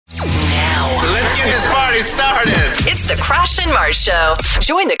now. Let's get this party started. It's the Crash and Mars Show.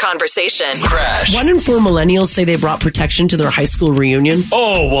 Join the conversation. Crash. 1 in 4 millennials say they brought protection to their high school reunion.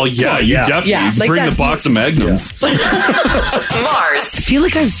 Oh, well, yeah, you definitely. Yeah, like bring that's- the box of Magnums. Mars. I feel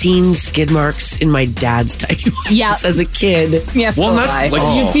like I've seen skid marks in my dad's tiny whities as a kid. Yeah, Well, that's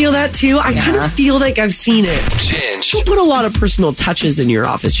like, You feel that too? I kind of feel like I've seen it. Ginge. You put a lot of personal touches in your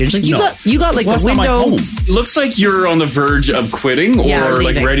office, Ginge. Like you got like Well, the that's not my window. home. it looks like you're on the verge of quitting or Yeah, like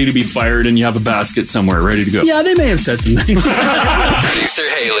leaving. ready to be fired and you have a basket somewhere ready to go. Yeah, they may have said something. Producer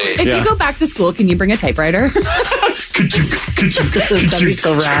Haley. If you go back to school, can you bring a typewriter? That'd be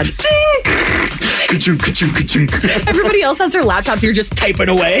so rad. Everybody else has their laptops. You're just typing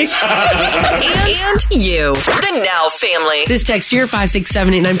away. And you. The Now family. This text here,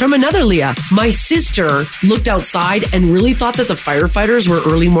 56789, from another Leah. My sister looked outside and really thought that the firefighters were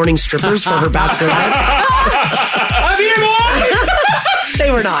early morning strippers for her bachelorette. They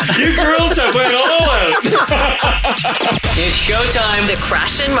were not. You girls have went all out. It's showtime. The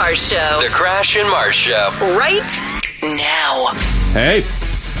Crash and Mars Show. The Crash and Mars Show. Right now. Hey,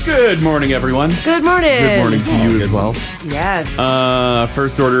 good morning, everyone. Good morning. Good morning to you as well. Yes.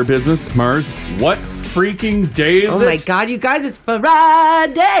 First order of business, Mars. What freaking day is it? Oh my God, you guys, it's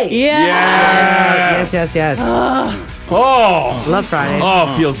Friday. Yes. Yes. Oh, Love Fridays.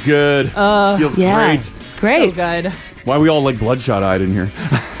 oh, feels good. Feels yeah. great. It's great. So good. Why we all like bloodshot-eyed in here?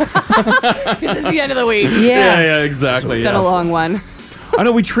 It's the end of the week. Yeah, exactly. Been a long one. I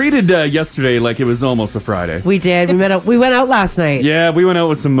know we treated yesterday like it was almost a Friday. We did. We went out last night. Yeah, we went out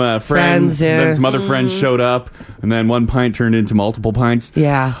with some friends. yeah. Then some other friends showed up, and then one pint turned into multiple pints.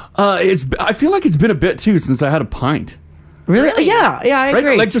 Yeah. I feel like it's been a bit too since I had a pint. Really? Yeah, I agree.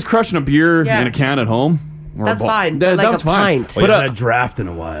 Right? Like just crushing a beer Yeah. in a can at home. Or That's a bottle. fine. That, But like that's a fine. pint. Well, you But had a draft in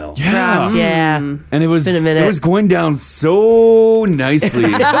a while. yeah. Draft, yeah. And it was been a minute. It was going down so nicely.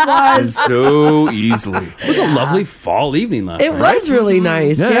 It was so easily. It was a lovely fall evening last It night. was really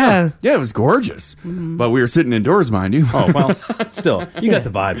nice. Yeah. Yeah, it was gorgeous. But we were sitting indoors, mind you. Oh, well, still, you got the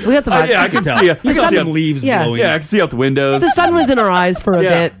vibe. We got the vibe. yeah, I can tell. see it. You saw sun- some leaves yeah. blowing. Yeah, I can see out the windows. The sun was in our eyes for a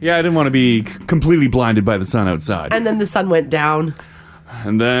bit. Yeah, I didn't want to be completely blinded by the sun outside. And then the sun went down.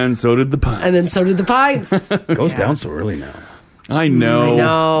 And then so did the pints. And then so did the pines. It goes down so early now. I know. I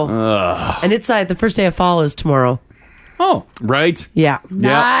know. Ugh. And it's the first day of fall is tomorrow. Oh, Right? Yeah.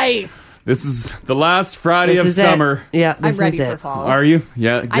 Nice. This is the last Friday This of is it. summer. Yeah, I'm this ready is for it. fall. Are you?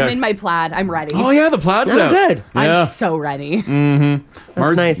 Yeah. I'm in my plaid. I'm ready. Oh, yeah, the plaid's Oh, out. good. Yeah. I'm so ready.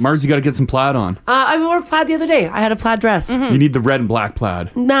 Mars, nice. Mars, you got to get some plaid on. I wore plaid the other day. I had a plaid dress. You need the red and black plaid.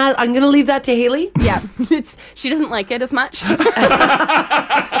 Nah, I'm going to leave that to Haley. Yeah. She doesn't like it as much.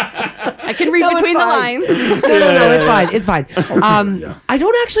 I can read No, it's between the fine. lines. No, it's fine. It's fine. I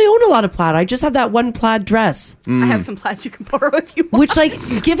don't actually own a lot of plaid. I just have that one plaid dress, I have some plaid you can borrow if you want. which, like,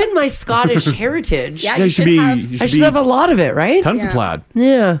 given my Scottish heritage, Yeah, Yeah, you should have. I should have a lot of it, right? tons of Yeah. plaid.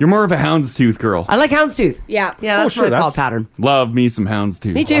 Yeah. You're more of a houndstooth girl. I like houndstooth. Yeah. Yeah, that's sure, my fall that's- pattern. Love me some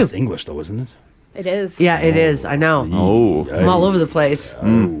houndstooth. Me too. that's English, though, isn't it? It is. Yeah, it is. I know. Oh. I'm all over the place.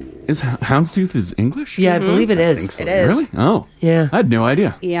 Is houndstooth is English? Yeah, I believe it is. think so. It is. Really? Oh. Yeah. I had no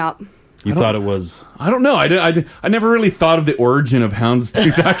idea. Yeah. You thought it was... I don't know. I never really thought of the origin of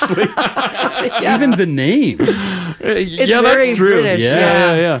houndstooth, actually. Even the name. Yeah, very that's true. British,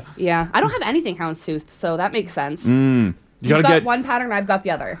 Yeah. Yeah. I don't have anything houndstooth, so that makes sense. You You've gotta got get one pattern, I've got the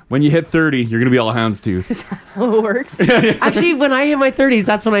other. when you hit 30, you're gonna be all houndstooth. Oh, it works. Actually, when I hit my 30s,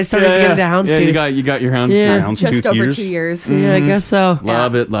 that's when I started to get into houndstooth. Yeah, you got your houndstooth. Yeah. Houndstooth Just over years. 2 years. Yeah, I guess so.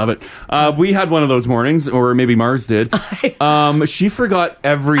 Love it. We had one of those mornings, or maybe Mars did. She forgot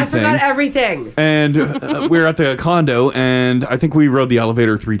everything. I forgot everything. And we were at the condo, and I think we rode the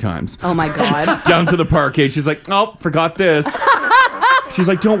elevator 3 times. Oh my God. Down to the parquet. She's like, oh, forgot this. She's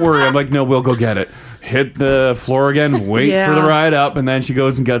like, don't worry. I'm like, no, we'll go get it. Hit the floor again, wait Yeah. for the ride up, and then she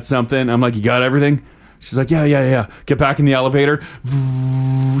goes and gets something. I'm like, you got everything? She's like, yeah. Get back in the elevator.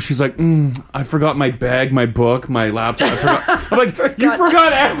 She's like, I forgot my bag, my book, my laptop. I forgot. I'm like, you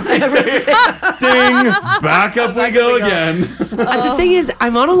forgot everything. Ding. Back up we go again. The thing is,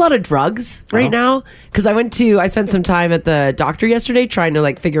 I'm on a lot of drugs right now because I spent some time at the doctor yesterday trying to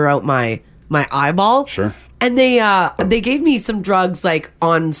like figure out my eyeball. Sure. And they gave me some drugs like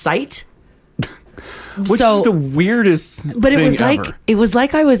on site. Which is the weirdest But thing it was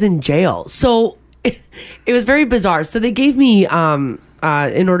like I was in jail. So it was very bizarre. So they gave me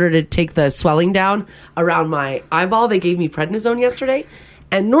in order to take the swelling down around my eyeball, they gave me prednisone yesterday.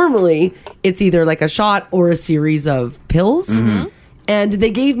 And normally it's either like a shot or a series of pills. Mm-hmm. And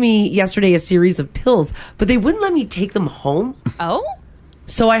they gave me yesterday a series of pills, but they wouldn't let me take them home. Oh?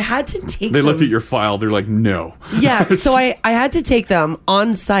 So I had to take They them. looked at your file. They're like, no. Yeah, so I had to take them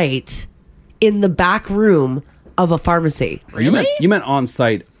on site in the back room of a pharmacy. You meant on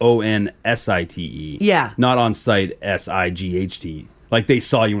site ONSITE. Yeah. Not on site SIGHT. Like they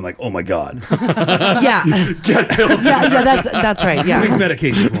saw you and were like, oh my God. Yeah. Get pills. Yeah, that's right. Yeah. Please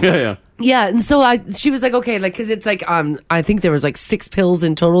medicate me. Yeah. Yeah, and so she was like, okay, like, because it's like, I think there was like 6 pills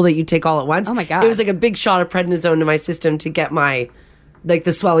in total that you take all at once. Oh my God. It was like a big shot of prednisone to my system to get my, like,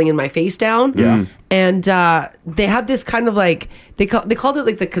 the swelling in my face down. Yeah. And they had this kind of like, they called it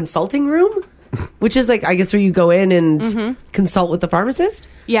like the consulting room, which is like, I guess, where you go in and consult with the pharmacist.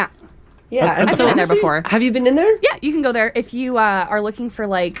 Yeah. Yeah, and I've so been in there before. Have you been in there? Yeah, you can go there if you are looking for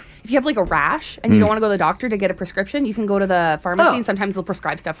like if you have like a rash and you don't want to go to the doctor to get a prescription. You can go to the pharmacy and sometimes they'll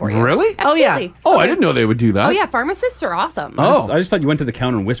prescribe stuff for you. Really? Oh, yeah. Absolutely. Oh, I didn't know they would do that. Oh yeah, pharmacists are awesome. Oh. I just thought you went to the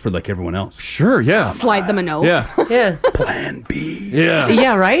counter and whispered like everyone else. Sure, yeah. Slide them a note. Yeah. Yeah. Plan B. Yeah.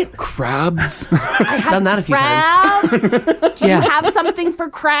 Yeah, right? Crabs. I have Done that a few times. crabs. Do you Yeah. have something for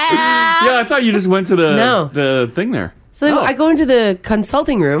crabs? Yeah, I thought you just went to No. the thing there. So I go into the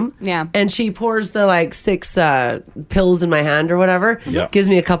consulting room, Yeah. and she pours the like 6 pills in my hand or whatever. Yeah. Gives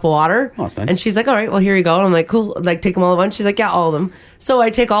me a cup of water, Oh, that's nice. and she's like, "All right, well here you go." And I'm like, "Cool, like take them all at once." She's like, "Yeah, all of them." So I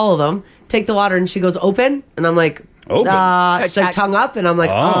take all of them, take the water, and she goes, "Open," and I'm like, Open? She's like, "Tongue up," and I'm like,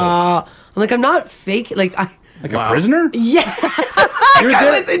 I'm like, "I'm not fake." Like, Like a prisoner? yes, You were I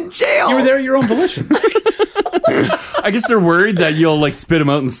there- was in jail. You were there at your own volition. I guess they're worried that you'll like spit them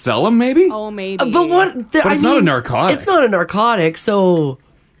out and sell them, maybe. Oh, maybe. But what? But it's not a narcotic. It's not a narcotic, so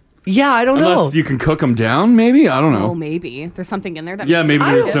yeah, I don't Unless know. you can cook them down, maybe. I don't Oh, know. maybe there's something in there that. Yeah, maybe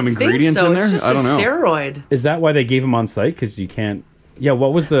I there's don't some think ingredients so. in there. It's just I don't a know. steroid. Is that why they gave him on site? Because you can't. Yeah,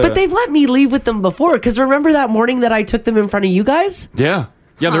 what was the. But they've let me leave with them before. Because remember that morning that I took them in front of you guys? Yeah.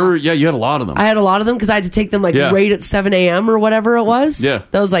 Yeah, there were. Yeah, you had a lot of them. I had a lot of them because I had to take them like Yeah. right at 7 a.m. or whatever it was. Yeah.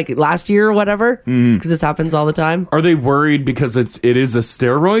 That was like last year or whatever. Because this happens all the time. Are they worried because it is a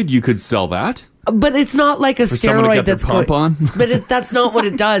steroid? You could sell that But it's not like a for someone to steroid get their that's pump going. on. But that's not what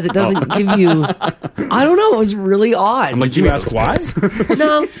it does. It doesn't give you. I don't know. It was really odd. I'm like, Did you ask why?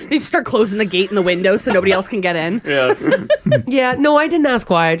 no. They just start closing the gate and the window so nobody else can get in. Yeah. No, I didn't ask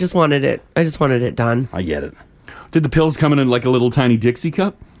why. I just wanted it. I just wanted it done. I get it. Did the pills come in like a little tiny Dixie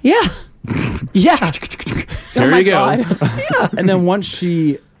cup? Yeah. Yeah. There you go. God. And then once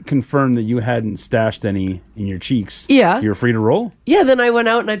she confirmed that you hadn't stashed any in your cheeks, Yeah. you were free to roll? Yeah. Then I went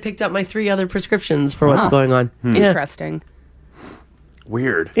out and I picked up my 3 other prescriptions for what's going on. Yeah. Interesting.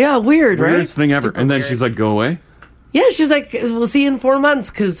 Weird. Yeah. Weird, right? Weirdest thing ever. Super And then weird. she's like, "Go away." Yeah, she's like, we'll see you in 4 months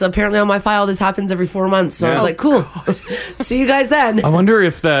because apparently on my file this happens every 4 months. So I was Yeah. like, cool. See you guys then. I wonder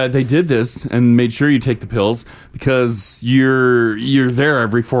if they did this and made sure you take the pills because you're there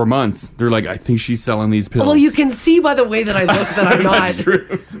every 4 months. They're like, I think she's selling these pills. Well, you can see by the way that I look that I'm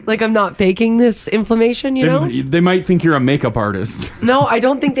not like I'm not faking this inflammation, you know? They might think you're a makeup artist. No, I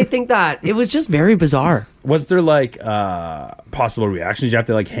don't think they think that. It was just very bizarre. Was there like possible reactions? You have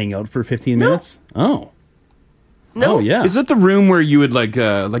to like hang out for 15 minutes? Oh. No. Oh, yeah. Is that the room where you would like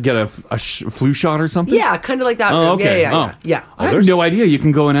get a flu shot or something? Yeah, kind of like that. Oh, room. okay. Yeah. I had there's- no idea. You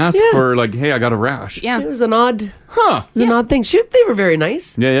can go and ask Yeah. for like, hey, I got a rash. Yeah. It was an odd Huh. thing. Shoot, they were very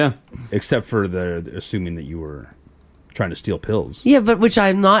nice. Yeah. Except for the assuming that you were trying to steal pills. Yeah, but which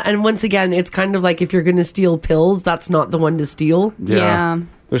I'm not. And once again, it's kind of like if you're going to steal pills, that's not the one to steal. Yeah.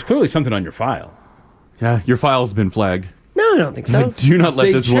 There's clearly something on your file. Yeah. Your file's been flagged. No, I don't think so. Do not let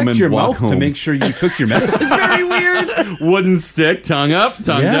They this checked woman your walk mouth home. to make sure you took your medicine. It's very weird. Wooden stick, tongue up,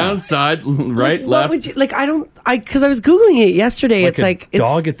 tongue Yeah. down, side, right, What left. would you like? Because I was googling it yesterday. It's a like it's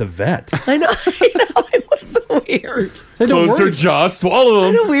dog at the vet. I know it was weird. Say, don't Close her worry. jaw, swallow I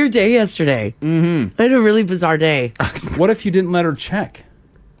had them. a weird day yesterday. Mm-hmm. I had a really bizarre day. What if you didn't let her check?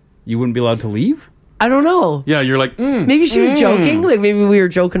 You wouldn't be allowed to leave? I don't know. Yeah, you're like, Maybe she was joking. Like maybe we were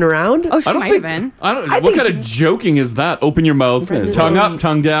joking around. Oh, she I don't might think. have been. I don't. I What think kind of joking is that? Open your mouth, Okay. tongue up,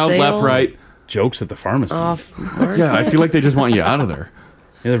 tongue down, Sale. left, right. Jokes at the pharmacy. Off. Yeah, I feel like they just want you out of there.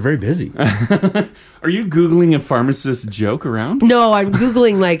 Yeah, they're very busy. Are you googling a pharmacist joke around? No, I'm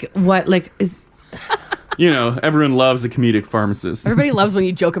googling like what like. You know, everyone loves a comedic pharmacist. Everybody loves when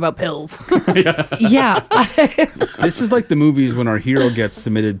you joke about pills. Yeah. This is like the movies when our hero gets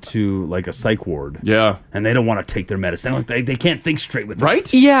submitted to like a psych ward. Yeah. And they don't want to take their medicine. Like, they can't think straight with it.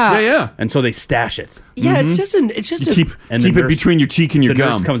 Right? Yeah. Yeah. And so they stash it. Yeah. It's just an. It's just You a. keep And keep the it nurse- between your cheek and your The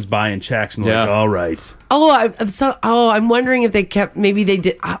nurse gum. comes by and checks and they're Yeah. like, all right. I'm wondering if they kept. Maybe they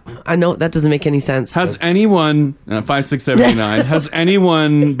did. I know that doesn't make any sense. Has anyone 5, 6, 7, 8, 9? Has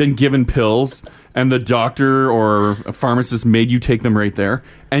anyone been given pills and the doctor or a pharmacist made you take them right there?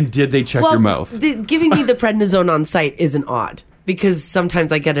 And did they check your mouth? Giving me the prednisone on site isn't odd because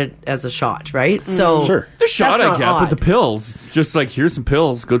sometimes I get it as a shot, right? So Sure. The shot that's I not get, but odd. the pills, just like, here's some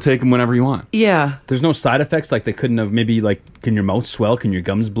pills. Go take them whenever you want. Yeah. There's no side effects, like they couldn't have maybe like, can your mouth swell? Can your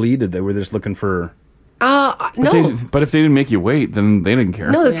gums bleed? Or they were just looking for... No. But if they didn't make you wait, then they didn't care.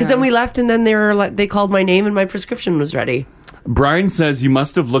 No, because Yeah. then we left and then they were like, they called my name and my prescription was ready. Brian says you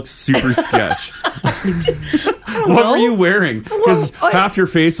must have looked super sketch. What know. were you wearing? Because Well, half your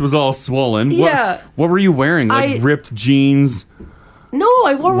face was all swollen. Yeah. What were you wearing? Like ripped jeans, No,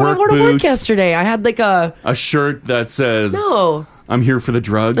 I wore what I Work wore to work boots. yesterday. I had like a a shirt that says no. I'm here for the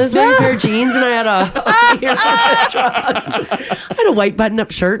drugs. It was my pair of jeans, and I had I had a white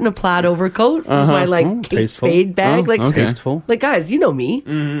button-up shirt and a plaid overcoat with my like Kate tasteful. Spade bag. Oh, Like, okay. Tasteful. like guys, you know me.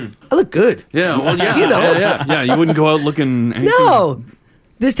 I look good. Yeah, well, yeah, You know. yeah. You wouldn't go out looking anything. No.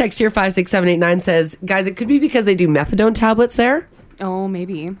 This text here 56789 says, guys, it could be because they do methadone tablets there, Oh,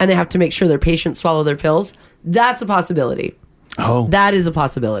 maybe. and they have to make sure their patients swallow their pills. That's a possibility. Oh, That is a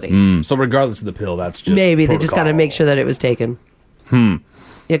possibility. So regardless of the pill, that's just Maybe they just got to protocol. make sure that it was taken. Yeah,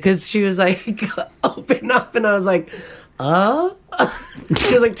 because she was like, open up, and I was like, She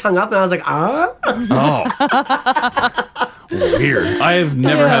was like tongue up, and I was like, weird. I have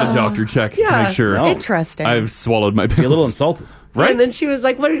never had a doctor check to Yeah. make sure No. Interesting. I've swallowed my pills. Be a little insulted. Right? And then she was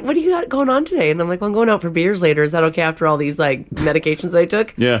like, what do you got going on today? And I'm like, well, I'm going out for beers later. Is that okay after all these like medications I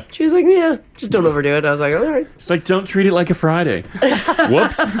took? Yeah. She was like, yeah, just don't overdo it. I was like, all right. It's like, don't treat it like a Friday.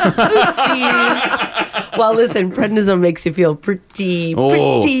 Whoops. Well, listen, prednisone makes you feel pretty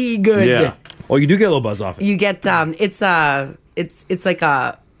good. Yeah. Oh, you do get a little buzz off it. You get it's like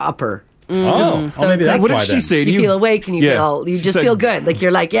a upper. Oh, So maybe it's like- that's What did why she then. say to You you? feel awake and you Yeah. you She just said- feel good. Like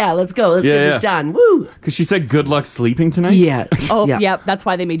you're like, yeah, let's go. Let's get Yeah. this done. Woo. Because she said, good luck sleeping tonight? Yeah. Oh, yeah. yep. That's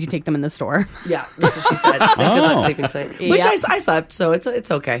why they made you take them in the store. Yeah, that's what she said. She said, good luck Oh. sleeping tonight. Which Yep. I slept, so it's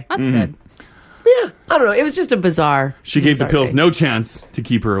okay. That's good. Yeah, I don't know. It was just a bizarre. She it's a gave the bizarre pills day. no chance to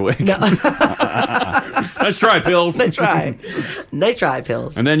keep her awake. No. Let's try pills. Nice try. Nice try,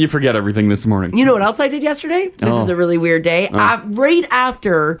 pills. And then you forget everything this morning. You know what else I did yesterday? This Oh. is a really weird day. Right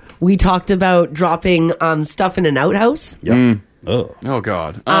after we talked about dropping stuff in an outhouse, Oh. Oh,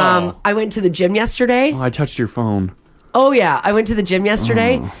 God. I went to the gym yesterday. I touched your phone. Oh, yeah. I went to the gym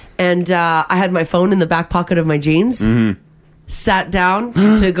yesterday, and I had my phone in the back pocket of my jeans. Sat down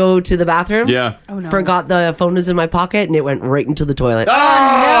to go to the bathroom. Yeah. Oh, no. Forgot the phone was in my pocket, and it went right into the toilet.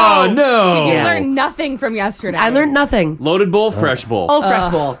 Oh, no. You Yeah. learned nothing from yesterday. I learned nothing. Loaded bowl, fresh bowl. Oh, fresh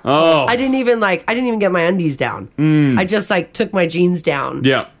bowl. Oh. I didn't even get my undies down. I just like took my jeans down.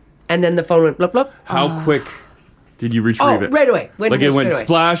 Yeah. And then the phone went blip blip. How quick did you retrieve Oh, it? right away. Like it went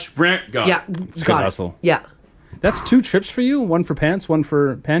splash, brant, got Yeah. it. It's a good got it. hustle. Yeah. That's 2 trips for you? One for pants, one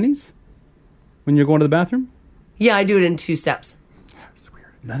for panties? When you're going to the bathroom? Yeah, I do it in 2 steps.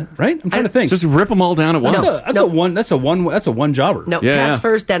 Right? I'm trying to think. Just rip them all down at once. That's a one jobber. No, Yeah, pants yeah.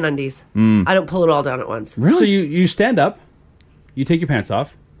 first, then undies. I don't pull it all down at once. Really? So you stand up, you take your pants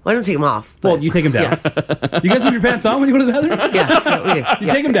off. Well, I don't take them off. Well, but- you take them down. Yeah. You guys leave your pants on when you go to the bathroom? Yeah. we do. You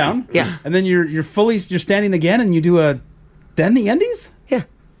Yeah. take them down. Yeah. And then you're standing again and you do then the undies? Yeah.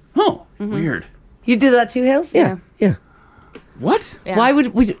 Oh. Weird. You do that too, Hales? Yeah. Yeah. What? Yeah. Why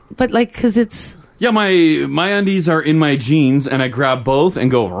would we? But like, because it's. Yeah, my undies are in my jeans, and I grab both and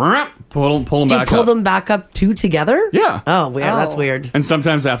go pull them Do you back pull up. them back up 2 together? Yeah. Oh, yeah, that's Oh. weird. And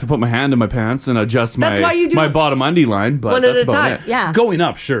sometimes I have to put my hand in my pants and adjust That's why you do my it bottom undie line. But one at that's a about time. it. Yeah. Going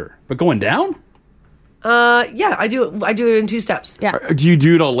up, sure. But going down? Yeah, I do it in 2 steps. Yeah. Do you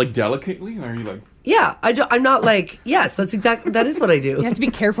do it all like delicately? Or are you like? Yeah, I do. I'm not like, yes, that is what I do. You have to be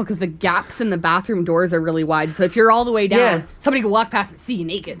careful because the gaps in the bathroom doors are really wide. So if you're all the way down, Yeah. somebody can walk past and see you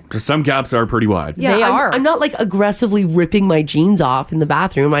naked. 'Cause some gaps are pretty wide. Yeah, They I'm, are. I'm not like aggressively ripping my jeans off in the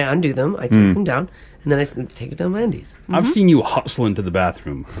bathroom. I undo them, I take them down, and then I take it down my undies. I've seen you hustle into the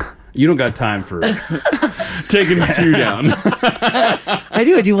bathroom. You don't got time for Taking the 2 down. I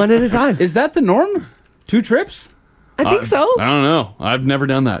do one at a time. Is that the norm? 2 trips? I think so. I don't know. I've never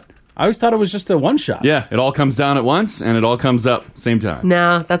done that. I always thought it was just a one shot. Yeah, it all comes down at once and it all comes up same time.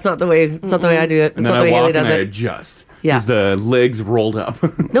 Nah, that's not the way. That's not the way I do it. And That's then not the I way Haley walk and does I it. adjust. Yeah. Because the legs rolled up.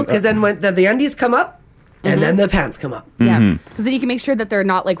 No, because then when the undies come up, and then the pants come up. Yeah. Because then you can make sure that they're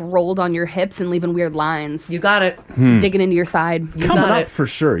not like rolled on your hips and leaving weird lines You got it. digging into your side. Coming got up it. for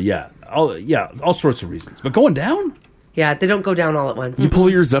sure, yeah. All sorts of reasons. But going down? Yeah, they don't go down all at once. You pull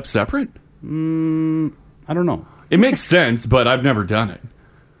yours up separate? I don't know. It makes sense, but I've never done it.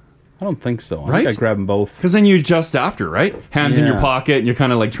 I don't think so. I Right? think I grab them both. Because then you adjust after, right? Hands in your Yeah. pocket and you're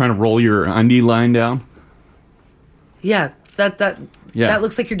kind of like trying to roll your undie line down. Yeah, that Yeah.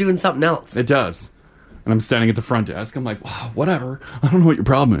 looks like you're doing something else. It does. And I'm standing at the front desk. I'm like, wow, whatever. I don't know what your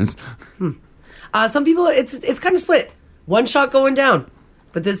problem is. Some people, it's kind of split. one shot going down.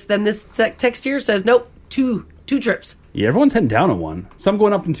 But this text here says, nope, two trips. Yeah, everyone's heading down on one. Some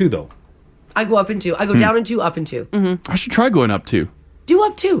going up in 2, though. I go up in 2. I go down in 2, up in 2. Mm-hmm. I should try going up 2. Do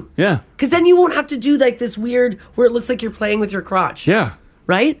up 2. Yeah. Because then you won't have to do like this weird where it looks like you're playing with your crotch. Yeah.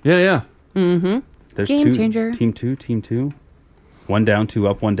 Right? Yeah. There's Game 2. changer. Team 2. 1 down, 2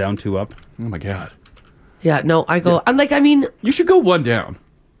 up, 1 down, 2 up. Oh my God. Yeah, no, I go. I'm like, I mean, You should go 1 down.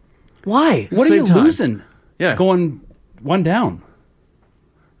 why? What are Same you time. losing? Yeah. Going 1 down.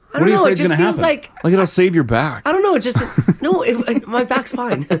 I don't are you know. It afraid's just gonna feels happen? like, Like it'll save your back. I don't know. It just, no, my back's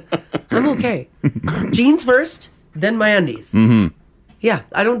fine. I'm okay. Jeans first, then my undies. Mm-hmm. Yeah,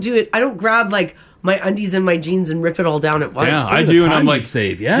 I don't do it. I don't grab like my undies and my jeans and rip it all down at once. Yeah, I Look at the do, and time I'm like, you'd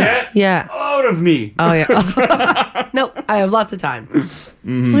save. Yeah. get Yeah. out of me. Oh, yeah. No, I have lots of time.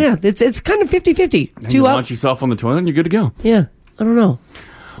 Well, yeah, it's kind of 50-50. And 2 you up. launch yourself on the toilet and you're good to go. Yeah, I don't know.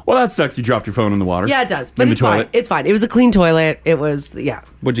 Well, that sucks. You dropped your phone in the water. Yeah, it does. But In the it's fine. toilet. It's fine. It was a clean toilet. It was, yeah.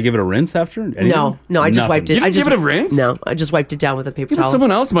 Would you give it a rinse after? Anything? No, I just Nothing. wiped it. You didn't I just, give it a rinse? No, I just wiped it down with a paper You know, towel.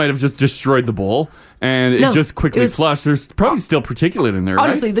 someone else might have just destroyed the bowl and it No, just quickly it was- flushed. There's probably still particulate in there,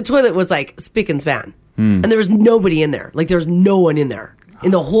 Honestly, right? the toilet was like spick and span. And there was nobody in there. Like, there was no one in there. In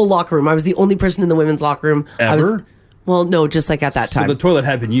the whole locker room. I was the only person in the women's locker room. I was, Ever? well, no, just like at that So time. the toilet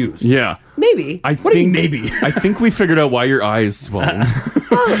had been used. Yeah. Maybe. What do you mean, maybe? I think we figured out why your eye is swollen.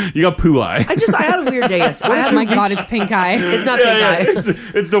 You got poo eye. I had a weird day yesterday. I had Oh my God, it's pink eye. It's not pink eye.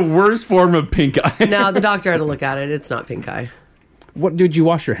 It's the worst form of pink eye. No, the doctor had to look at it. It's not pink eye. What, did you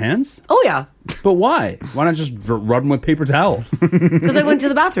wash your hands? Oh, yeah. But why? Why not just rub them with paper towel? Because I went to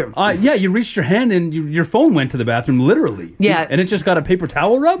the bathroom. Yeah, you reached your hand and your phone went to the bathroom, literally. Yeah. And it just got a paper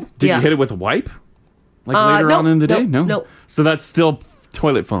towel rub? Did Yeah. you hit it with a wipe? Like later no, on in the day? no, No? no. So that's still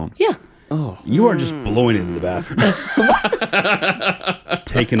toilet foam. Yeah. You are just blowing it in the bathroom.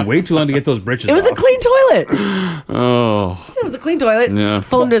 Taking way too long to get those britches It was a off. clean toilet. Oh. It was a clean toilet. Yeah.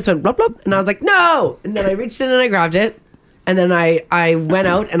 Phone just went blub blub, and I was like, no. And then I reached in and I grabbed it, and then I went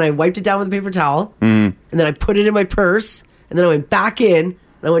out and I wiped it down with a paper towel, and then I put it in my purse, and then I went back in and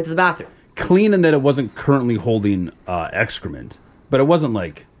I went to the bathroom. Clean in that it wasn't currently holding excrement, but it wasn't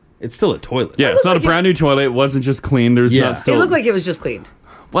like, it's still a toilet. Yeah, it's not like a brand new toilet. It wasn't just clean. There's Yeah. not still. It looked like it was just cleaned.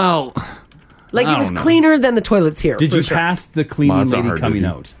 Well, Like I it was don't know. cleaner than the toilets here. Did for you sure. pass the cleaning Well, that's not lady hard to coming do.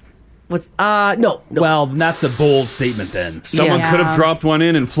 out? What's no. Well, that's a bold statement then. someone Yeah. could have dropped one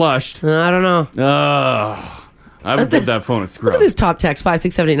in and flushed. I don't know. I would give that phone a scrub. Look at this top text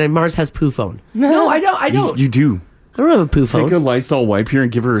 56789. Mars has poo phone. No, I don't. I don't. You do. I don't have a poo phone. Take a Lysol wipe here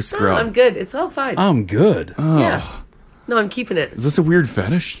and give her a No, scrub. I'm good. It's all fine. I'm good. Yeah. No, I'm keeping it. Is this a weird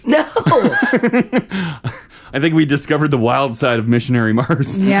fetish? No. I think we discovered the wild side of missionary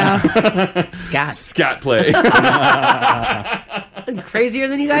Mars. Yeah. Scat. Scat play. I'm crazier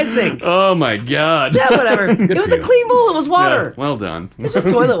than you guys think. Oh my God. Yeah, whatever. It was for a you. clean bowl. It was Yeah, water. well done. It's just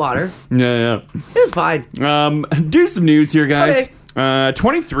toilet water. Yeah, It was fine. yeah. Do some news here, guys. Okay.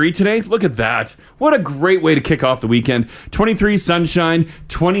 23 today. Look at that. What a great way to kick off the weekend. 23 sunshine,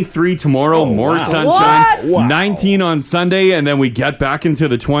 23 tomorrow, more wow. sunshine. What? 19 on Sunday, and then we get back into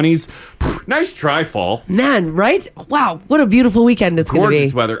the 20s. Nice try, fall. Man, right? Wow, what a beautiful weekend it's going to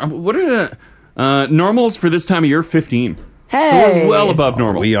Gorgeous be. weather. What are the normals for this time of year? 15. So Hey. we're well above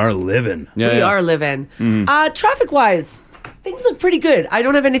normal. We are living. Yeah, We yeah. are living. Traffic-wise, things look pretty good. I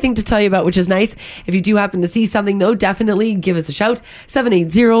don't have anything to tell you about, which is nice. If you do happen to see something, though, definitely give us a shout.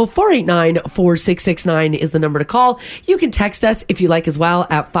 780-489-4669 is the number to call. You can text us if you like as well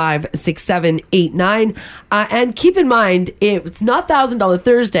at 56789. And keep in mind, it's not $1,000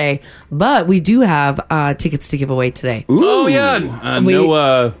 Thursday, but we do have tickets to give away today. Oh,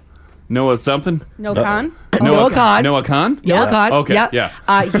 yeah. Noah something? No con? Noah Khan. Noah Khan? Noah Khan. Okay, Yep. yeah.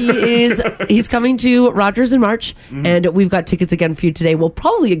 He's coming to Rogers in March, Mm-hmm. and we've got tickets again for you today. We'll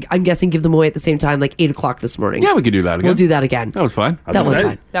probably, I'm guessing, give them away at the same time, like 8 o'clock this morning. Yeah, we could do that again. We'll do that again. That was fine. That was excited.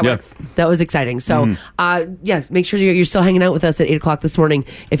 fine. That Yeah. works. That was exciting. So, Mm-hmm. yes, make sure you're still hanging out with us at 8 o'clock this morning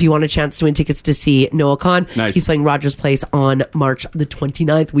if you want a chance to win tickets to see Noah Khan. Nice. He's playing Rogers Place on March the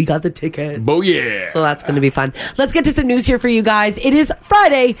 29th. We got the tickets. Oh, yeah. So that's going to be fun. Let's get to some news here for you guys. It is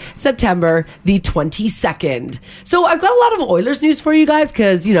Friday, September the 22nd. So I've got a lot of Oilers news for you guys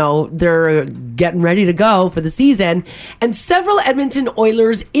because, you know, they're getting ready to go for the season. And several Edmonton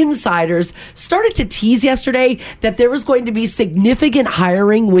Oilers insiders started to tease yesterday that there was going to be significant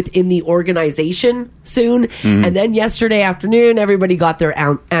hiring within the organization soon. And then yesterday afternoon, everybody got their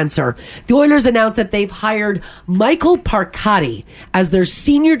answer. The Oilers announced that they've hired Michael Parcati as their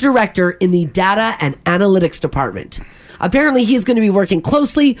senior director in the data and analytics department. Apparently, he's going to be working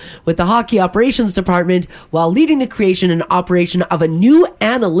closely with the hockey operations department while leading the creation and operation of a new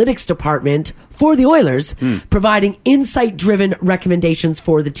analytics department for the Oilers, providing insight-driven recommendations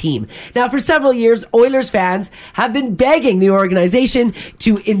for the team. Now, for several years, Oilers fans have been begging the organization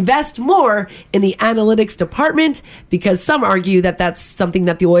to invest more in the analytics department because some argue that that's something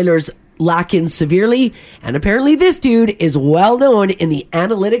that the Oilers lack in severely, and apparently this dude is well known in the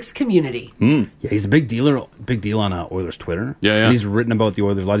analytics community. Yeah, he's a big deal on Oilers Twitter. Yeah. And he's written about the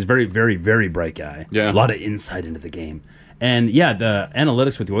Oilers a lot. He's a very, very, very bright guy. Yeah. A lot of insight into the game. And yeah, the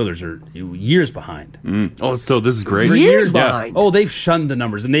analytics with the Oilers are years behind. Oh, so this is great. Years Yeah. behind. Oh, they've shunned the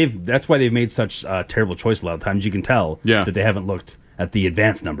numbers, and that's why they've made such terrible choice a lot of times. You can tell that they haven't looked at the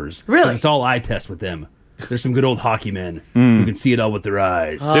advanced numbers. Really? 'Cause it's all eye test with them. There's some good old hockey men who can see it all with their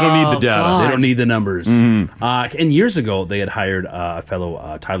eyes. They don't need the data. God. They don't need the numbers. And years ago, they had hired a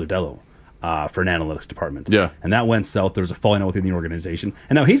fellow, Tyler Dello, for an analytics department. Yeah. And that went south. There was a falling out within the organization.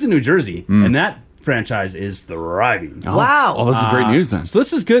 And now he's in New Jersey, and that franchise is thriving. Wow. Oh, this is great news then. So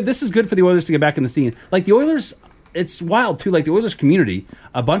this is good. This is good for the Oilers to get back in the scene. Like the Oilers, it's wild too. Like the Oilers community,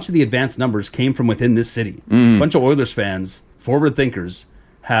 a bunch of the advanced numbers came from within this city. A bunch of Oilers fans, forward thinkers,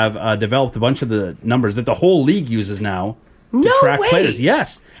 have developed a bunch of the numbers that the whole league uses now to No track way. players.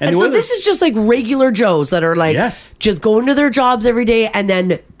 Yes. And the so Oilers- this is just like regular Joes that are like Yes. just going to their jobs every day and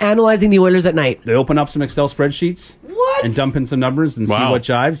then analyzing the Oilers at night. they open up some Excel spreadsheets. What? And dump in some numbers and see Wow. what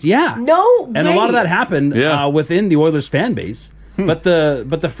jives. Yeah. No And a way. lot of that happened Yeah. within the Oilers fan base. But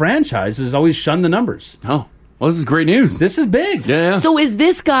the franchise has always shunned the numbers. Oh, well, this is great news. This is big. Yeah. So is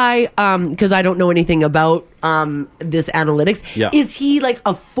this guy, because I don't know anything about this analytics, Yeah. is he like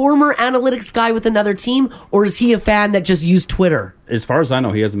a former analytics guy with another team, or is he a fan that just used Twitter? As far as I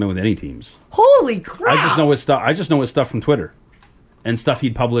know, he hasn't been with any teams. Holy crap. I just know his stuff from Twitter, and stuff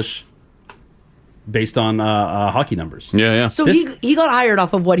he'd publish based on hockey numbers. Yeah. So this- he got hired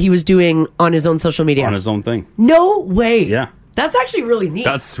off of what he was doing on his own social media. On his own thing. No way. Yeah. That's actually really neat.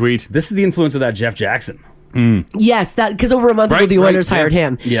 That's sweet. This is the influence of that Jeff Jackson. Yes, that because over a month ago Right, the right, Oilers hired yeah.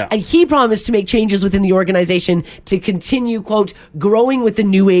 him, Yeah. and he promised to make changes within the organization to continue, quote, growing with the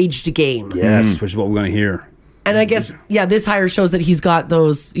new aged game. Yes, which is what we're going to hear. And I guess, yeah, this hire shows that he's got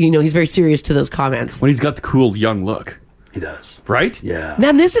those, he's very serious to those comments. When he's got the cool young look, He does. right? Yeah.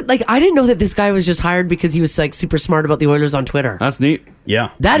 Man, this is like, I didn't know that this guy was just hired because he was like super smart about the Oilers on Twitter. That's neat.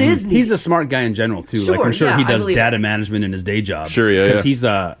 Yeah. That is neat. He's a smart guy in general, too. Sure, like, I'm sure yeah, he I does believe data it. management in his day job. Sure, yeah, Because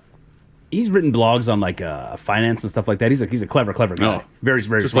yeah. he's written blogs on, like, finance and stuff like that. He's a clever guy. Oh. Very,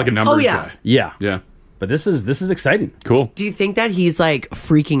 very Just smart. like a numbers yeah. guy. Yeah. Yeah. But this is exciting. Cool. Do you think that he's like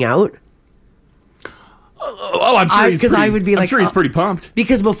freaking out? Oh, I'm sure he's 'cause pretty, I would be I'm like, sure he's oh. pretty pumped.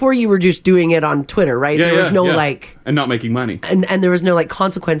 Because before you were just doing it on Twitter, right? Yeah, There was yeah, no yeah. like, and not making money. and there was no like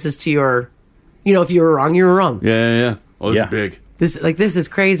consequences to your, if you were wrong, you were wrong. Yeah. Oh, this Yeah. is big. This is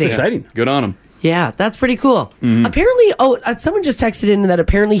crazy. It's exciting. Good on him. Yeah, that's pretty cool. Mm-hmm. Apparently, someone just texted in that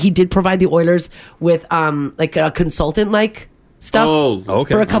apparently he did provide the Oilers with like a consultant like stuff Oh,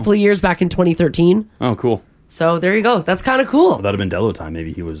 Okay. for a couple of years back in 2013. Oh, cool. So there you go. That's kind of cool. That'd have been Dello time.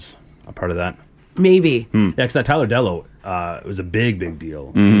 Maybe he was a part of that. Maybe. Yeah, because that Tyler Dello was a big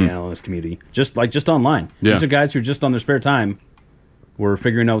deal in the analyst community. Just online. Yeah. These are guys who just on their spare time were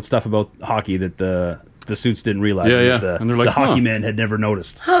figuring out stuff about hockey that the suits didn't realize. Yeah, and yeah. that And they're like, the hockey huh. men had never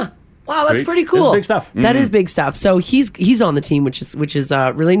noticed. Wow, that's Sweet. pretty This is cool. big stuff. That is big stuff. So he's on the team, which is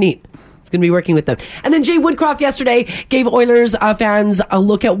really neat. It's going to be working with them. And then Jay Woodcroft yesterday gave Oilers fans a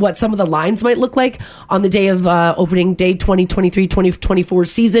look at what some of the lines might look like on the day of opening day 2023-2024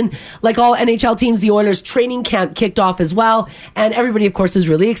 season. Like all NHL teams, the Oilers training camp kicked off as well. And everybody, of course, is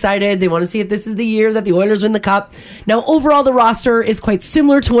really excited. They want to see if this is the year that the Oilers win the Cup. Now, overall, the roster is quite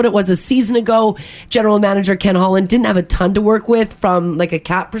similar to what it was a season ago. General manager Ken Holland didn't have a ton to work with from like a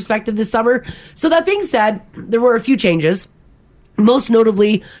cap perspective this summer. So that being said, there were a few changes. Most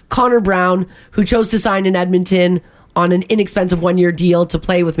notably, Connor Brown, who chose to sign in Edmonton on an inexpensive 1-year deal to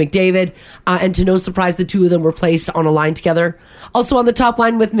play with McDavid. And to no surprise, the two of them were placed on a line together. Also on the top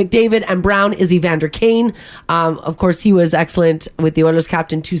line with McDavid and Brown is Evander Kane. Of course, he was excellent with the Oilers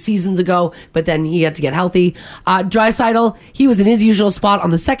captain 2 seasons ago, but then he had to get healthy. Draisaitl, he was in his usual spot on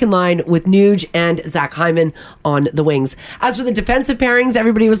the second line with Nuge and Zach Hyman on the wings. As for the defensive pairings,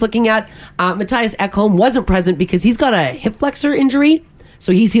 everybody was looking at Matthias Ekholm wasn't present because he's got a hip flexor injury.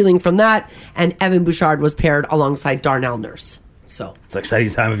 So he's healing from that, and Evan Bouchard was paired alongside Darnell Nurse. So It's an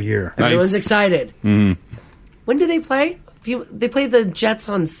exciting time of year. everyone's Nice. excited. When do they play? They play the Jets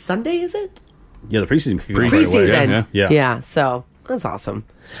on Sunday, is it? Yeah, the preseason. Preseason. Yeah. So that's awesome.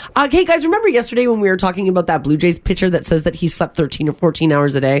 Okay, guys, remember yesterday when we were talking about that Blue Jays pitcher that says that he slept 13 or 14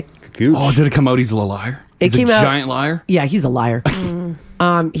 hours a day? Gooch. Oh, did it come out he's a liar? It He's came a out. giant liar. Yeah, he's a liar.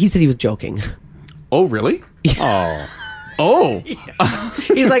 He said he was joking. Oh, really? Oh. Oh.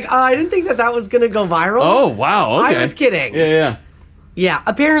 He's like, I didn't think that was going to go viral. Oh, wow. Okay. I was kidding. Yeah. Yeah,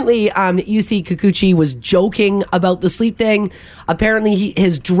 apparently UC Kikuchi was joking about the sleep thing. Apparently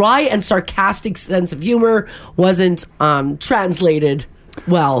his dry and sarcastic sense of humor wasn't translated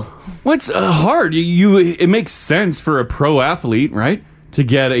well. What's hard? It makes sense for a pro athlete, right? To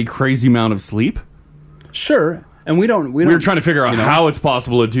get a crazy amount of sleep. Sure. And we were trying to figure out how it's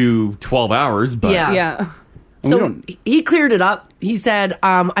possible to do 12 hours, but Yeah. So he cleared it up. He said,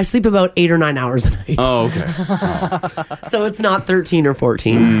 I sleep about 8 or 9 hours a night. Oh, okay. So it's not 13 or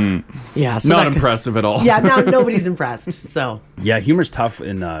 14. Yeah. So Not impressive at all. Yeah, now nobody's impressed. So Yeah, humor's tough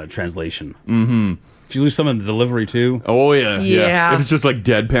in translation. Mm-hmm. Did you lose some of the delivery too? Oh, yeah. Yeah. If it's just like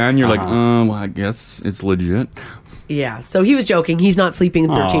deadpan, you're like, well, I guess it's legit. yeah. So he was joking. He's not sleeping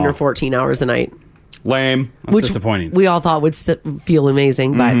 13 or 14 hours a night. Lame. That's disappointing. We all thought would feel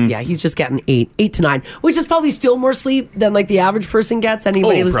amazing, but yeah, he's just getting 8 to 9, which is probably still more sleep than like the average person gets.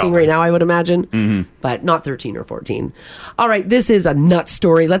 Anybody listening probably. right now, I would imagine, but not 13 or 14. All right, this is a nut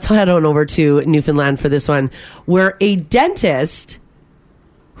story. Let's head on over to Newfoundland for this one, where a dentist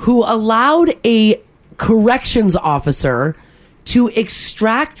who allowed a corrections officer to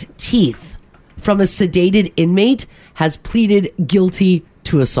extract teeth from a sedated inmate has pleaded guilty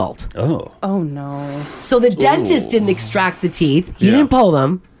to assault. Oh. Oh no. So the dentist didn't extract the teeth. He Yeah. didn't pull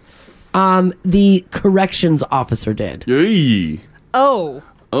them. The corrections officer did. Yay. Oh.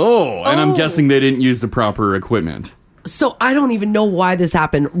 Oh, and I'm Oh. guessing they didn't use the proper equipment. So I don't even know why this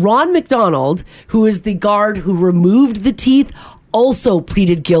happened. Ron McDonald, who is the guard who removed the teeth, also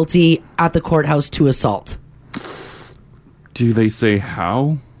pleaded guilty at the courthouse to assault. Do they say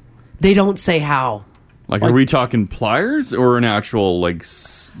how? They don't say how. Like, are we talking pliers or an actual, like,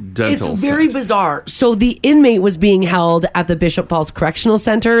 dental It's very set? bizarre. So the inmate was being held at the Bishop Falls Correctional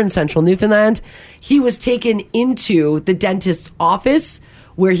Center in central Newfoundland. He was taken into the dentist's office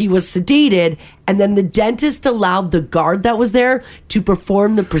where he was sedated, and then the dentist allowed the guard that was there to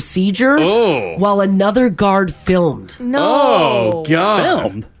perform the procedure while another guard filmed. No. Oh, God.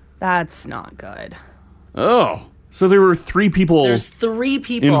 Filmed. That's not good. Oh. So there were 3 people There's 3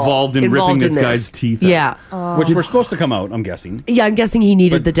 people involved in ripping this in guy's teeth out. Yeah. Which were supposed to come out, I'm guessing. Yeah, I'm guessing he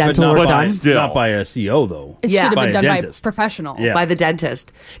needed the dental not work by, done. Still. not by a CO, though. It Yeah. should By have a been done by dentist. professional. Yeah. By the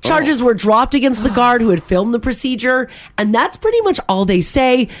dentist. Charges were dropped against the guard who had filmed the procedure, and that's pretty much all they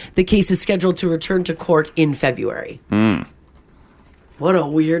say. The case is scheduled to return to court in February. What a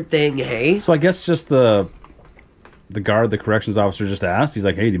weird thing, hey? So I guess just the guard, the corrections officer just asked. He's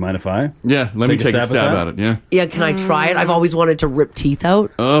like, hey, do you mind if I? Yeah, let me take a stab that? at it, yeah. Yeah, can I try it? I've always wanted to rip teeth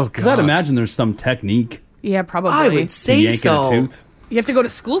out. Oh, Because God. I'd imagine there's some technique Yeah, probably. I would to say yanking so. a tooth. You have to go to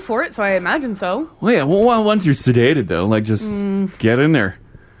school for it, so I imagine so. Well, yeah, well, once you're sedated, though, like, just get in there.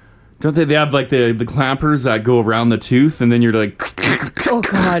 Don't they have, like, the clampers that go around the tooth, and then you're like... Oh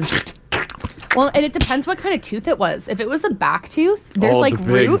God. Well, and it depends what kind of tooth it was. If it was a back tooth, there's like the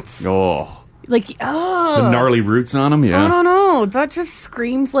big- roots. Oh, Like, the gnarly roots on them, I yeah. don't know. That just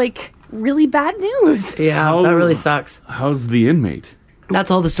screams like really bad news. Yeah, that really sucks. How's the inmate? That's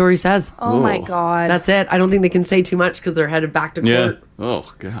all the story says. Oh my Whoa. God. That's it. I don't think they can say too much because they're headed back to court. Yeah.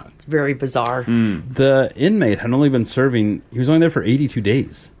 Oh, God. It's very bizarre. The inmate had only been serving, he was only there for 82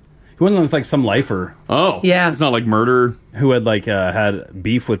 days. He wasn't like some lifer Oh. Yeah. It's not like murder. who had like had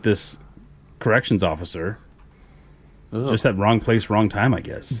beef with this corrections officer. Just at wrong place, wrong time, I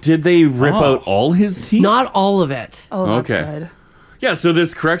guess. Did they rip Oh. out all his teeth? Not all of it. Oh, that's Okay. good. Yeah, so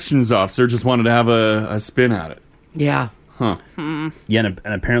this corrections officer just wanted to have a spin at it. Yeah. Yeah, and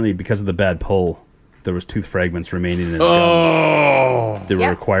apparently because of the bad pull, there was tooth fragments remaining in his gums. Oh. They would Yeah.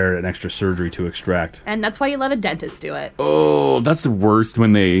 require an extra surgery to extract. And that's why you let a dentist do it. Oh, that's the worst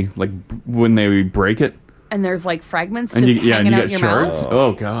when they break it And there's like fragments and just you hanging out get your shards. mouth.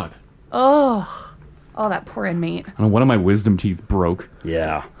 Oh, God. Oh, that poor inmate. I don't know, one of my wisdom teeth broke.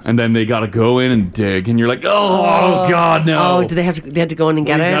 Yeah. And then they got to go in and dig, and you're like, oh God, no! Oh, do they have to? They had to go in and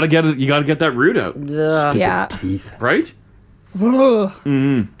get you it. gotta get it. You gotta get that root out, Yeah. Teeth. right?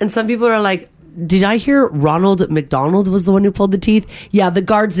 And some people are like, "Did I hear Ronald McDonald was the one who pulled the teeth?" Yeah, the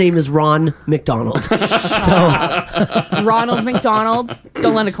guard's name is Ron McDonald. So Ronald McDonald,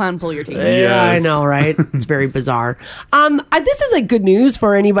 don't let a clown pull your teeth. yeah, I Yes. know, right? It's very bizarre. This is like good news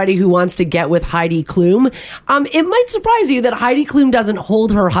for anybody who wants to get with Heidi Klum. It might surprise you that Heidi Klum doesn't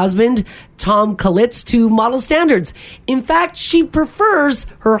hold her husband Tom Kalitz to model standards. In fact, she prefers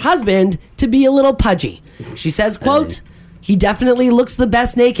her husband to be a little pudgy. She says, "quote." He definitely looks the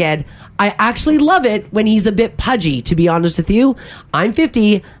best naked. I actually love it when he's a bit pudgy, to be honest with you. I'm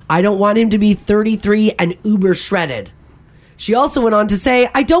 50. I don't want him to be 33 and uber shredded. She also went on to say,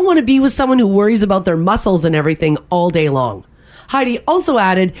 I don't want to be with someone who worries about their muscles and everything all day long. Heidi also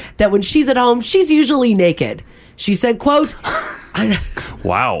added that when she's at home, she's usually naked. She said, quote,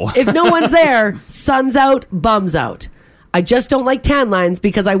 Wow. if no one's there, sun's out, bum's out. I just don't like tan lines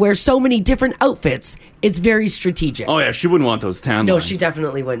because I wear so many different outfits. It's very strategic. Oh, yeah, she wouldn't want those tan No, lines. she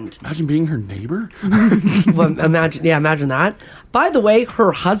definitely wouldn't. Imagine being her neighbor. Well, imagine that. By the way,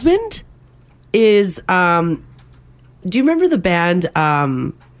 her husband is, do you remember the band,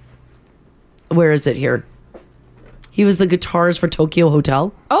 where is it here? He was the guitarist for Tokyo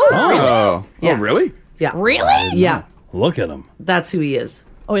Hotel. Oh, really? Oh, Yeah. really? Yeah. Really? Yeah. Look at him. That's who he is.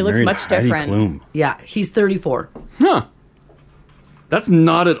 Oh, he looks Married much Heidi different. Klum. Yeah. He's 34. Huh. That's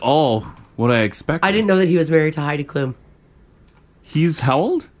not at all what I expected. I didn't know that he was married to Heidi Klum. He's how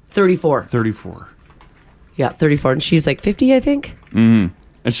old? 34. 34. Yeah, 34. And she's like 50, I think. And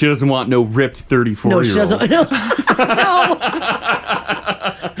she doesn't want no ripped 34-year-old. No, she doesn't. No.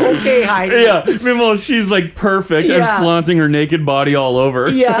 Okay, Heidi. Yeah, meanwhile, she's like perfect Yeah. and flaunting her naked body all over.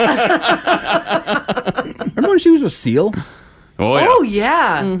 Yeah. Remember when she was with Seal? Oh, yeah. Oh,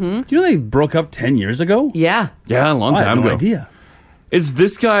 yeah. Do you know they broke up 10 years ago? Yeah. Yeah, a long I had time no ago. idea. Is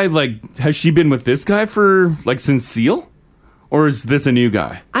this guy, like, has she been with this guy for, like, since Seal? Or is this a new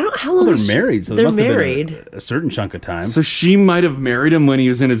guy? I don't. How long? They're is she- married, so they're there must married. have been a certain chunk of time. So she might have married him when he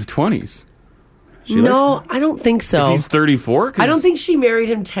was in his 20s. No, I don't think so. He's 34? I don't think she married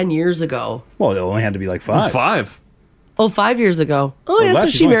him 10 years ago. Well, it only had to be like 5. 5. Oh, 5 years ago. Oh, Well, yeah, so last,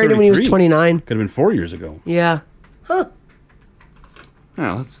 she she's only married him when he was 33. 29. Could have been 4 years ago. Yeah.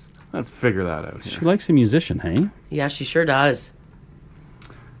 Yeah, let's figure that out She here. likes a musician, hey? Yeah, she sure does.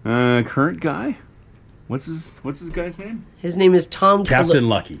 Current guy? What's his guy's name? His name is Tom Captain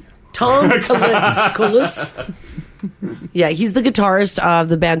Lucky. Tom Kulitz. Yeah, he's the guitarist of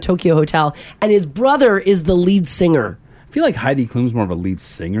the band Tokyo Hotel, and his brother is the lead singer. I feel like Heidi Klum's more of a lead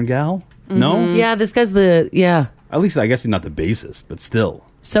singer gal. No? Yeah, this guy's yeah. At least I guess he's not the bassist, but still.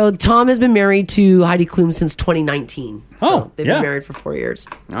 So Tom has been married to Heidi Klum since 2019. So Oh, they've yeah. been married for 4 years.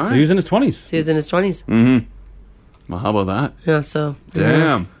 All So right. he was in his 20s. He was in his 20s. Well, how about that? Yeah, so.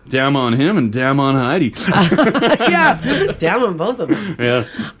 Damn. Damn on him and damn on Heidi. Yeah. Damn on both of them. Yeah.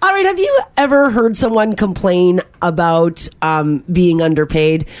 All right. Have you ever heard someone complain about being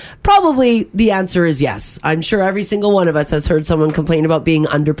underpaid? Probably the answer is yes. I'm sure every single one of us has heard someone complain about being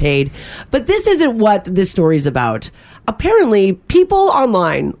underpaid. But this isn't what this story's about. Apparently, people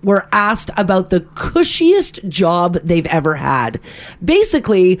online were asked about the cushiest job they've ever had.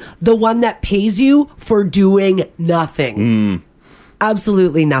 Basically, the one that pays you for doing nothing.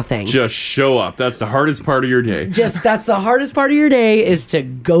 Absolutely nothing. Just show up. That's the hardest part of your day. That's the hardest part of your day is to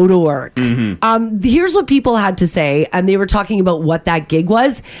go to work. Here's what people had to say, and they were talking about what that gig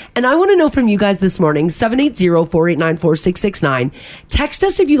was. And I want to know from you guys this morning, 780-489-4669. Text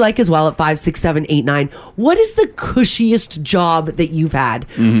us if you like as well at 56789. What is the cushiest job that you've had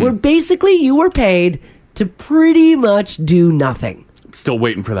where basically you were paid to pretty much do nothing? Still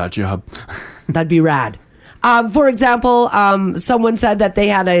waiting for that job. That'd be rad. For example, someone said that they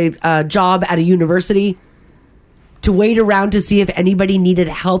had a job at a university to wait around to see if anybody needed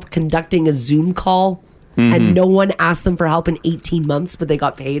help conducting a Zoom call, and no one asked them for help in 18 months, but they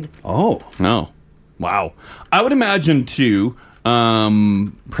got paid. Oh. Oh, wow. I would imagine, too,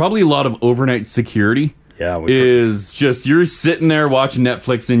 probably a lot of overnight security. Yeah. Is just you're sitting there watching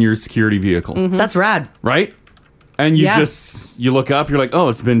Netflix in your security vehicle, That's rad. right? And you Yeah. you look up, you're like, oh,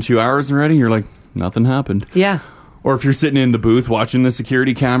 it's been 2 hours already. You're like, nothing happened. Yeah. Or if you're sitting in the booth watching the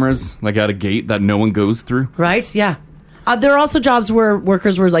security cameras, like at a gate that no one goes through. Right? Yeah. There are also jobs where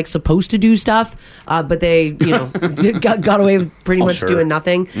workers were like supposed to do stuff, but they, got away with pretty much sure. doing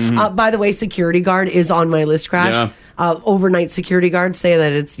nothing. By the way, security guard is on my list, Crash. Yeah. Overnight security guards say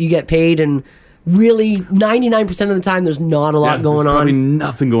that you get paid, and really 99% of the time there's not a lot going there's probably on.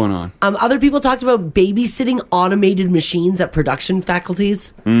 nothing going on. Other people talked about babysitting automated machines at production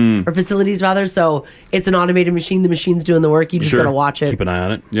faculties or facilities rather. So it's an automated machine. The machine's doing the work. You just Sure. got to watch it. Keep an eye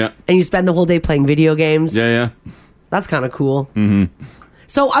on it. Yeah. And you spend the whole day playing video games. Yeah. That's kind of cool.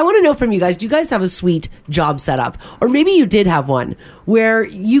 So I want to know from you guys, do you guys have a sweet job setup? Or maybe you did have one where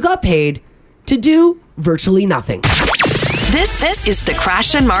you got paid to do virtually nothing. This is the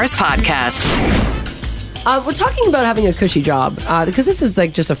Crash and Mars Podcast. We're talking about having a cushy job because this is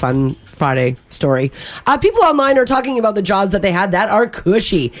like just a fun Friday story. People online are talking about the jobs that they had that are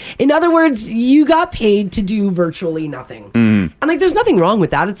cushy. In other words, you got paid to do virtually nothing. And like, there's nothing wrong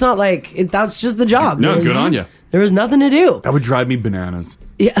with that. It's not like that's just the job. No, good on you. There was nothing to do. That would drive me bananas.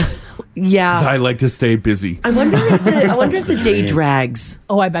 Yeah. 'Cause Yeah. I like to stay busy. I wonder if the day drags.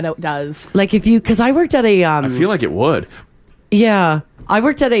 Oh, I bet it does. Like if you, because I worked at a, I feel like it would. yeah, I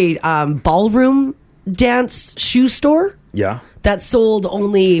worked at a ballroom dance shoe store Yeah. that sold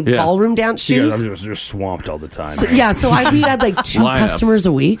only ballroom dance You shoes. guys are swamped all the time. So, we had like 2 Lineups. customers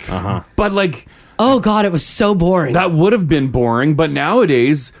a week. But like, Oh God, it was so boring. that would have been boring. But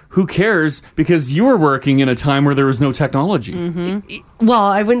nowadays, who cares? Because you were working in a time where there was no technology. Well,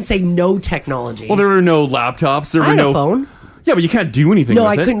 I wouldn't say no technology. Well, there were no laptops. There I were had no a phone. Yeah, but you can't do anything. No,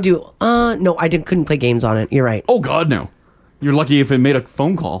 with I it. couldn't do. No, I couldn't play games on it. You're right. Oh God, no. You're lucky if it made a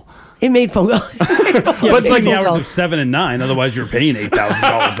phone call. It made phone calls. But like the phone hours calls. of 7 and 9, otherwise you're paying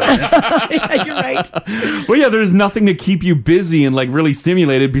 $8,000 a day. Yeah, you're right. Well, yeah, there's nothing to keep you busy and like really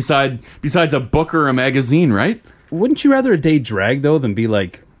stimulated besides a book or a magazine, right? Wouldn't you rather a day drag though than be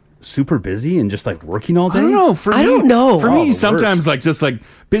like super busy and just like working all day? I don't know. For I me, don't know. For Oh, me, the sometimes worst. like just like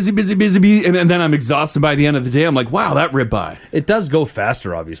busy, and then I'm exhausted by the end of the day. I'm like, wow, that ripped by. It does go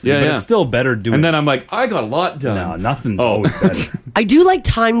faster, obviously, Yeah, but yeah. it's still better doing. And then I'm like, I got a lot done. no, nothing's Oh. always better. I do like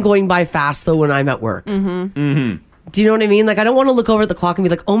time going by fast though when I'm at work. Mm-hmm. Mm-hmm. Do you know what I mean? Like I don't want to look over at the clock and be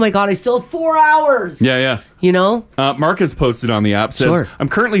like, oh my God, I still have 4 hours. Yeah, yeah. You know? Marcus posted on the app, says, Sure. I'm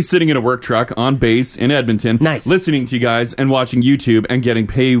currently sitting in a work truck on base in Edmonton, Nice. listening to you guys and watching YouTube and getting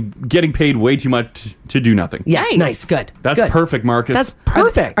paid way too much to do nothing. Yes, nice, good. That's good. perfect, Marcus. That's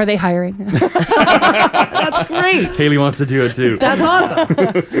perfect. Are they hiring? That's great. Haley wants to do it too. That's awesome.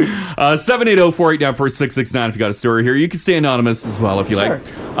 780-489-4669 if you got a story here. You can stay anonymous as well if you Sure.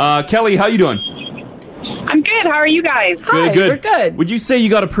 like. Kelly, how you doing? I'm good. How are you guys? Hi, we're good. Would you say you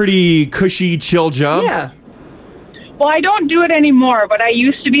got a pretty cushy, chill job? Yeah. Well, I don't do it anymore, but I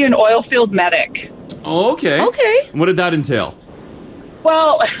used to be an oil field medic. Oh, okay. Okay. What did that entail?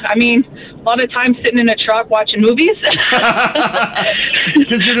 Well, I mean, a lot of time sitting in a truck watching movies.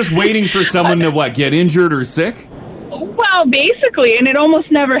 Because you're just waiting for someone to, get injured or sick? Well, basically, and it almost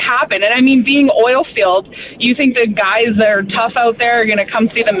never happened. And I mean, being oil field, you think the guys that are tough out there are going to come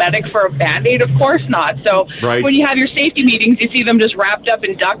see the medic for a Band-Aid? Of course not. So Right. when you have your safety meetings, you see them just wrapped up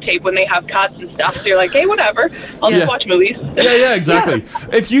in duct tape when they have cuts and stuff. So you're like, hey, whatever. I'll Yeah. just watch movies. Yeah, exactly.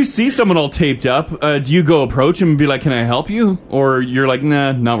 If you see someone all taped up, do you go approach them and be like, can I help you? Or you're like,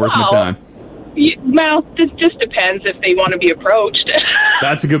 nah, not worth my Well, time. Well, it just depends if they want to be approached.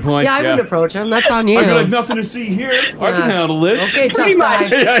 That's a good point. Yeah, I wouldn't approach him. That's on you. I'd be like, nothing to see here. I can handle this. Okay, tough Pretty guy.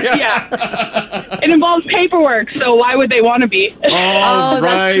 much. Yeah. It involves paperwork, so why would they want to be? Oh, that's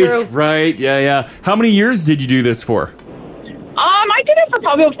right, true. right. Yeah. How many years did you do this for? I did it for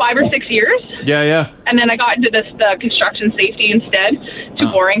probably about 5 or 6 years, Yeah. and then I got into the construction safety instead. Too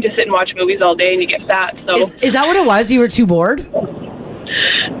boring to sit and watch movies all day, and you get fat. So, Is that what it was? You were too bored?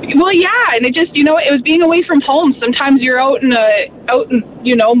 well, yeah, and it just it was being away from home. Sometimes you're out in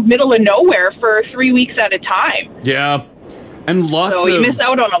middle of nowhere for 3 weeks at a time, Yeah. And lots so of you miss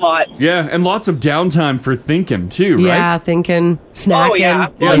out on a lot. and lots of downtime for thinking too, right? Yeah, thinking, snacking. Oh yeah.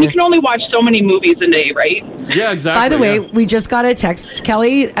 Well, Yeah. you can only watch so many movies a day, right? Yeah, exactly. By the way, yeah. we just got a text,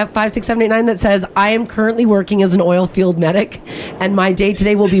 Kelly, at 56789 that says, I am currently working as an oil field medic, and my day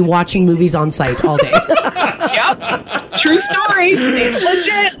today will be watching movies on site all day. Yep. True story. It's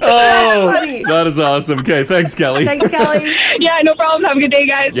legit. Oh, funny. that is awesome. Okay, thanks, Kelly. Thanks, Kelly. Yeah, no problem. Have a good day,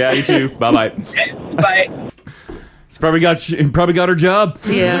 guys. Yeah, you too. Bye. Bye. He's probably got her job.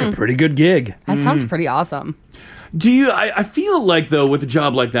 Yeah. Pretty good gig. That sounds pretty awesome. Do you? I feel like though with a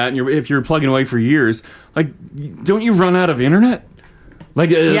job like that, and if you're plugging away for years, like, don't you run out of internet? Like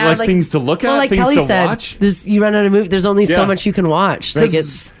things to look at, well, like things Kelly to said, watch. you run out of movie. There's only so Yeah. much you can watch. Like 'Cause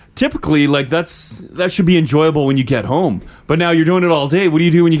it's typically that should be enjoyable when you get home. But now you're doing it all day. What do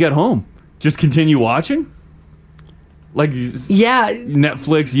you do when you get home? Just continue watching? Like yeah.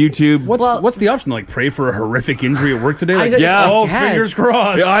 Netflix, YouTube. What's the option? Like pray for a horrific injury at work today? Like, yeah. oh, guess. fingers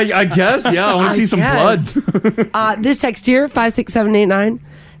crossed. Yeah, I guess. Yeah, I want to see some guess. blood. This text here, 56789,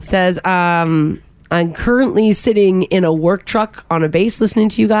 says, I'm currently sitting in a work truck on a base listening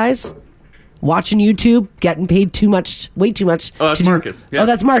to you guys, watching YouTube, getting paid way too much. Oh, that's to do- Marcus. Yeah. Oh,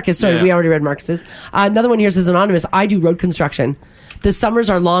 that's Marcus. Sorry, Yeah. we already read Marcus's. Another one here says, anonymous, I do road construction. The summers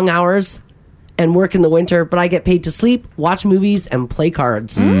are long hours and work in the winter, but I get paid to sleep, watch movies, and play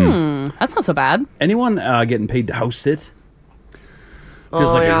cards. That's not so bad. Anyone getting paid to house sit?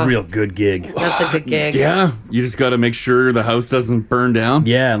 Feels like yeah. a real good gig. That's a good gig. Yeah, you just got to make sure the house doesn't burn down.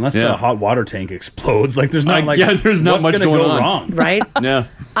 Yeah, unless the hot water tank explodes. Like there's not there's not much what's going gonna go on. wrong. Right? Yeah.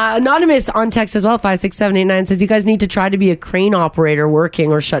 Anonymous on text as well, 56789 says, you guys need to try to be a crane operator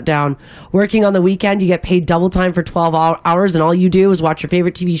working or shut down. Working on the weekend, you get paid double time for 12 hours, and all you do is watch your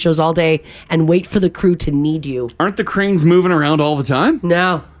favorite TV shows all day and wait for the crew to need you. Aren't the cranes moving around all the time?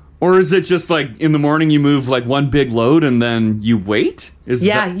 No. Or is it just like in the morning you move like one big load and then you wait? That's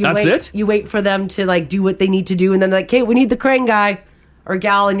wait. it? You wait for them to like do what they need to do, and then like, okay, we need the crane guy or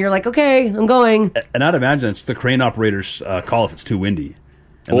gal, and you're like, okay, I'm going. And I'd imagine it's the crane operator's call if it's too windy.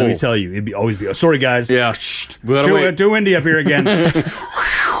 And let me tell you, it'd always be, sorry guys. Yeah. Too windy up here again.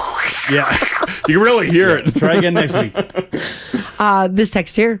 Yeah. You can really hear it. Try again next week. This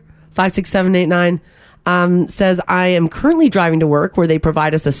text here, 56789, says, I am currently driving to work where they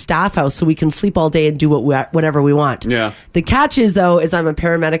provide us a staff house so we can sleep all day and do whatever we want. Yeah. The catch is, though, is I'm a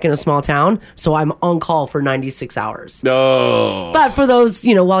paramedic in a small town, so I'm on call for 96 hours. No. But for those,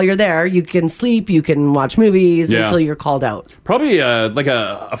 while you're there, you can sleep, you can watch movies until you're called out. Probably like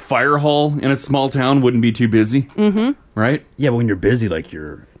a fire hall in a small town wouldn't be too busy. Mm-hmm. Right? Yeah, but when you're busy, like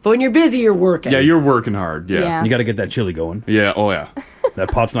But when you're busy, you're working. Yeah, you're working hard. Yeah. you got to get that chili going. Yeah. Oh, yeah. That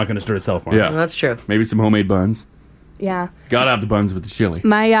pot's not going to stir itself, Mark. Yeah. Well, that's true. Maybe some homemade buns. Yeah. Gotta have the buns with the chili.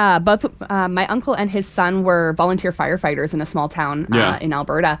 My both my uncle and his son were volunteer firefighters in a small town in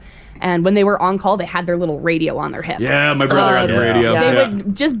Alberta, and when they were on call, they had their little radio on their hip. Yeah, my brother had the radio. Yeah. They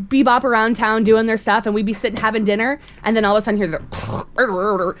would just bebop around town doing their stuff, and we'd be sitting having dinner, and then all of a sudden hear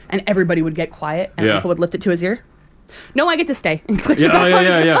the and everybody would get quiet, and Uncle would lift it to his ear. No, I get to stay.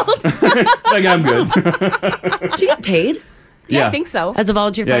 Yeah. Like, I'm good. Do you get paid Yeah, I think so. as a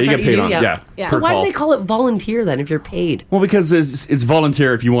volunteer Yeah, firefighter? you get paid on Yeah. So per why do call. they call it volunteer then if you're paid? Well, because it's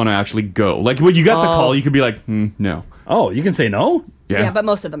volunteer if you want to actually go. Like, when you got the call, you could be like, no. Oh, you can say no? Yeah, but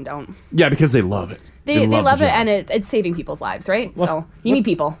most of them don't. Yeah, because they love it. They love the it, job. and it's saving people's lives, right? So you need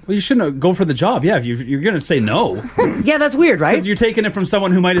people. Well, you shouldn't go for the job. Yeah, if you're going to say no. Yeah, that's weird, right? Because you're taking it from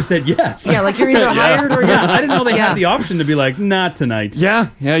someone who might have said yes. Yeah, like you're either hired or Yeah, I didn't know they Yeah. had the option to be like, not tonight. Yeah,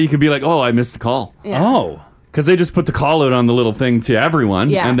 you could be like, oh, I missed the call. Yeah. Oh. Because they just put the call out on the little thing to everyone.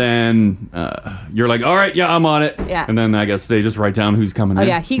 Yeah. And then you're like, all right, yeah, I'm on it. Yeah. And then I guess they just write down who's coming Oh in.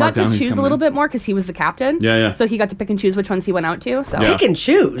 yeah, he Mark got to down who's choose a coming little in. bit more because he was the captain. Yeah. So he got to pick and choose which ones he went out to. So Yeah. Pick and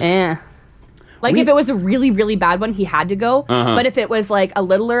choose. yeah. Like if it was a really, really bad one, he had to go. Uh-huh. But if it was like a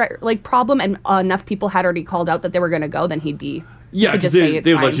littler like problem and enough people had already called out that they were going to go, then he'd be. Yeah, could because just say they it's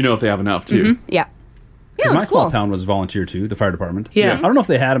would fine. let you know if they have enough, too. Yeah. Yeah, Because it my was small cool. town was volunteer too, the fire department. Yeah. I don't know if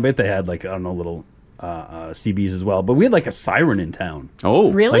they had them, but they had like, I don't know, little CBs as well. But we had like a siren in town.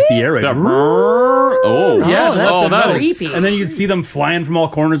 Oh. Really? Like the air raid. The oh. Yeah, that's oh, that is- creepy. And then you'd see them flying from all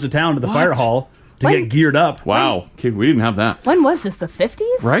corners of town to the fire hall to get geared up. Wow. Okay, we didn't have that. When was this? The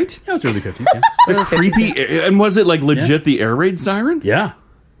 50s? Right? Yeah, it was early 50s, yeah. The creepy. And was it like legit the air raid siren? Yeah.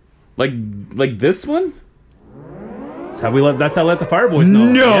 Like this one? That's how I let the fire boys know.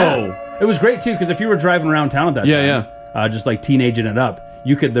 No. Yeah. It was great too, because if you were driving around town at that time, just like teenaging it up,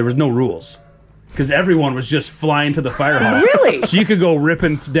 there was no rules. Because everyone was just flying to the fire hall. Really? So you could go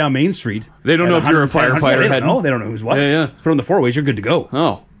ripping down Main Street. They don't at know if you're a 110, firefighter They don't heading. know. They don't know who's what. Yeah. Just put on the four ways, you're good to go.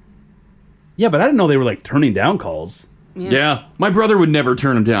 Oh. Yeah, but I didn't know they were like turning down calls. Yeah, my brother would never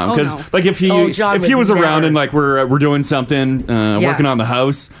turn him down Oh, because, no. like, if he John if he would was around never. and like we're doing something, working on the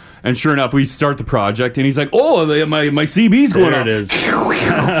house, and sure enough, we start the project, and he's like, "Oh, my CB's going There on." it is.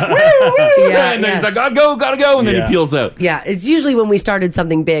 Yeah, and then yeah. he's like, "Gotta go," and then Yeah. he peels out. Yeah, it's usually when we started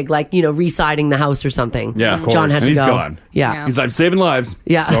something big, like, re-siding the house or something. Yeah, of course. John had And to he's go. gone. Yeah. He's like, "Saving lives."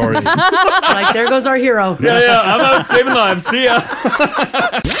 Yeah. Sorry. Like, there goes our hero. Yeah, I'm out saving lives. See ya.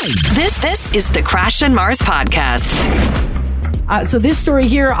 This is the Crash and Mars podcast. So this story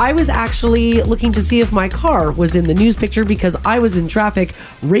here, I was actually looking to see if my car was in the news picture because I was in traffic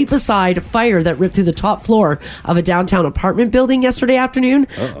right beside a fire that ripped through the top floor of a downtown apartment building yesterday afternoon.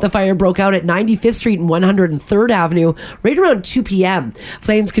 The fire broke out at 95th Street and 103rd Avenue right around 2 p.m.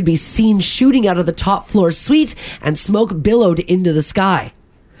 Flames could be seen shooting out of the top floor suite and smoke billowed into the sky.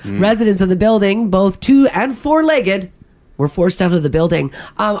 Residents of the building, both 2- and 4-legged, were forced out of the building.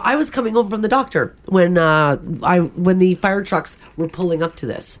 I was coming home from the doctor when the fire trucks were pulling up to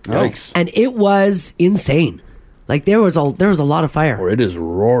this, Yikes. and it was insane. Like there was a lot of fire. Or it is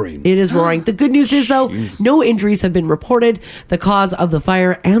roaring. It is roaring. The good news is though, no injuries have been reported. The cause of the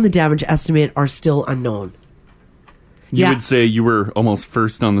fire and the damage estimate are still unknown. You Yeah. would say you were almost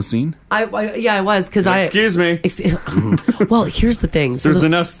first on the scene? I was because Excuse me. Well, here's the thing. So There's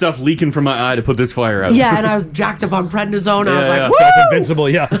enough stuff leaking from my eye to put this fire out. yeah, and I was jacked up on prednisone. I was Yeah, like, yeah. woo! Invincible,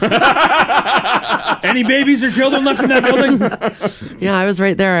 yeah. Any babies or children left in that building? Yeah, I was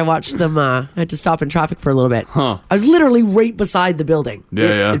right there. I watched them. I had to stop in traffic for a little bit. Huh. I was literally right beside the building.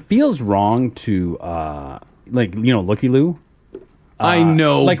 Yeah. It feels wrong to, looky-loo. I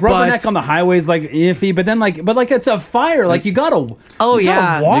know. Like rubberneck on the highway is like iffy, but then it's a fire. Like you gotta. Oh, you yeah.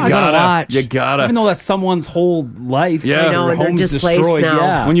 gotta watch. You gotta watch. You gotta. Even though that's someone's whole life. Yeah. I know, their and they're home's displaced destroyed. now.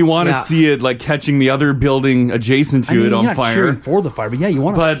 Yeah. When you want to Yeah. see it, like catching the other building adjacent to I mean, it you're on not fire. cheering for the fire, but yeah, you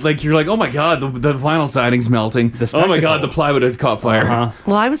want to. But like you're like, oh my god, the vinyl siding's melting. Oh my god, the plywood has caught fire. Uh-huh.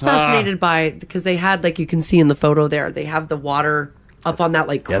 Well, I was fascinated by because they had, like you can see in the photo there, they have the water up on that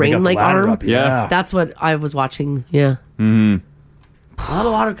like Yeah, they got the crane like ladder arm. up, yeah. That's what I was watching. Yeah. Mm-hmm. A lot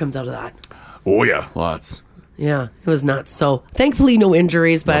of water comes out of that. Oh yeah, lots. Yeah, it was nuts. So thankfully, no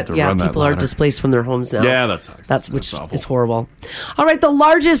injuries, but to yeah, run that people are ladder. displaced from their homes now. Yeah, that sucks. That's which awful. is horrible. All right, the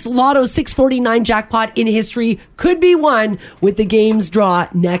largest Lotto 649 jackpot in history could be won with the game's draw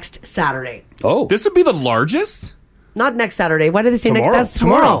next Saturday. Oh, This would be the largest? Not next Saturday. Why did they say Tomorrow. next? That's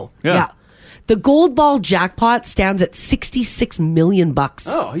tomorrow. Yeah. The gold ball jackpot stands at $66 million.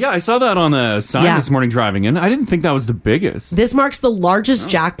 Oh yeah, I saw that on a sign Yeah. this morning driving in. I didn't think that was the biggest. This marks the largest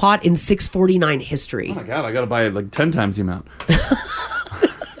jackpot in 649 history. Oh my god, I gotta buy it like 10 times the amount.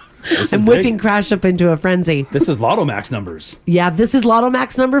 I'm whipping Crash up into a frenzy. This is Lotto Max numbers. Yeah, this is Lotto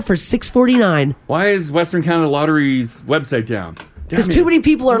Max number for 649 Why is Western Canada Lottery's website down? because too many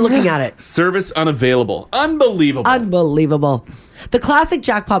people are looking at it. Service unavailable. Unbelievable. Unbelievable. The classic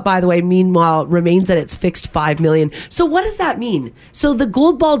jackpot, by the way, meanwhile, remains at its fixed $5 million. So what does that mean? So the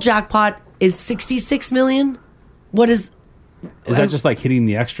gold ball jackpot is $66 million? What is... Is that just like hitting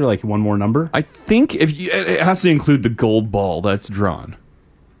the extra, like one more number? I think it has to include the gold ball that's drawn.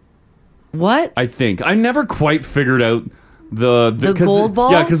 What? I think. I never quite figured out the 'cause gold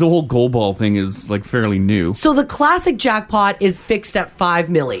ball? Yeah, because the whole gold ball thing is like fairly new. So the classic jackpot is fixed at $5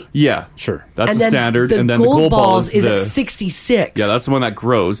 million. Yeah, Sure. That's And the then standard. the and then gold the gold ball balls is the, at 66. Yeah, that's the one that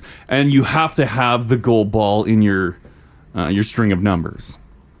grows, and you have to have the gold ball in your string of numbers.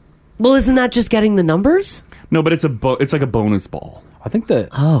 Well, isn't that just getting the numbers? No, but it's it's like a bonus ball, I think that.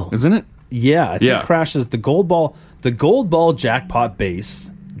 Oh. isn't it? Yeah, I think Yeah. Crashes the gold ball. The gold ball jackpot base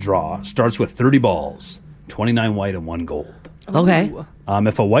draw starts with 30 balls, 29 white and 1 gold. Okay.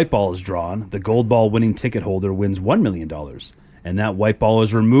 If a white ball is drawn, the gold ball winning ticket holder wins $1 million. And that white ball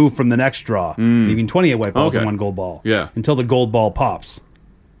is removed from the next draw, leaving 28 white balls and Okay. 1 gold ball. Yeah. Until the gold ball pops.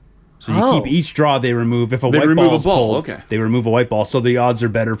 So you keep each draw they remove. If a They white remove ball a is ball, pulled, okay. they remove a white ball. So the odds are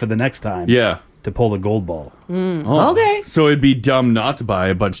better for the next time Yeah. to pull the gold ball. Okay. So it'd be dumb not to buy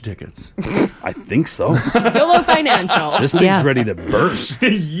a bunch of tickets. I think so. YOLO Financial. This thing's Yeah. ready to burst.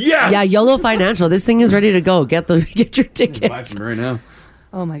 Yes. Yeah, YOLO Financial. This thing is ready to go. Get your Buy tickets. some right now.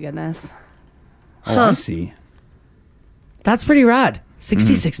 Oh my goodness. Oh, I see. That's pretty rad.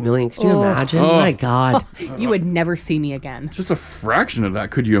 66 million. Could you imagine? Oh. My God. You would never see me again. Just a fraction of that,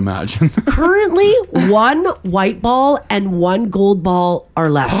 could you imagine? Currently, 1 white ball and 1 gold ball are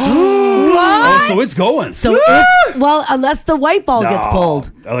left. Oh, so it's going. So it's, well, unless the white ball gets No.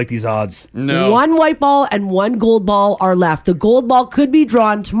 pulled. I like these odds. No. 1 white ball and 1 gold ball are left. The gold ball could be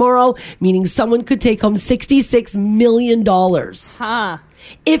drawn tomorrow, meaning someone could take home $66 million. Huh.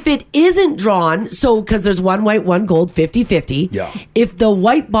 If it isn't drawn, so because there's 1 white, 1 gold, 50-50. Yeah. If the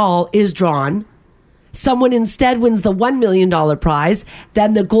white ball is drawn, someone instead wins the $1 million prize,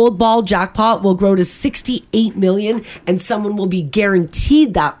 then the gold ball jackpot will grow to $68 million, and someone will be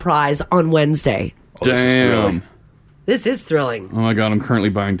guaranteed that prize on Wednesday. This is thrilling. Damn. This is thrilling. Oh my god, I'm currently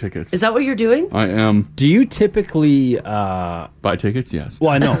buying tickets. Is that what you're doing? I am. Do you typically Buy tickets? Yes.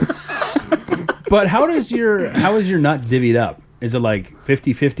 well I know. But how is your nut divvied up? Is it like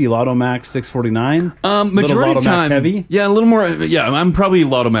 50-50 Lotto Max 649? Majority Lotto of Max time heavy? Yeah, a little more. Yeah, I'm probably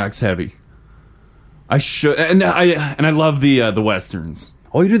Lotto Max heavy. I should, and I love the westerns.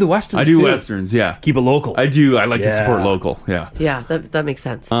 Oh, you do the westerns I do too. westerns. Yeah, Keep it local. I do. I like to Yeah. support local. Yeah. Yeah, that makes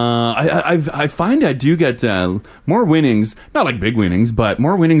sense. I find I do get more winnings, not like big winnings, but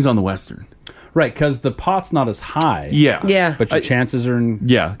more winnings on the western. Right, because the pot's not as high. Yeah. Yeah. But your chances are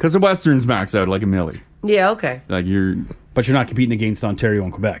Yeah, because the westerns max out like a milli. Yeah, okay. Like you're but you're not competing against Ontario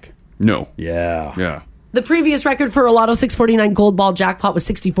and Quebec. no. Yeah. Yeah. The previous record for a Lotto 649 gold ball jackpot was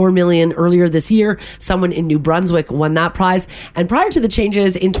 $64 million earlier this year. Someone in New Brunswick won that prize. And prior to the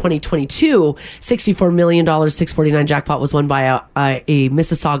changes in 2022, $64 million 649 jackpot was won by a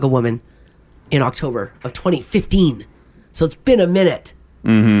Mississauga woman in October of 2015. So it's been a minute.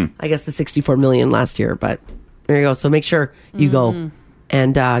 Mm-hmm. I guess the $64 million last year, but There you go. So make sure you go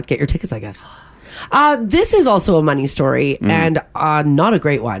and get your tickets, I guess. This is also a money story and not a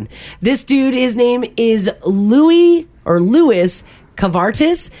great one. This dude, his name is Louis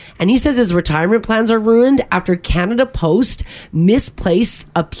Cavartis, and he says his retirement plans are ruined after Canada Post misplaced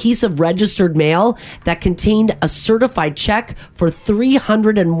a piece of registered mail that contained a certified check for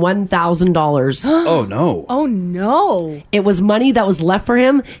 $301,000. Oh, no. Oh, no. It was money that was left for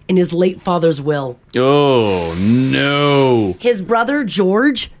him in his late father's will. Oh, no. His brother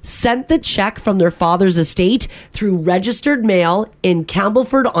George sent the check from their father's estate through registered mail in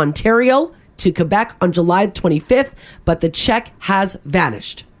Campbellford, Ontario, to Quebec on July 25th, but the check has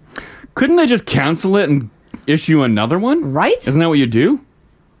vanished. Couldn't they just cancel it and issue another one? Right? Isn't that what you do?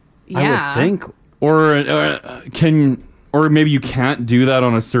 Yeah. I would think. Or maybe you can't do that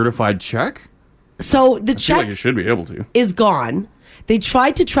on a certified check? So the I feel check like you should be able to. is gone. They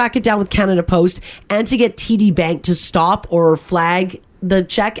tried to track it down with Canada Post and to get TD Bank to stop or flag the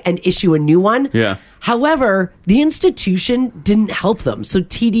check and issue a new one. Yeah. However, the institution didn't help them. So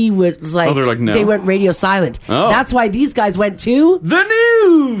TD was like, they're like, no. They went radio silent. Oh. That's why these guys went to the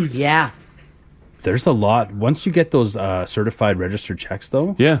news. Yeah. There's a lot. Once you get those certified registered checks,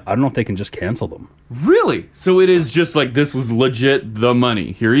 though, Yeah. I don't know if they can just cancel them. Really? So it is just like, this is legit the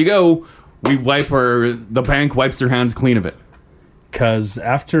money. Here you go. The bank wipes their hands clean of it. Because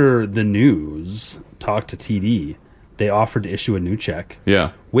after the news talked to TD, they offered to issue a new check.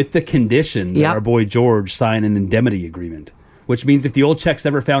 Yeah. With the condition that Yep. our boy George sign an indemnity agreement, which means if the old check's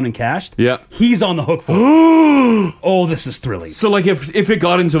ever found and cashed, Yeah. he's on the hook for it. Oh, this is thrilling. So like if it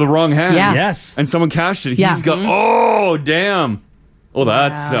got into the wrong hands Yes. Yes. and someone cashed it, Yeah. he's got, oh, damn. Oh,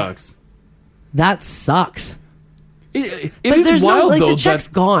 that sucks. That sucks. It But is there's wild, no, like, though, the check's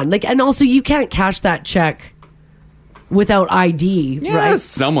that, gone. Like, and also you can't cash that check without ID, yeah, right?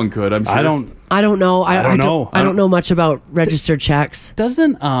 someone could, I'm sure. I don't. I don't know. I don't know. I don't know much about registered checks.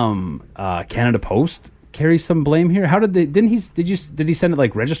 Doesn't Canada Post carry some blame here? How did they? Did he send it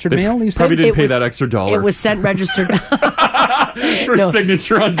like registered mail? You said? Probably didn't It pay was- that extra $1. It was sent registered. for no.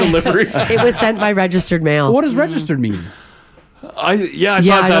 signature on delivery. It was sent by registered mail. What does registered mean? I Yeah,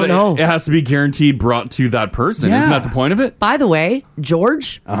 thought I that don't know. it has to be guaranteed brought to that person. Yeah. Isn't that the point of it? By the way,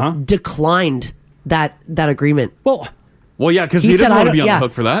 George declined that agreement, Well, yeah, because He he, said, doesn't I want to don't- be on yeah. the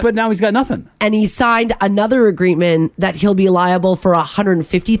hook for that. but now he's got nothing. and he signed another agreement that he'll be liable for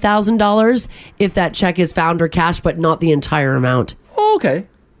 $150,000 if that check is found or cashed, but not the entire amount. Oh, okay.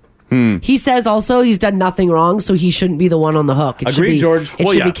 He says also he's done nothing wrong, so he shouldn't be the one on the hook. It should Agreed, be, George. It Well,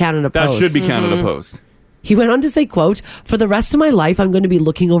 should yeah, be Canada that Post. should be Canada Post. He went on to say, quote, "For the rest of my life, I'm going to be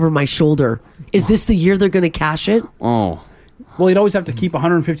looking over my shoulder. Is this the year they're going to cash it?" Oh. Well, he'd always have to keep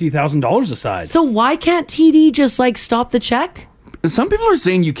 $150,000 aside. So why can't TD just like stop the check? Some people are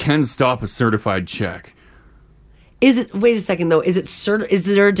saying you can stop a certified check. Is it? Wait a second though. Is it is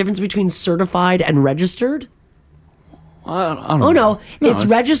there a difference between certified and registered? I don't Oh know. no, it's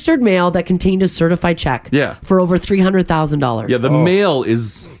registered mail that contained a certified check. Yeah. For over $300,000. Yeah, the mail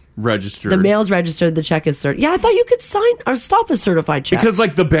is registered. The mail's registered. The check is certified. Yeah, I thought you could sign or stop a certified check. Because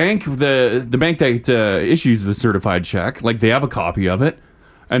like the bank that issues the certified check, like they have a copy of it.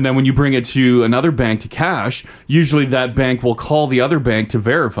 And then when you bring it to another bank to cash, usually that bank will call the other bank to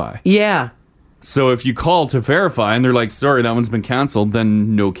verify. Yeah. So if you call to verify and they're like, sorry, that one's been canceled,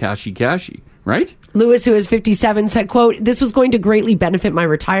 then no cashy, right? Lewis, who is 57, said, quote, "This was going to greatly benefit my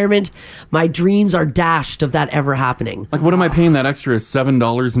retirement. My dreams are dashed of that ever happening." Like, what am I paying that extra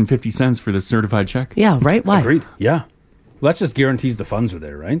 $7.50 for this certified check? Yeah, right? Why? Agreed. Yeah. Well, that just guarantees the funds are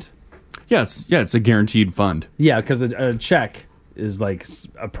there, right? Yeah, it's a guaranteed fund. Yeah, because a check is like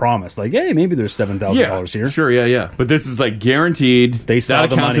a promise. Like, hey, maybe there's $7,000 here. Sure, yeah. But this is like guaranteed. They saw that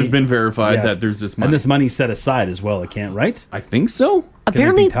the account money. has been verified Yes. that there's this money. And this money's set aside as well. It can't, right? I think so. Can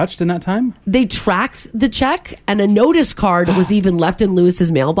Apparently, it be touched in that time? they tracked the check, and a notice card was even left in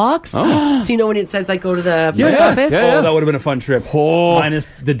Lewis's mailbox. Oh. So you know when it says like go to the Yes, post office? yeah. Oh, that would have been a fun trip. Oh. Minus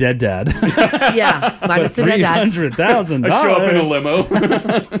the dead dad. Yeah, minus the dead dad. $300,000. I show up in a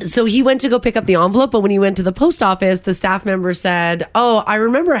limo. So he went to go pick up the envelope, but when he went to the post office, the staff member said, "Oh, I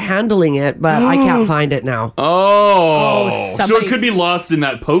remember handling it, but I can't find it now." Oh, so somebody- it could be lost in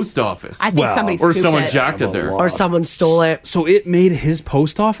that post office. I think Wow. somebody or scooped someone it. jacked it there. Or someone stole it. So it made his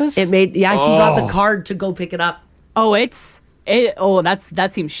post office? He got the card to go pick it up. Oh,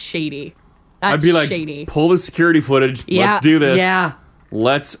 that seems shady. That's I'd be like, shady. pull the security footage. Yeah. Let's do this. Yeah.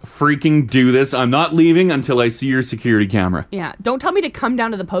 Let's freaking do this. I'm not leaving until I see your security camera. Yeah. Don't tell me to come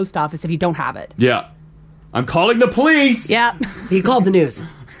down to the post office if you don't have it. Yeah. I'm calling the police. Yeah. He called the news.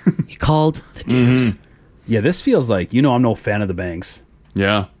 He called the news. Yeah, this feels like, I'm no fan of the banks.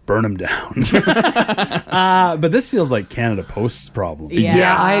 Yeah. burn them down. But this feels like Canada Post's problem.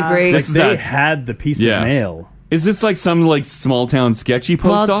 Yeah, I agree. Like they had the piece of mail. Is this like some like small town sketchy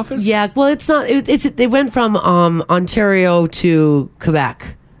post office? Yeah, well, it's not. They went from Ontario to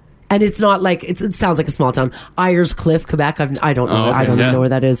Quebec, and it's not like it sounds like a small town. Ayers Cliff, Quebec. I don't know. I don't even know where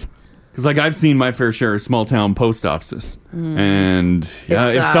that is. Because like I've seen my fair share of small town post offices, and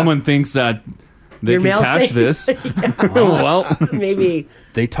if someone thinks that they can cash this, well, maybe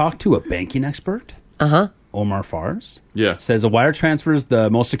they talked to a banking expert. Omar Fars. Yeah, says a wire transfer is the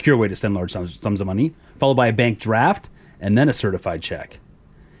most secure way to send large sums of money, followed by a bank draft and then a certified check.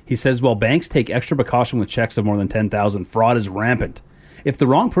 He says while banks take extra precaution with checks of more than $10,000, fraud is rampant. If the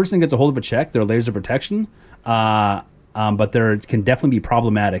wrong person gets a hold of a check, there are layers of protection. But there can definitely be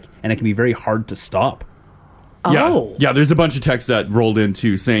problematic, and it can be very hard to stop. Yeah, there's a bunch of texts that rolled in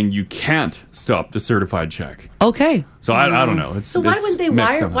too saying you can't stop the certified check. Okay. So I don't know. So why would they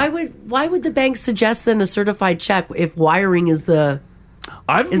wire? Why would the bank suggest then a certified check if wiring is the?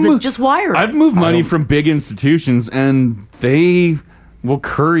 Just wiring? I've moved money from big institutions, and they will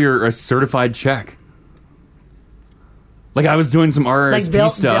courier a certified check. Like I was doing some RRSP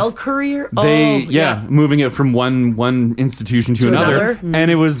stuff. They'll courier? Moving it from one institution to another.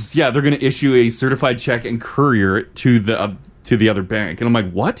 And it was, they're going to issue a certified check and courier it to the other bank. And I'm like,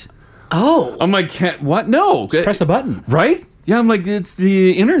 what? Oh. I'm like, what? No. Just press a button. Right? Yeah, I'm like, it's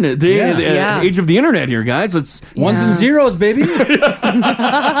the internet. The age of the internet here, guys. It's ones and zeros, baby.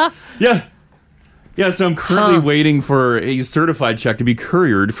 Yeah. Yeah, so I'm currently waiting for a certified check to be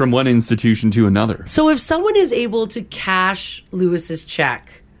couriered from one institution to another. So if someone is able to cash Lewis's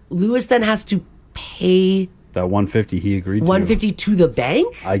check, Lewis then has to pay that $150 he agreed to. $150 to the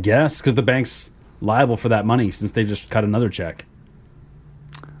bank? I guess, because the bank's liable for that money since they just cut another check.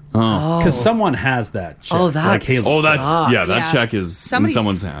 Because someone has that check. Oh, that that check is in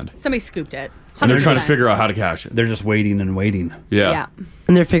someone's hand. Somebody scooped it. 100%. And they're trying to figure out how to cash it. They're just waiting and waiting. Yeah.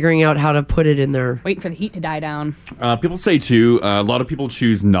 And they're figuring out how to put it in their... Waiting for the heat to die down. People say, too, a lot of people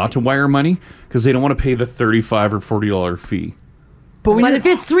choose not to wire money because they don't want to pay the $35 or $40 fee. But if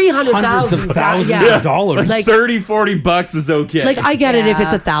it's $300,000... Hundreds of thousands of dollars. Like, $30-$40 is okay. Like, I get it if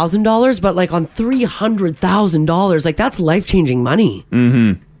it's $1,000, but like on $300,000, like that's life-changing money.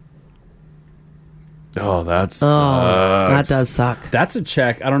 Mm-hmm. Oh, that sucks. That does suck. That's a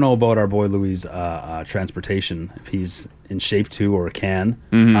check. I don't know about our boy Louis' transportation, if he's in shape to or can.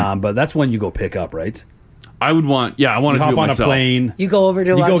 But that's one you go pick up, right? I would want, I want to do it myself. Hop on a plane. You go over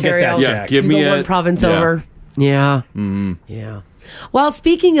to Ontario. Go get that check. Give me one province over. Yeah. Yeah. Well,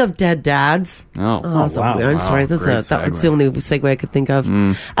 speaking of dead dads. Wow. I'm sorry. That's the only segue I could think of.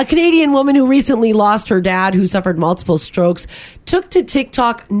 A Canadian woman who recently lost her dad, who suffered multiple strokes, took to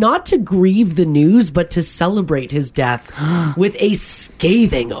TikTok not to grieve the news, but to celebrate his death with a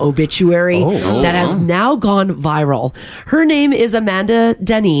scathing obituary that has now gone viral. Her name is Amanda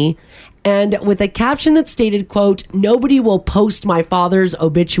Denis. And with a caption that stated, quote, "Nobody will post my father's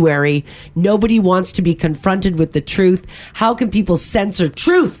obituary. Nobody wants to be confronted with the truth. How can people censor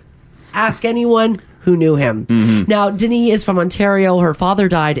truth? Ask anyone who knew him." Now, Denis is from Ontario. Her father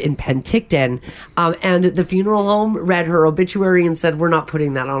died in Penticton. And the funeral home read her obituary and said, "We're not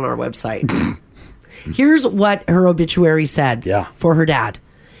putting that on our website." Here's what her obituary said for her dad.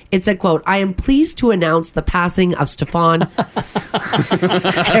 It said, quote, "I am pleased to announce the passing of Stefan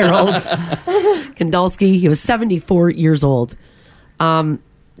Harold Kandalski." He was 74 years old.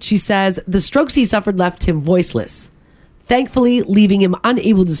 She says, "The strokes he suffered left him voiceless, thankfully leaving him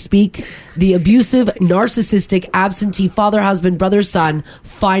unable to speak. The abusive, narcissistic, absentee father, husband, brother, son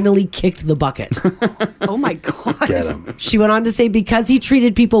finally kicked the bucket." Oh my God. Get him. She went on to say, "Because he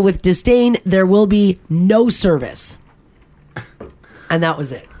treated people with disdain, there will be no service." And that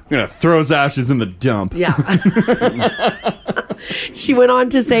was it. I'm going to throw his ashes in the dump. Yeah. She went on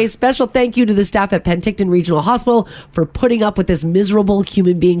to say, "Special thank you to the staff at Penticton Regional Hospital for putting up with this miserable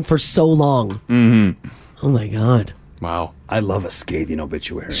human being for so long." Oh my God. Wow. I love a scathing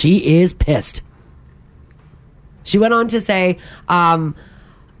obituary. She is pissed. She went on to say, "The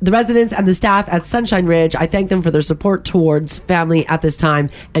residents and the staff at Sunshine Ridge, I thank them for their support towards family at this time,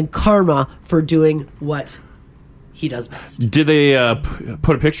 and Karma for doing what he does best." Did they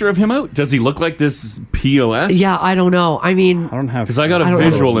put a picture of him out? Does he look like this POS? Yeah, I don't know. I mean, I don't have... Because I got a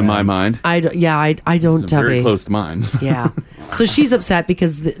visual in my mind. I don't It's have very close to mine. Yeah. So she's upset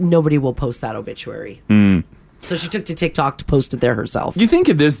because nobody will post that obituary. So she took to TikTok to post it there herself. You think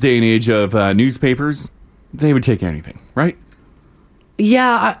in this day and age of newspapers, they would take anything, right?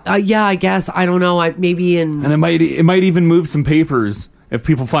 Yeah, I guess. I don't know. Maybe in... And it might even move some papers if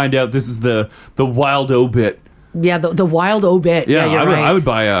people find out this is the wild obit Yeah, the wild obit. Yeah, you're right. I would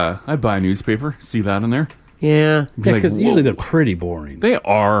buy a newspaper. See that in there? Yeah. Yeah, because usually they're pretty boring. They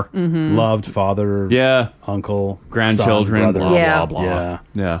are. Loved father, uncle, grandchildren, son, brother, blah, blah, blah.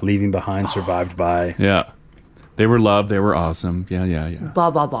 Yeah. Leaving behind, survived by. Yeah. They were loved. They were awesome. Yeah. Blah,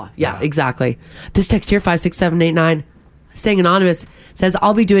 blah, blah. Yeah, exactly. This text here, 56789, staying anonymous, says,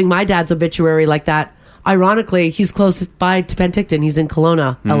 I'll be doing my dad's obituary like that. Ironically, he's close by to Penticton. He's in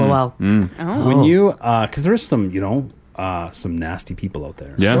Kelowna. LOL. When you, because there's some, some nasty people out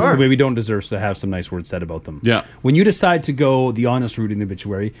there. Yeah. Sure. Who maybe don't deserve to have some nice words said about them. Yeah. When you decide to go the honest route in the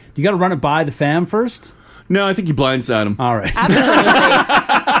obituary, you got to run it by the fam first? No, I think you blindside them. All right.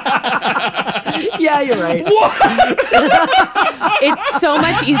 Yeah, you're right. It's so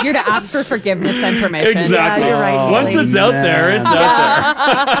much easier to ask for forgiveness than permission. Exactly. Yeah, you're right. Once it's out there, it's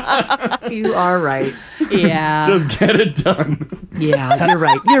out there. You are right. Yeah. Just get it done. Yeah, you're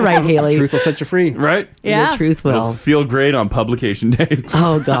right. You're right, Haley. Truth will set you free. Right? Yeah. The truth It'll will. feel great on publication day.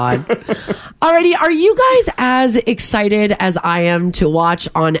 Oh, God. Alrighty, are you guys as excited as I am to watch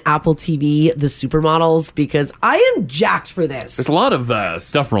on Apple TV the Supermodels? Because I am jacked for this. There's a lot of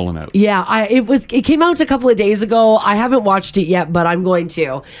stuff rolling out. Yeah, it came out a couple of days ago. I haven't watched it yet, but I'm going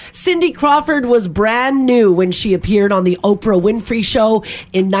to. Cindy Crawford was brand new when she appeared on the Oprah Winfrey Show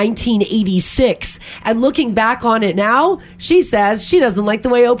in 1986. And looking back on it now, she says she doesn't like the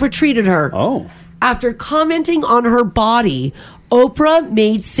way Oprah treated her. Oh. After commenting on her body, Oprah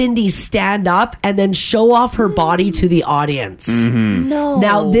made Cindy stand up and then show off her body to the audience. No.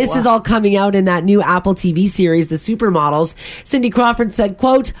 Now, this is all coming out in that new Apple TV series, The Supermodels. Cindy Crawford said,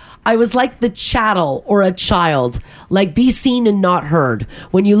 quote, I was like the chattel or a child, like be seen and not heard.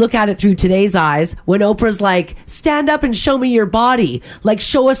 When you look at it through today's eyes, when Oprah's like, stand up and show me your body, like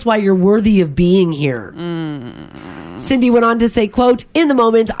show us why you're worthy of being here. Cindy went on to say, quote, in the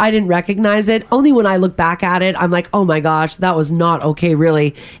moment, I didn't recognize it. Only when I look back at it, I'm like, oh my gosh, that was not okay,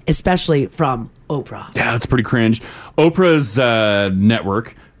 really, especially from Oprah. Yeah, that's pretty cringe. Oprah's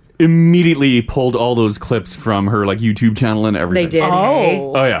network immediately pulled all those clips from her like YouTube channel and everything. They did. Hey?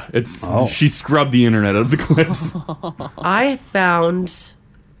 Oh yeah, she scrubbed the internet out of the clips. I found.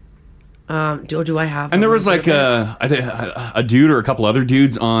 Do I have? And there was like a dude or a couple other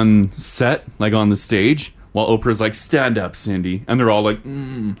dudes on set, like on the stage, while Oprah's like, stand up, Cindy. And they're all like,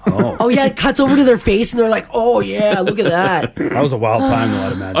 Oh yeah, it cuts over to their face and they're like, oh yeah, look at that. That was a wild time, though,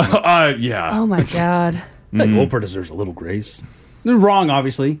 I'd imagine. yeah. Oh my God. Like, Oprah deserves a little grace. They're wrong,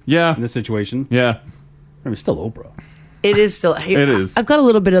 obviously. Yeah. In this situation. Yeah. I mean, still Oprah. It is still. Hey, It is. I've got a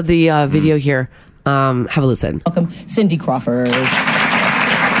little bit of the video here. Have a listen. Welcome, Cindy Crawford.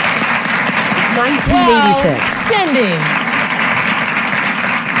 1986. Cindy.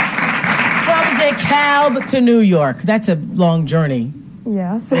 From DeKalb to New York. That's a long journey.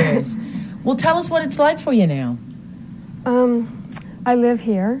 Yes. It is. Well, tell us what it's like for you now. I live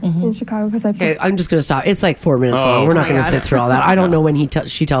here in Chicago because I. Okay, I'm just gonna stop. It's like 4 minutes Oh, long. We're not my gonna God. sit through all that. I don't know when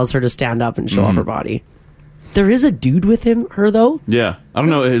she tells her to stand up and show off her body. There is a dude with her though. Yeah. I don't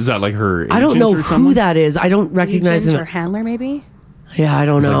know. Is that like her agent I don't know or who someone? that is. I don't recognize Agent him. or handler, maybe? Yeah, I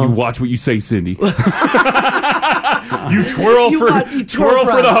don't It's know. like, you watch what you say, Cindy. You twirl You for twirl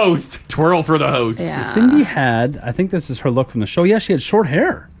for the us. host. Twirl for the host. Yeah. Cindy had, I think this is her look from the show. Yeah, she had short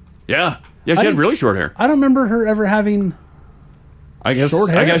hair. Yeah. Yeah, she had didn't- really short hair. I don't remember her ever having. I guess. Short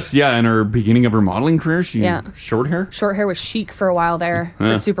hair? I guess. Yeah. In her beginning of her modeling career, she Yeah. short hair. Short hair was chic for a while there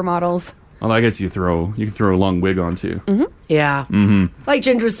Yeah. for supermodels. Well, I guess you can throw a long wig on too. Yeah. Like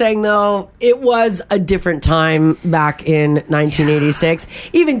Ginger was saying, though, it was a different time back in 1986.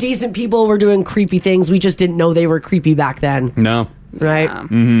 Even decent people were doing creepy things. We just didn't know they were creepy back then, No. right?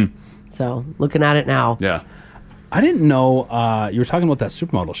 So, looking at it now. Yeah. I didn't know you were talking about that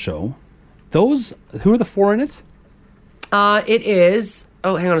supermodel show. Those, who are the four in it? It is...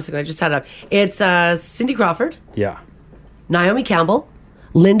 Oh, hang on a second. I just had it up. It's Cindy Crawford, Yeah. Naomi Campbell,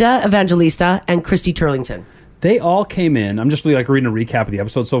 Linda Evangelista, and Christy Turlington. They all came in. I'm just really like reading a recap of the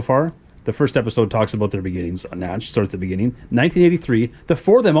episode so far. The first episode talks about their beginnings. Now it starts at the beginning. 1983. The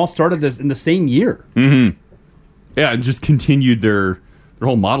four of them all started this in the same year. Yeah. And just continued their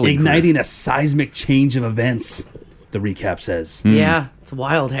whole modeling. career. Igniting a seismic change of events, the recap says. Yeah, it's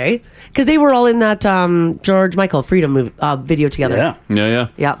wild, hey? Because they were all in that George Michael Freedom video together. Yeah. Yeah. Yeah.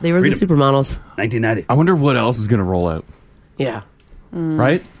 Yeah, they were Freedom. the supermodels. 1990. I wonder what else is going to roll out. Yeah.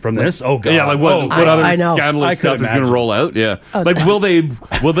 Right? From this? Oh, God. Yeah, like what other I know. I scandalous could stuff is going to imagine. roll out? Yeah, like will they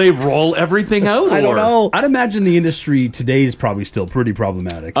roll everything out? I don't know. I'd imagine the industry today is probably still pretty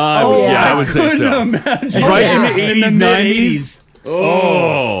problematic. Yeah, I would say so. Imagine. Right yeah. in the 80s, 90s.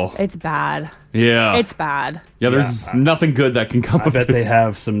 Oh. It's bad. Yeah. It's bad. Yeah, there's nothing good that can come I of bet this. they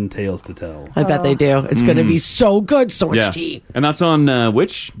have some tales to tell. I bet they do. It's going to be so good. So much tea. And that's on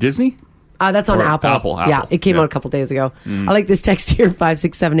which? Disney? That's on Or Apple. Apple. Yeah, it came out a couple days ago. I like this text here,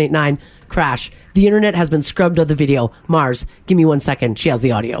 56789. Crash. The internet has been scrubbed of the video. Mars, give me 1 second. She has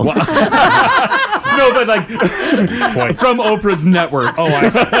the audio. No, but like from Oprah's network. Oh, I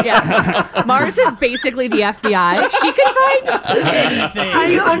see. Yeah. Mars is basically the FBI. She can find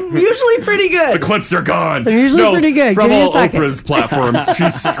anything. I'm usually pretty good. The clips are gone. They're usually pretty good. From Give me a all second. Oprah's platforms, she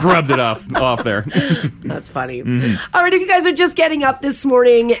scrubbed it off there. That's funny. All right, if you guys are just getting up this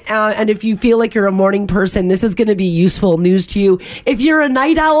morning and if you feel like you're a morning person, this is going to be useful news to you. If you're a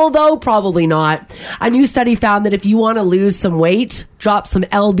night owl, though, probably not. A new study found that if you want to lose some weight, drop some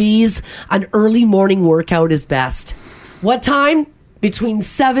lbs, an early morning workout is best. What time? Between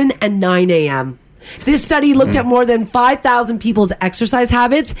 7 and 9 a.m. This study looked at more than 5,000 people's exercise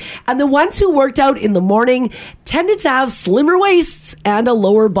habits, and the ones who worked out in the morning tended to have slimmer waists and a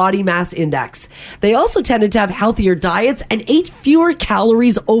lower body mass index. They also tended to have healthier diets and ate fewer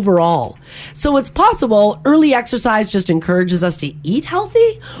calories overall. So it's possible early exercise just encourages us to eat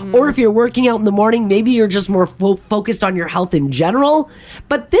healthy, or if you're working out in the morning, maybe you're just more focused on your health in general.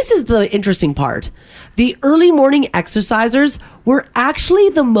 But this is the interesting part. The early morning exercisers were actually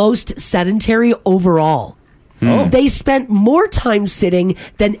the most sedentary overall. They spent more time sitting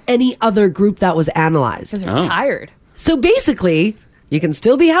than any other group that was analyzed. Because they're tired. So basically, you can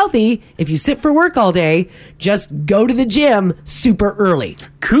still be healthy if you sit for work all day. Just go to the gym super early.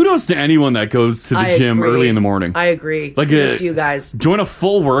 Kudos to anyone that goes to the gym early in the morning. I agree. Like Kudos to you guys. Doing a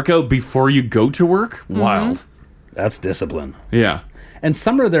full workout before you go to work? Wild. That's discipline. Yeah. And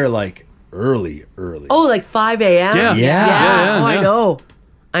some are there like early. Oh, like 5 a.m.? Yeah. Yeah. Oh,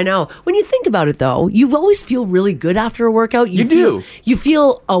 I know. When you think about it, though, you always feel really good after a workout. You do. You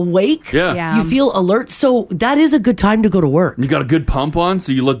feel awake. Yeah. You feel alert. So that is a good time to go to work. You got a good pump on,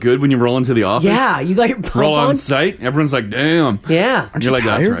 so you look good when you roll into the office. Yeah, you got your pump roll on on. site. Everyone's like, damn. Yeah. You're like,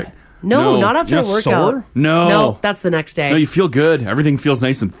 that's right. No, not after a You're not workout. sore? No. That's the next day. No, you feel good. Everything feels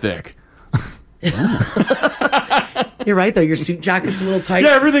nice and thick. You're right, though. Your suit jacket's a little tight.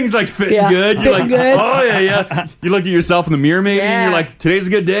 Yeah, everything's like fitting Yeah, good. You're fitting like, good. oh, yeah. You look at yourself in the mirror, maybe, and Yeah. you're like, today's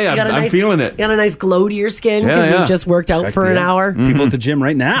a good day. You got a I'm nice- feeling it. You got a nice glow to your skin because Yeah. you just worked out Check for it an out. hour. People at the gym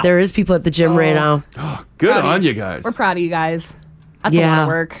right now. There is people at the gym right now. Good Proud of on you guys. We're proud of you guys. That's a lot Yeah. of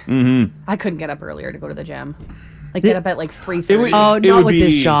work. I couldn't get up earlier to go to the gym. Like get up at like 3:30. Oh, it not would with be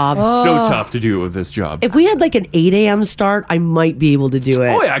this job. So tough to do it with this job. If we had like an 8 a.m. start, I might be able to do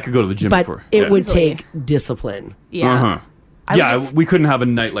it. Oh, yeah, I could go to the gym But before. it Yeah. would Easily. take discipline. Yeah. Uh-huh. I Yeah, was- we couldn't have a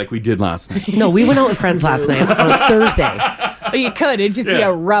night like we did last night. No, we went out with friends last night on a Thursday. But you could. It'd just be Yeah.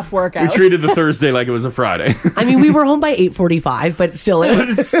 a rough We workout. treated the Thursday like it was a Friday. I mean, we were home by 8:45, but still, it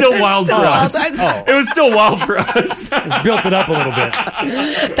was It's still wild for us. wild. It was still wild for us. Just built it up a little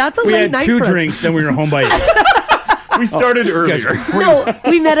bit. That's a We late had night 2 for us. drinks and we were home by 8. We started guys earlier. are No,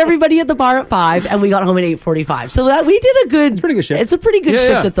 we met everybody at the bar at 5, and we got home at 8:45. So that we did a good. It's pretty good shift. It's a pretty good Yeah,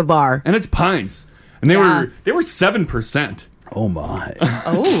 shift yeah. at the bar. And it's Pines. And they Yeah. were 7%. Oh my.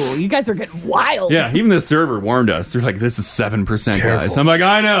 Oh, you guys are getting wild. Yeah, even the server warned us. They're like, this is 7%, guys. Careful. I'm like,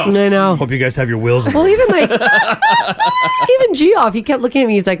 I know. I know. Hope you guys have your wheels in Well, order. even like, even Geoff, he kept looking at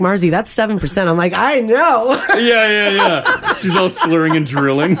me. He's like, Marzi, that's 7%. I'm like, I know. Yeah. She's all slurring and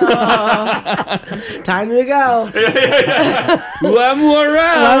drooling. Time to go. L'amour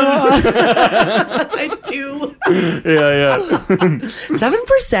around. I do. Yeah.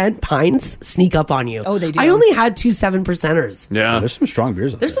 7% pints sneak up on you. Oh, they do. I only had 2 7%ers. Yeah. There's some strong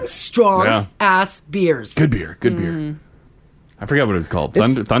beers out There's there. some strong Yeah. ass beers. Good beer. I forgot what it's called.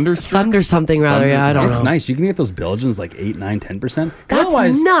 Thunderstruck? Thunder something rather. Yeah, I don't It's know. nice. You can get those Belgians like 8, 9, 10%. That's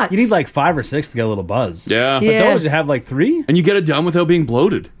Otherwise, nuts. You need like 5 or 6 to get a little buzz. Yeah. But Yeah. those you have like 3. And you get it done without being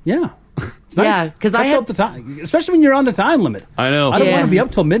bloated. Yeah. It's nice. Yeah, 'cause I Cuts had- out the time, especially when you're on the time limit. I know. I don't Yeah. want to be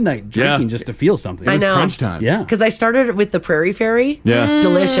up till midnight drinking Yeah. just to feel something. I It's know. crunch time. Yeah. Because I started with the Prairie Fairy. Yeah.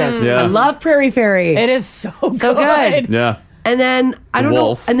 Delicious. Yeah. I love Prairie Fairy. It is so So good. Yeah. And then I don't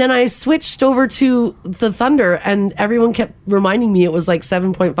Wolf. know. And then I switched over to the Thunder, and everyone kept reminding me it was like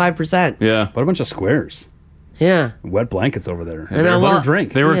 7.5%. Yeah. But a bunch of squares. Yeah. Wet blankets over there. know, Just let well, her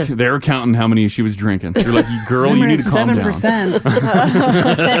drink. They were counting how many she was drinking. They're like, girl, you need to calm down. It's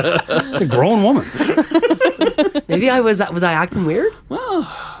a grown woman. Maybe I was I acting weird? Well,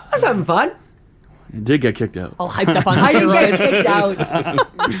 I was having fun. You did get kicked out. All hyped up on I didn't get steroids. kicked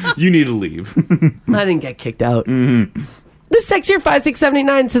out. You need to leave. I didn't get kicked out. This text here,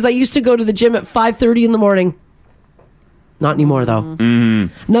 56789, says I used to go to the gym at 5:30 in the morning. Not anymore, though.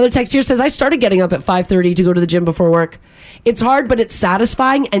 Another text here says, I started getting up at 5:30 to go to the gym before work. It's hard, but it's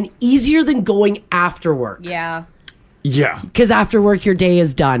satisfying and easier than going after work. Yeah. Yeah. Because after work, your day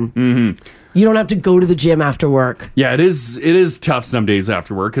is done. You don't have to go to the gym after work. Yeah, it is tough some days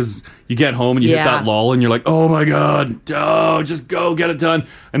after work because you get home and you hit that lull and you're like, oh my God, just go get it done.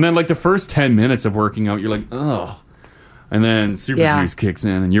 And then like the first 10 minutes of working out, you're like, oh. And then super juice kicks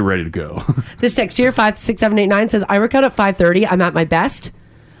in and you're ready to go. This text here, 56789, says, I work out at 5:30. I'm at my best.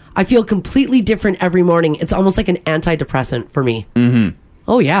 I feel completely different every morning. It's almost like an antidepressant for me.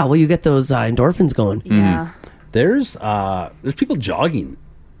 Oh, yeah. Well, you get those endorphins going. Yeah. There's people jogging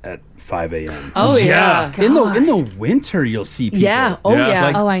at 5 a.m. Oh, yeah. In the winter, you'll see people. Yeah. Oh, yeah.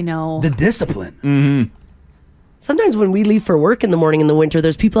 Like, I know. the discipline. Sometimes when we leave for work in the morning in the winter,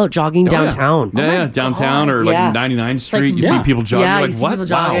 there's people out jogging downtown. Yeah, downtown or like 99th Street. You see people jogging. Yeah, You're you like, see what? people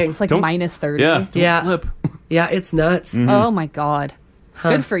jogging. It's like Don't- minus 30. Yeah. Don't slip. Yeah, it's nuts. Oh my God.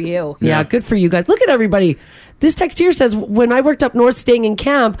 Good for you. Yeah, good for you guys. Look at everybody. This text here says, when I worked up north staying in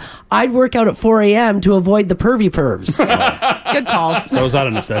camp, I'd work out at 4 a.m. to avoid the pervy pervs. Good call. So is that a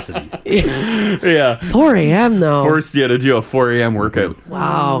necessity? Yeah. 4 a.m. though. Forced you to do a 4 a.m. workout.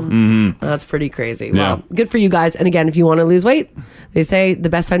 Wow. That's pretty crazy. Yeah. Well, good for you guys. And again, if you want to lose weight, they say the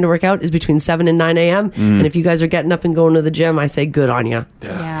best time to work out is between 7 and 9 a.m. And if you guys are getting up and going to the gym, I say good on you.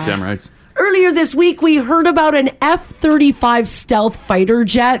 Yeah. Damn right. Earlier this week, we heard about an F-35 stealth fighter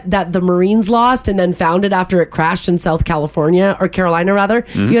jet that the Marines lost and then found it after it crashed in South California, or Carolina, rather.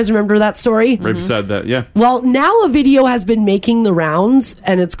 You guys remember that story? Right beside that, yeah. Well, now a video has been making the rounds,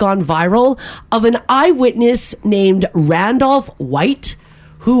 and it's gone viral, of an eyewitness named Randolph White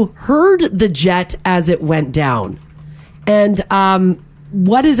who heard the jet as it went down. And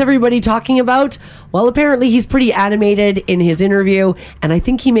what is everybody talking about? Well, apparently he's pretty animated in his interview, and I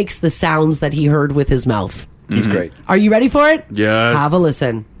think he makes the sounds that he heard with his mouth. He's great. Are you ready for it? Yes. Have a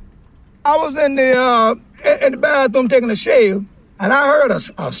listen. I was in the bathroom taking a shave, and I heard a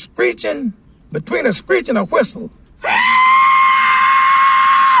screeching, between a screech and a whistle. I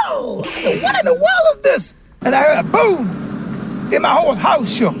said, what in the world is this? And I heard a boom. Then my whole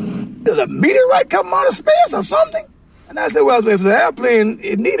house shook. Did a meteorite come out of space or something? And I said, well, if the airplane,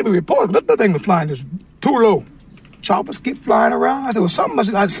 it needed to be reported. But the thing was flying just too low. Choppers keep flying around. I said, well,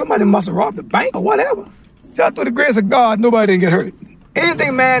 somebody must have robbed the bank or whatever. Just through the grace of God, nobody didn't get hurt.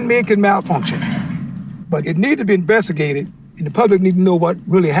 Anything man-made can malfunction. But it needs to be investigated, and the public need to know what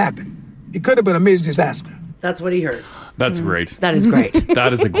really happened. It could have been a major disaster. That's what he heard. That's great. That is great.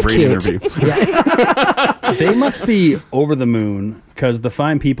 That is a great cute. interview. They must be over the moon because the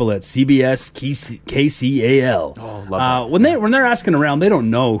fine people at CBS KCAL. Oh, love that. When they're asking around, they don't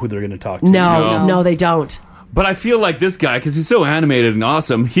know who they're going to talk to. No, they don't. But I feel like this guy, because he's so animated and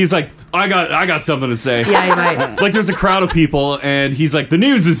awesome, he's like, I got something to say. Yeah, he might. Like there's a crowd of people, and he's like, the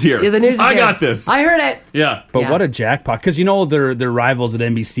news is here. Yeah, the news is I here. got this. I heard it. Yeah. But what a jackpot. Because you know their rivals at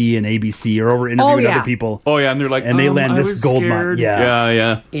NBC and ABC are over interviewing other people. Oh, yeah, and they're like, and they land I this was gold mine. scared.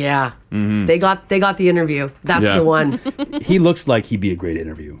 Yeah. Yeah. They got the interview. That's Yeah. the one. He looks like he'd be a great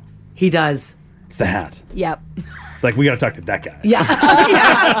interview. He does. It's the hat. Yep. Like, we got to talk to that guy. Yeah.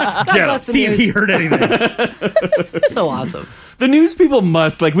 God Yeah, bless the see if news. he heard anything. So awesome. The news people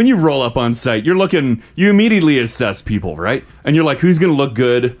must, like, when you roll up on site, you immediately assess people, right? And you're like, who's going to look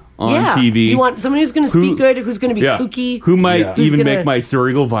good on TV? You want somebody who's going to speak good, who's going to be kooky. Who might who's even gonna- make my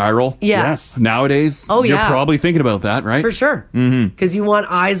story go viral? Yeah. Yes. Nowadays, Oh, you're yeah. probably thinking about that, right? For sure. Mm-hmm. Because you want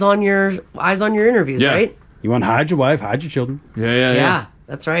eyes on your interviews, Yeah. right? You want to hide your wife, hide your children. Yeah.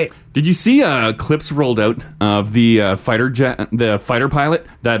 That's right. Did you see clips rolled out of the fighter pilot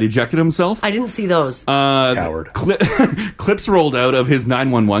that ejected himself? I didn't see those. Coward. Clips rolled out of his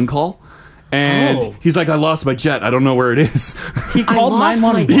 911 call. And he's like, I lost my jet. I don't know where it is. He called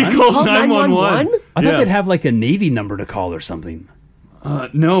 911. He called 911. I thought they'd have like a Navy number to call or something.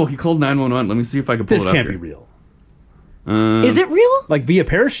 No, he called 911. Let me see if I can pull This it up can't here. be real. Is it real? Like via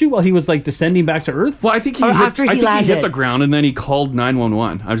parachute while he was like descending back to Earth? Well, I think he hit the ground and then he called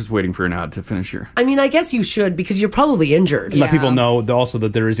 911. I was just waiting for an ad to finish here. I mean, I guess you should because you're probably injured. Let people know also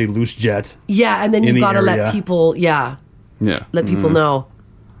that there is a loose jet. Yeah, and then in you've the got to let area. people, Yeah. let people Mhm. know.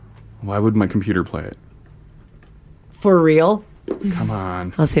 Why would my computer play it? For real? Come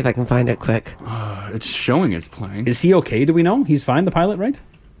on. I'll see if I can find it quick. It's showing it's playing. Is he okay? Do we know? He's fine, the pilot, right?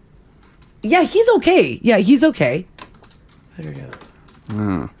 Yeah, he's okay. Yeah, he's okay.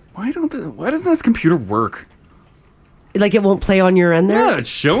 Why doesn't this computer work? Like it won't play on your end there? Yeah, it's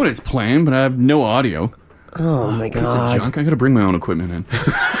showing it's playing, but I have no audio. Oh my Piece of god. junk. I gotta bring my own equipment in.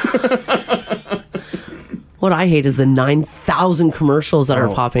 What I hate is the 9,000 commercials that are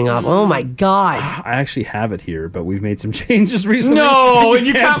popping up. Oh my God. I actually have it here, but we've made some changes recently. No,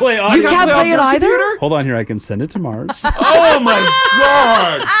 you can't play audio. You can't play it either? Hold on here, I can send it to Mars. Oh my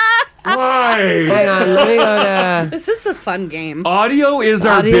God. Why? Hang on, let me go to... This is a fun game. Audio is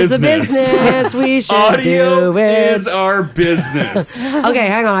our Audio's business. the business. We should Audio do it. is our business. Okay,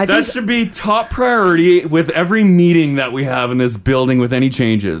 hang on. That should be top priority with every meeting that we have in this building with any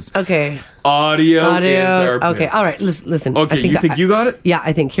changes. Okay. Audio is our business. Okay, all right. Listen. Okay, you think you got it? Yeah,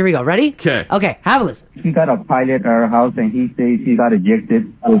 I think. Here we go. Ready? Okay. Okay, have a listen. He got a pilot at our house, and he says he got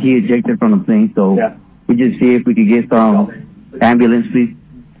ejected. So he ejected from the plane. So we just see if we could get some ambulance, please.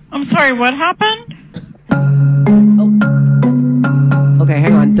 I'm sorry, what happened? Okay,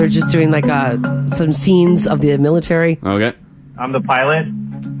 hang on. They're just doing like some scenes of the military. Okay. I'm the pilot.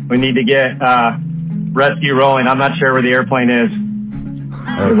 We need to get rescue rolling. I'm not sure where the airplane is.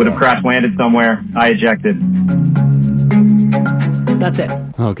 It would have crash landed somewhere. I ejected. That's it.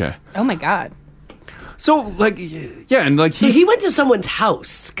 Okay. Oh my God. So, like, yeah, and like So he went to someone's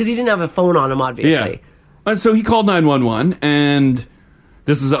house because he didn't have a phone on him, obviously. Yeah. And so he called 911, and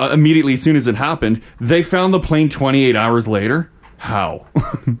this is immediately as soon as it happened. They found the plane 28 hours later. How?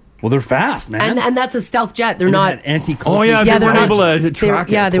 Well, they're fast, man. And that's a stealth jet. They're not anti-cloaking. Oh yeah, they weren't able to they- track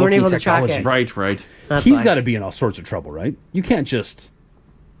it. yeah, they weren't able to Cloaking track it. Right. That's He's why. got to be in all sorts of trouble, right? You can't just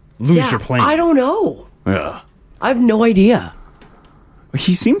lose your plane. I don't know. Yeah. I have no idea.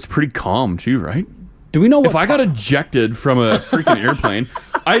 He seems pretty calm too, right? Do we know what if I got ejected from a freaking airplane,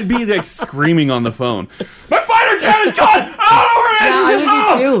 I'd be like screaming on the phone. My fighter jet is gone! Oh, Yeah, I would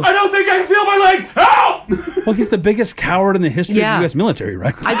be too. I don't think I can feel my legs! Help! Well, he's the biggest coward in the history of the U.S. military,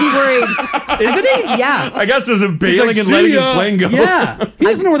 right? I'd be worried. Isn't he? Yeah. I guess there's a He's bailing like, and "See letting his ya." plane go. Yeah. He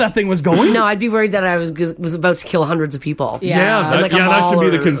doesn't know where that thing was going. No, I'd be worried that I was about to kill hundreds of people. Yeah, In, that, a that should mall be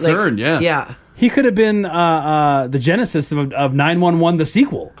the or, concern. like- yeah. Yeah. He could have been the genesis of 911, the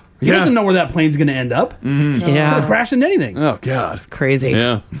sequel. He Yeah. doesn't know where that plane's going to end up. Yeah. Could have crashed into anything. Oh God, it's crazy.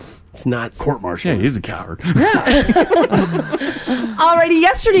 Yeah. It's nuts. Court-martial. Yeah, he's a coward. Alrighty,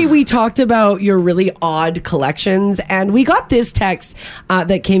 yesterday we talked about your really odd collections, and we got this text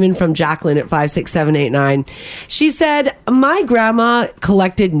that came in from Jacqueline at 56789. She said, my grandma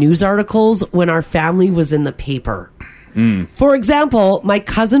collected news articles when our family was in the paper. For example, my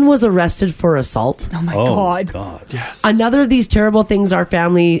cousin was arrested for assault. Oh my God. Yes. A number of the terrible things that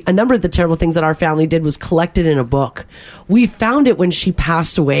our family did was collected in a book. We found it when she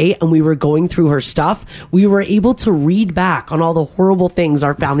passed away and we were going through her stuff. We were able to read back on all the horrible things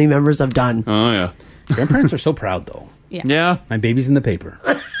our family members have done. Oh yeah. Grandparents are so proud, though. Yeah. My baby's in the paper.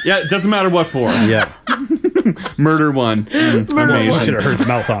 Yeah. It doesn't matter what for. Yeah. Murder one. Amazing. Should have heard his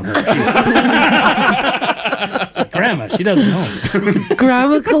mouth on her. Grandma, she doesn't know.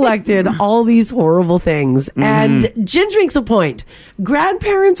 Grandma collected all these horrible things. And Ginge makes a point.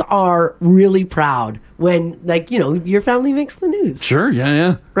 Grandparents are really proud when, like, you know, your family makes the news. Sure.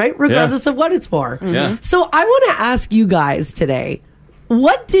 Yeah. Right? Regardless of what it's for. Yeah. So I want to ask you guys today,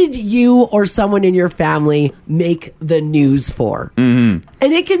 what did you or someone in your family make the news for? And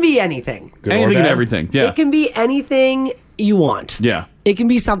it can be anything. Good or Anything and bad? everything. Yeah. It can be anything you want. Yeah. It can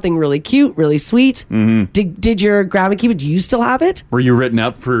be something really cute, really sweet. Did your grandma keep it? Do you still have it? Were you written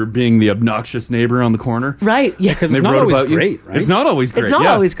up for being the obnoxious neighbor on the corner? Right. Yeah. Because They it's not wrote always about you? great, right? It's not always great. It's not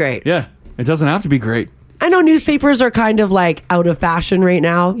yeah. always great. Yeah. It doesn't have to be great. I know newspapers are kind of like out of fashion right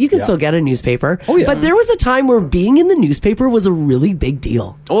now. You can still get a newspaper. Oh, yeah. But there was a time where being in the newspaper was a really big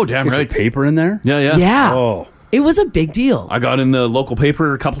deal. Oh, damn Get your right. paper in there? Yeah. Yeah. Oh. It was a big deal. I got in the local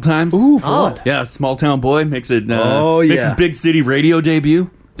paper a couple times. Ooh, for Oh. what? Yeah, small town boy makes it. Oh, makes yeah. his big city radio debut.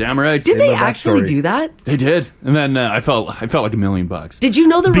 Damn right. Did they love that actually story. do that? They did, and then I felt like $1 million. Did you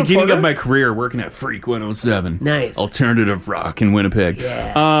know the Beginning reporter? of my career working at Freak 107. Nice. Alternative rock in Winnipeg.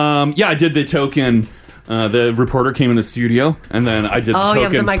 Yeah. Yeah, I did the token. The reporter came in the studio, and then I did the Oh, you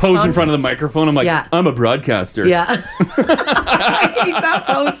have the token pose microphone? in front of the microphone. I'm like, Yeah. I'm a broadcaster. Yeah. I hate that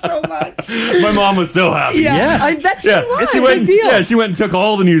post so much. My mom was so happy. Yeah. Yes. I bet she Yeah, was. she went. Yeah, she went and took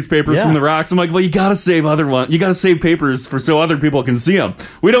all the newspapers Yeah. from the racks. I'm like, well, you gotta save other ones. You gotta save papers for so other people can see them.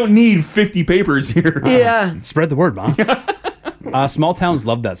 We don't need 50 papers here. Yeah. Spread the word, Mom. Small towns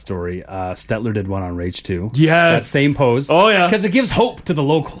love that story. Stetler did one on Rage too. Yes. That same pose. Oh, yeah. Because it gives hope to the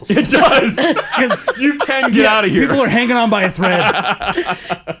locals. It does. Because you can get out of here. People are hanging on by a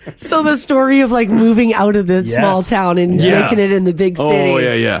thread. So the story of like moving out of the small town and Yes. making it in the big city. Oh,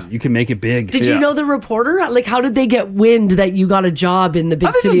 yeah. You can make it big. Did you know the reporter? Like, how did they get wind that you got a job in the big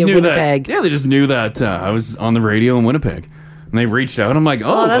Oh, they city just of knew Winnipeg? That, yeah, they just knew that I was on the radio in Winnipeg. And they reached out. I'm like,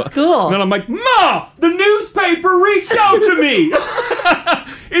 oh, that's cool. And then I'm like, Ma, the newspaper reached out to me.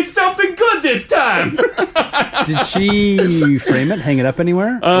 it's something good this time. Did she frame it, hang it up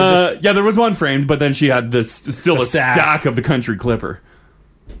anywhere? Yeah, there was one framed, but then she had a stack of the Country Clipper.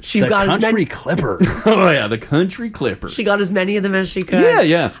 She got Country Clipper. Oh yeah, the Country Clipper. She got as many of them as she could.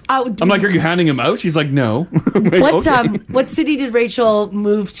 Yeah. I'm like, are you handing him out? She's like, no. Like, what city did Rachel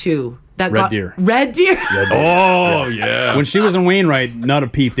move to? Red Deer. Red Deer? Oh, yeah. When she was in Wainwright, not a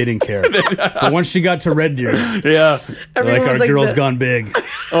peep. They didn't care. But once she got to Red Deer, yeah, like, our girl's gone big.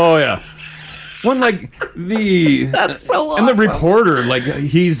 Oh, yeah. One, like, That's so awesome. And the reporter, like,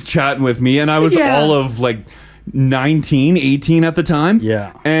 he's chatting with me, and I was all of, like, 19, 18 at the time.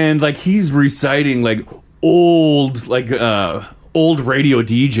 Yeah. And, like, he's reciting, like, old radio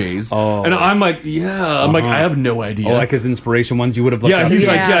DJs. Oh. And I'm like, I'm like, I have no idea. Oh, like his inspiration ones you would have looked Yeah, up he's to.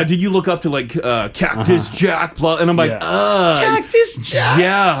 like, did you look up to, like, Cactus Jack? Blah, and I'm like, Cactus Jack?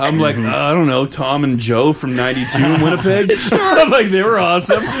 Yeah, I'm like, I don't know, Tom and Joe from 92 in Winnipeg. I'm like, they were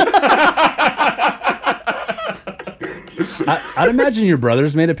awesome. I'd imagine your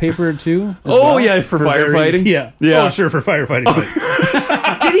brothers made a paper too. For firefighting. Yeah. Oh, sure, for firefighting.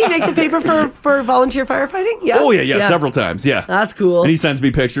 Did he make the paper for volunteer firefighting? Yeah. Oh, yeah, several times, yeah. That's cool. And he sends me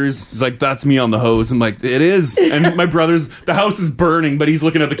pictures. He's like, that's me on the hose. I'm like, it is. And my brother's, the house is burning, but he's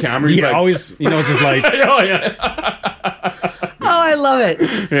looking at the camera. He's like, always, he knows his light. Oh, yeah. Oh, I love it.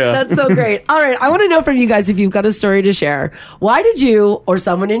 Yeah. That's so great. All right, I want to know from you guys if you've got a story to share. Why did you or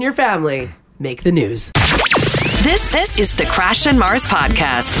someone in your family make the news? This is the Crash and Mars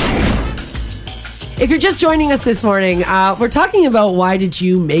podcast. If you're just joining us this morning, we're talking about why did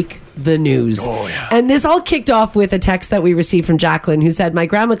you make the news. Oh, yeah. And this all kicked off with a text that we received from Jacqueline, who said, my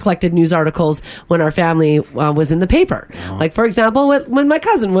grandma collected news articles when our family was in the paper. Like, for example, when my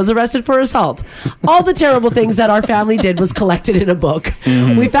cousin was arrested for assault. All the terrible things that our family did was collected in a book.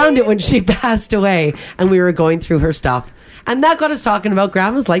 Mm-hmm. We found it when she passed away, and we were going through her stuff. And that got us talking about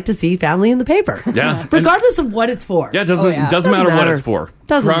grandmas like to see family in the paper. Yeah. Regardless of what it's for. Yeah, it doesn't matter what it's for.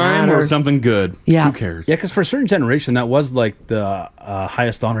 Doesn't Crime matter. or something good. Yeah. Who cares? Yeah, because for a certain generation, that was like the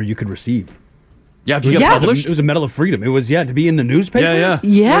highest honor you could receive. Yeah, if you get published. It was a Medal of Freedom. It was, to be in the newspaper. Yeah.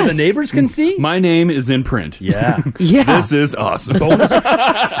 Yes. Where the neighbors can see. My name is in print. Yeah. Yeah. This is awesome.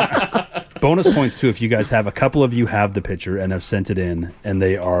 Bonus points, too, if you guys have, a couple of you have the picture and have sent it in, and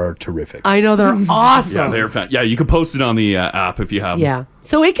they are terrific. I know, they're awesome. Yeah, they're fan. Yeah, you can post it on the app if you have them. Yeah.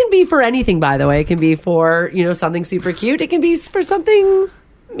 So it can be for anything, by the way. It can be for, something super cute. It can be for something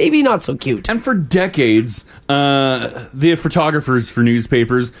maybe not so cute. And for decades, the photographers for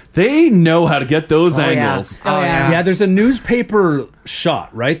newspapers, they know how to get those angles. Yeah. Oh, yeah. Yeah, there's a newspaper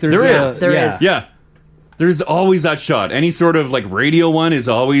shot, right? There is. There is. Yeah. There's always that shot. Any sort of like radio one is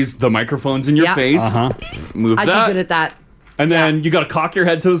always the microphone's in your face. Move I'd that. be good at that. And then you got to cock your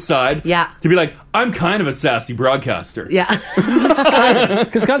head to the side. Yeah. To be like, I'm kind of a sassy broadcaster. Yeah.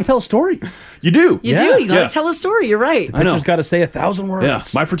 Because got to tell a story. You do. You do. You got to tell a story. You're right. I know. Picture's got to say 1,000 words. Yeah.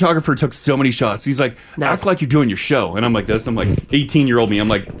 My photographer took so many shots. He's like, act like you're doing your show. And I'm like this. I'm like 18-year-old me. I'm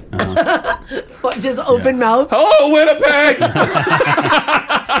like, just open mouth. Hello, Winnipeg.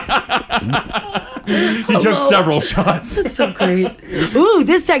 He took several shots. That's so great. Ooh,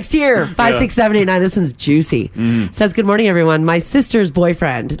 this text here, 56789. This one's juicy. Says, good morning, everyone. My sister's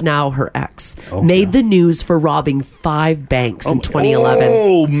boyfriend, now her ex, made the news for robbing 5 banks in 2011.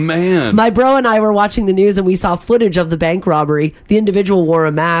 Oh, man. My bro and I were watching the news and we saw footage of the bank robbery. The individual wore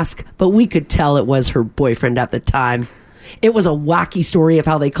a mask, but we could tell it was her boyfriend at the time. It was a wacky story of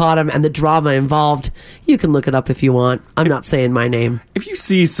how they caught him and the drama involved. You can look it up if you want. I'm not saying my name. If you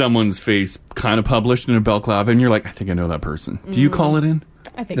see someone's face kind of published in a balaclava and you're like, I think I know that person. Do you call it in?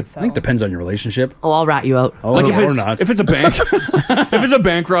 I think so. I think it depends on your relationship. Oh, I'll rat you out. Oh, Like or not. if it's a bank, if it's a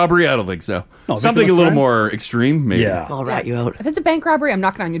bank robbery, I don't think so. No, something a victimless little crime? more extreme, maybe. Yeah. I'll rat you out. If it's a bank robbery, I'm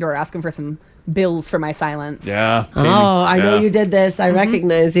knocking on your door asking for some bills for my silence. Yeah. Oh, I know you did this. I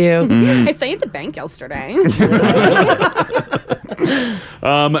recognize you. I saw you at the bank yesterday.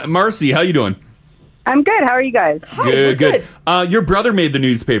 Marcy, how you doing? I'm good. How are you guys? Good. Your brother made the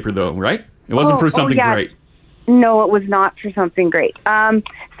newspaper, though, right? It wasn't for something great. No, it was not for something great.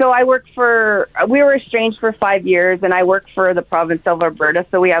 So we were estranged for 5 years, and I work for the province of Alberta,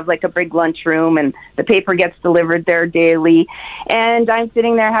 so we have like a big lunchroom, and the paper gets delivered there daily. And I'm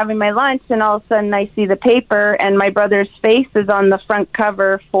sitting there having my lunch, and all of a sudden I see the paper, and my brother's face is on the front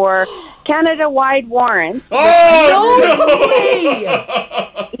cover for Canada-wide warrants. Oh, no way!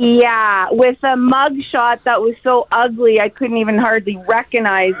 Yeah, with a mug shot that was so ugly I couldn't even hardly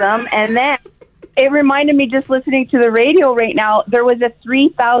recognize him. And then it reminded me just listening to the radio right now. There was a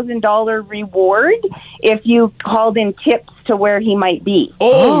 $3,000 reward if you called in tips to where he might be.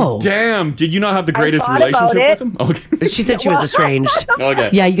 Oh, damn! Did you not have the greatest relationship with him? Okay. She said she was estranged. Okay.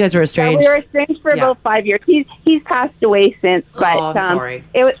 Yeah, you guys were estranged. We were estranged for about 5 years. He's passed away since, but I'm sorry.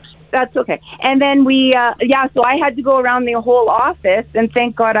 That's okay. And then so I had to go around the whole office, and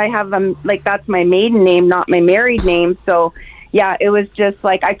thank God I have that's my maiden name, not my married name. So yeah, it was just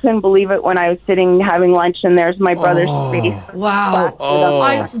like I couldn't believe it when I was sitting having lunch, and there's my brother's face.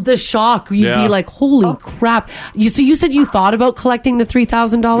 Wow. The shock. You'd be like, holy crap. You said you thought about collecting the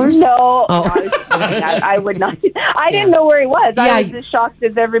 $3,000? No, I would not. I didn't know where he was. I was as shocked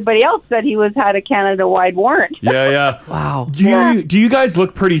as everybody else that he had a Canada-wide warrant. Yeah. Wow. Do you guys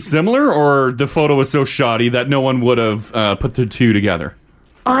look pretty similar, or the photo was so shoddy that no one would have put the two together?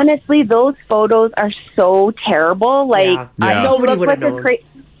 Honestly, those photos are so terrible. Nobody would have known.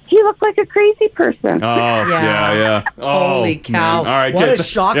 He looked like a crazy person. Oh, yeah. Oh, holy cow. Man. All right, what a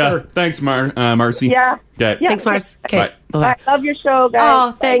shocker. Yeah. Thanks, Marcy. Yeah. Okay. Thanks, Mars. Okay. I love your show, guys.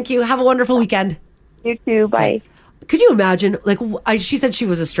 Oh, thank you. Have a wonderful weekend. You too. Bye. Could you imagine? She said she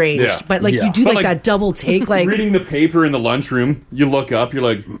was estranged, but you do that double take, reading the paper in the lunchroom. You look up, you're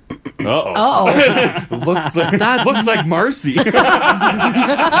like, looks like Marcy.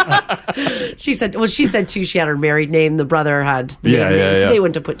 She said too. She had her married name. The brother had the maiden name, so they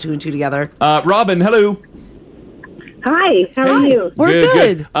wouldn't have put two and two together. Robin, hello. Hi. How are you? We're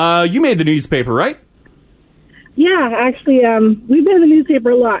good. You made the newspaper, right? Yeah, actually, we've been in the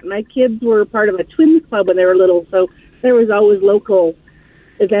newspaper a lot. My kids were part of a twins club when they were little, so there was always local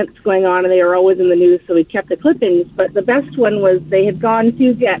events going on, and they were always in the news, so we kept the clippings. But the best one was they had gone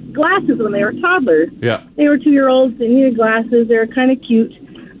to get glasses when they were toddlers. Yeah. They were 2-year-olds. They needed glasses. They were kind of cute.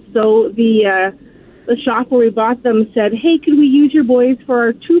 So the shop where we bought them said, hey, could we use your boys for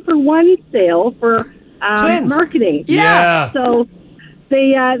our 2-for-1 sale for marketing? Yeah. So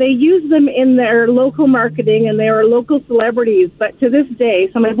they used them in their local marketing, and they were local celebrities. But to this day,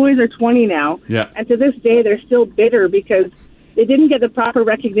 so my boys are 20 now, and to this day they're still bitter because they didn't get the proper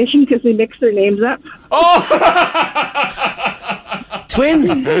recognition because we mixed their names up. Twins.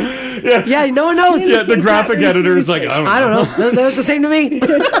 Yeah, no one knows. Yeah, the graphic editor is like, I don't know. They're the same to me.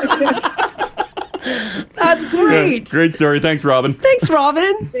 That's great. Yeah, great story. Thanks, Robin. Thanks,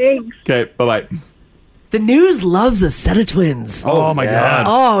 Robin. Thanks. Okay, bye-bye. The news loves a set of twins. Oh my God.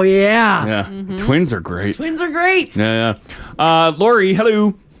 Oh, yeah. Yeah. Mm-hmm. Twins are great. Twins are great. Yeah. Lori,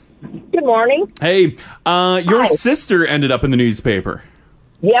 hello. Good morning. Hey, your sister ended up in the newspaper.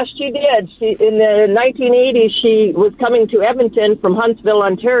 Yes, she did. In the 1980s, she was coming to Edmonton from Huntsville,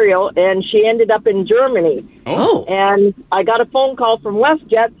 Ontario, and she ended up in Germany. Oh. And I got a phone call from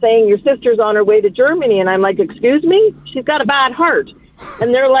WestJet saying, your sister's on her way to Germany. And I'm like, excuse me? She's got a bad heart.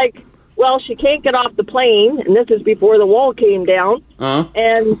 And they're like, well, she can't get off the plane, and this is before the wall came down.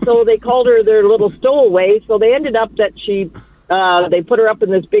 And so they called her their little stowaway. So they ended up that they put her up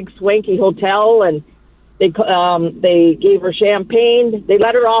in this big swanky hotel, and they gave her champagne. They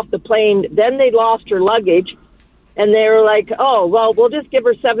let her off the plane. Then they lost her luggage, and they were like, oh, well, we'll just give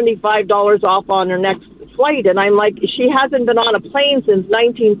her $75 off on her next flight. And I'm like, she hasn't been on a plane since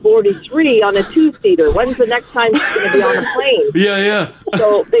 1943 on a 2-seater. When's the next time she's going to be on a plane? Yeah.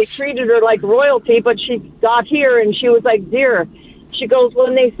 So they treated her like royalty, but she got here, and she was like, dear, she goes,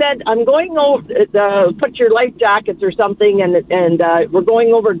 when they said, I'm going over, put your life jackets or something, and we're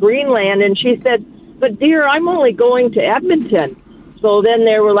going over Greenland, and she said, but dear, I'm only going to Edmonton. So then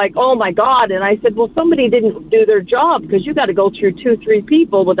they were like, oh my God. And I said, well, somebody didn't do their job, because you got to go through 2-3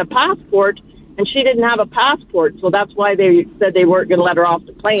 people with a passport, and she didn't have a passport. So that's why they said they weren't going to let her off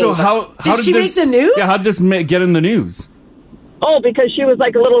the plane. So how did she make the news? Yeah, how did this get in the news? Oh, because she was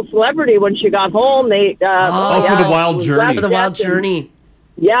like a little celebrity when she got home. For the wild journey. For the wild journey.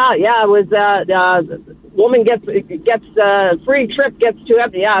 Yeah, it was woman gets free trip, gets to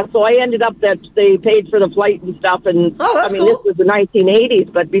Edmonton. Yeah, so I ended up that they paid for the flight and stuff. And that's cool. This was the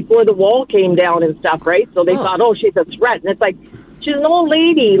 1980s, but before the wall came down and stuff, right? So they thought, oh, she's a threat, and it's like, she's an old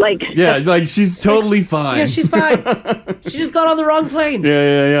lady, like she's totally fine. Yeah, she's fine. She just got on the wrong plane.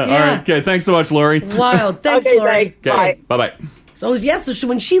 Yeah. All right. Okay. Thanks so much, Lori. Wild. Thanks, okay, Lori. Okay. Bye. So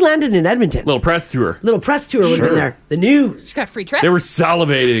when she landed in Edmonton, little press tour would have been there. The news. She got a free trip. They were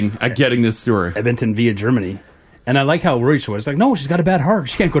salivating at getting this story. Edmonton via Germany. And I like how worried she was. Like, no, she's got a bad heart.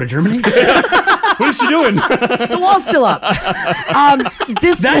 She can't go to Germany. What is she doing? The wall's still up.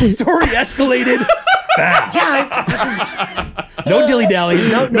 That story escalated fast. Yeah. No dilly-dally.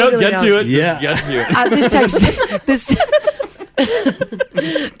 No get to it. Yeah. Just get to it. This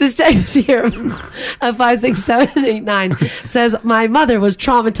This text here at 56789 says, my mother was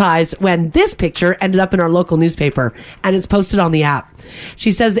traumatized when this picture ended up in our local newspaper, and it's posted on the app. She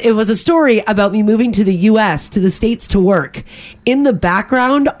says, it was a story about me moving to the U.S., to the States to work. In the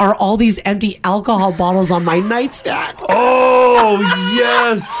background are all these empty alcohol bottles on my nightstand. Oh,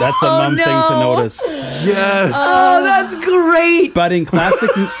 yes. That's a mom thing to notice. Yes. Oh, that's great. But in classic...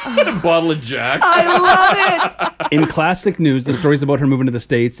 Bottle of Jack. I love it. In classic news, the story's about her moving to the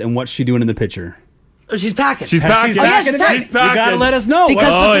States and what's she doing in the picture. Oh, she's packing. She's packing. Oh, yeah, she's packing. She's packing. You gotta let us know.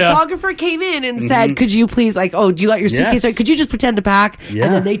 Because Oh, the yeah. photographer came in and said, could you please, like, oh, do you got your suitcase? Yes. Could you just pretend to pack? Yeah.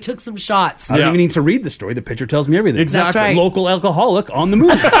 And then they took some shots. I don't even need to read the story. The picture tells me everything. Exactly. That's right. Local alcoholic on the move.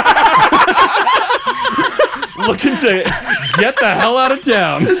 Looking to get the hell out of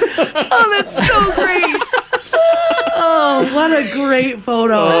town. Oh, that's so great. Oh, what a great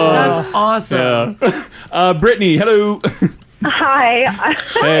photo. That's awesome. Yeah. Brittany, hello. Hi.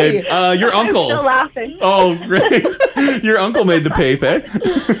 Hey, your uncle. I'm still laughing. Oh, great. Your uncle made the pape, eh?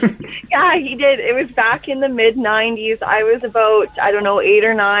 Yeah, he did. It was back in the mid-90s. I was about, 8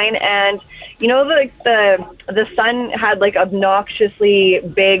 or 9, and you know, the Sun had like obnoxiously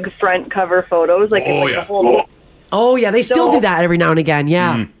big front cover photos, like in like the whole. Oh yeah, they still do that every now and again.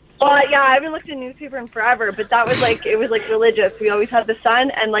 Yeah. Well, yeah, I haven't looked at a newspaper in forever, but that was like, it was like religious. We always had the Sun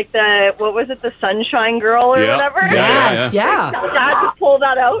and like the Sunshine Girl or whatever. Yes, yeah. Dad would pull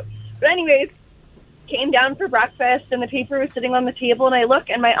that out. But anyways, came down for breakfast and the paper was sitting on the table and I look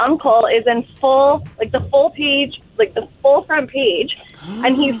and my uncle is in full, like the full page, like the full front page,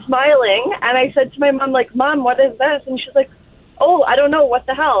 and he's smiling. And I said to my mom, like, Mom, what is this? And she's like, oh, I don't know, what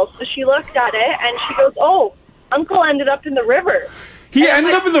the hell? So she looked at it and she goes, oh, Uncle ended up in the river. He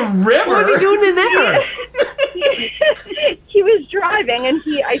ended up in the river? What was he doing in there? He was driving, and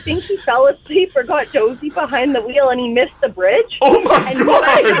I think he fell asleep or got dozy behind the wheel, and he missed the bridge. Oh my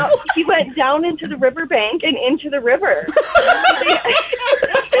God! He went down into the riverbank and into the river.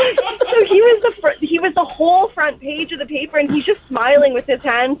 So he was the whole front page of the paper, and he's just smiling with his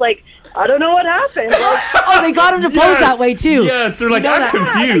hands like, I don't know what happened. Oh, they got him to pose that way too. Yes, they're like, I'm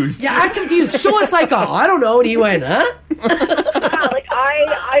confused. Yeah, I'm confused. Show us like, I don't know. And he went, huh? Yeah, like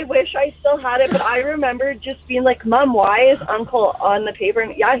I wish I still had it, but I remember just being like, Mom, why is Uncle on the paper?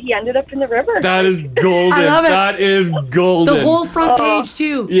 And yeah, he ended up in the river. That is golden. I love it. That is golden. The whole front page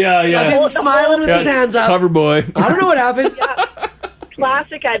too. Yeah, yeah. Of him smiling with his hands up. Cover boy. I don't know what happened. Yeah.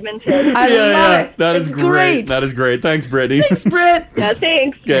 Classic Edmonton. I love it. That is It's great. That is great. Thanks, Brittany. Thanks, Britt. Yeah,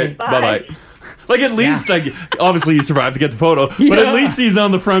 thanks. Okay, bye-bye. Like, at least, Yeah. obviously he survived to get the photo, but at least he's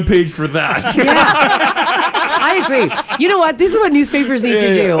on the front page for that. I agree. You know what? This is what newspapers need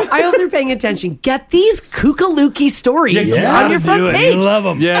to do. I hope they're paying attention. Get these kookalookie stories on your front page. Love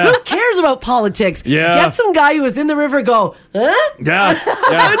them. Yeah. Who cares about politics? Yeah. Get some guy who was in the river go, huh? Yeah.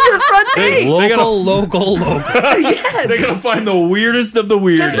 On your front page. Local. Yes. They're going to find the weirdest of the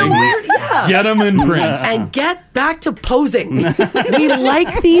weird. Get them in print. And get back to posing. We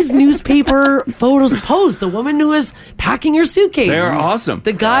like these newspaper photos posed. The woman who is packing her suitcase. They are awesome.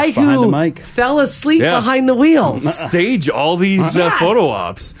 The guy behind who the mic. fell asleep Yeah. behind the wheels. Stage all these photo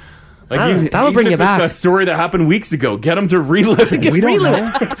ops. That'll bring even you if back. It's a story that happened weeks ago. Get them to relive it. Just relive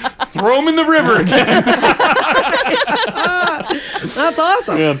it. Throw them in the river again. That's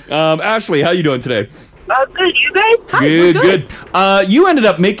awesome. Yeah. Ashley, how you doing today? Good. You guys? Hi, Good. You ended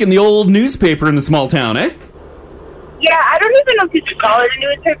up making the old newspaper in the small town, eh? Yeah, I don't even know if you should call it a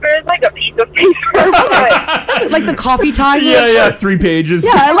newspaper. It's like a piece of paper. That's like the coffee time. Yeah, 3 pages.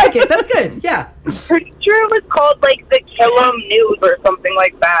 Yeah, I like it. That's good. Yeah. Pretty sure it was called like the Killam News or something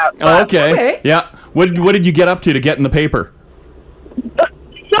like that. Oh, okay. Okay. Yeah. What did you get up to get in the paper?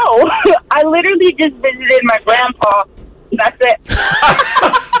 So, I literally just visited my grandpa. That's it.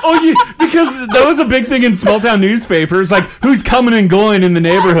 Because that was a big thing in small town newspapers, like who's coming and going in the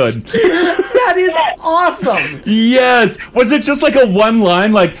neighborhood. That is awesome. Yes. Was it just like a one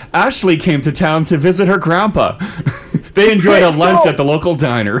line, like Ashley came to town to visit her grandpa? They enjoyed a lunch at the local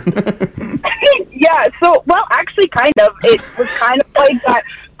diner. Yeah, so, well, actually, kind of. It was kind of like that.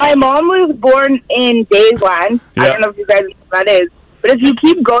 My mom was born in Daysland. I don't know if you guys know what that is. But if you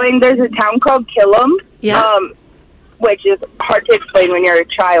keep going, there's a town called Killam. Yeah. Which is hard to explain when you're a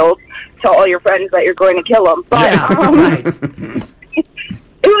child to all your friends that you're going to kill them. But right.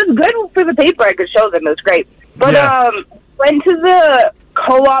 It was good for the paper. I could show them. It was great. But went to the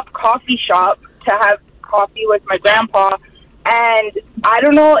co-op coffee shop to have coffee with my grandpa, and I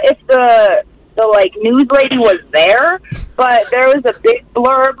don't know if the like news lady was there, but there was a big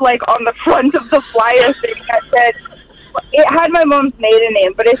blurb like on the front of the flyer thing that said, it had my mom's maiden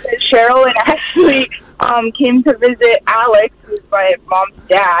name, but it said Cheryl and Ashley came to visit Alex, who's my mom's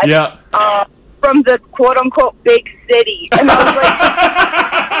dad. Yeah. From the quote-unquote big city. And I was like...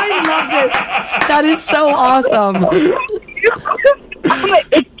 I love this. That is so awesome. I'm like,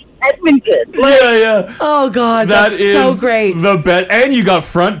 it's Edmonton. Yeah. Oh, God. That's so great. The best. And you got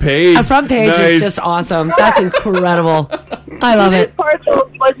front page. A front page is just awesome. That's incredible. I love it. The part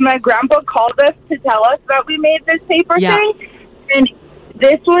was my grandpa called us to tell us that we made this paper thing. And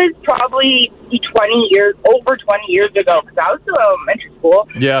this was probably over 20 years ago, because I was still in elementary school.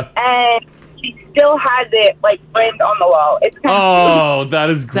 Yeah. And she still has it, like, framed on the wall. It's kind that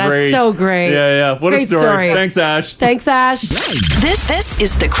is great. That's so great. Yeah. What Great a story. Thanks, Ash. Thanks, Ash. This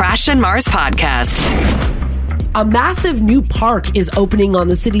is the Crash and Mars podcast. A massive new park is opening on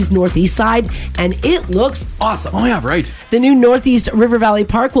the city's northeast side, and it looks awesome. Oh, yeah, right. The new Northeast River Valley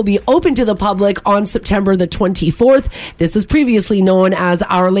Park will be open to the public on September the 24th. This is previously known as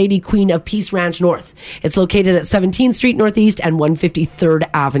Our Lady Queen of Peace Ranch North. It's located at 17th Street Northeast and 153rd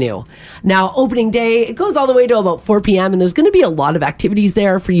Avenue. Now, opening day, it goes all the way to about 4 p.m., and there's going to be a lot of activities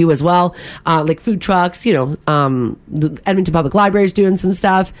there for you as well, like food trucks, the Edmonton Public Library is doing some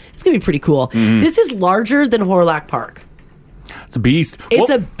stuff. It's going to be pretty cool. Mm-hmm. This is larger than Horlack Park. It's a beast. It's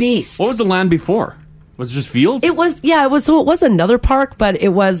a beast. What was the land before? Was it just fields? It was another park, but it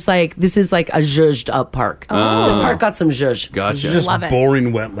was like, this is like a zhuzhed up park. This park got some zhuzh. Gotcha. It's just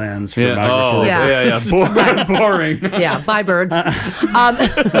boring wetlands for migratory. Boring. Yeah, bye birds.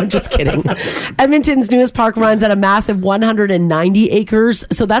 I'm just kidding. Edmonton's newest park runs at a massive 190 acres,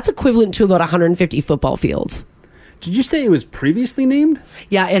 so that's equivalent to about 150 football fields. Did you say it was previously named?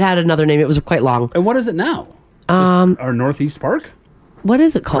 Yeah, it had another name. It was quite long. And what is it now? Just our Northeast Park? What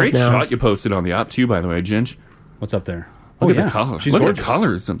is it called Great now? shot you posted on the app too, by the way, Ginge. What's up there? Look at the colors. She's Look gorgeous. at the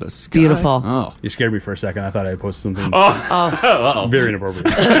colors of the sky. Beautiful. Oh. You scared me for a second. I thought I had posted something Oh. very inappropriate.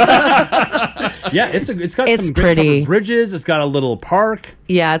 Yeah, it's got It's some great pretty. covered bridges. It's got a little park.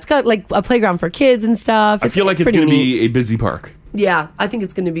 Yeah, it's got like a playground for kids and stuff. I feel like it's pretty going to neat. be a busy park. Yeah, I think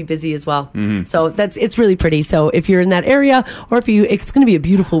it's going to be busy as well. Mm-hmm. So it's really pretty. So if you're in that area, or it's going to be a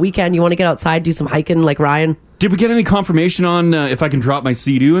beautiful weekend, you want to get outside, do some hiking like Ryan. Did we get any confirmation on if I can drop my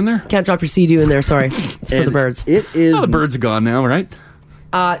Sea-Doo in there? Can't drop your Sea-Doo in there, sorry. It's for the birds. It is. Oh, the birds are gone now, right?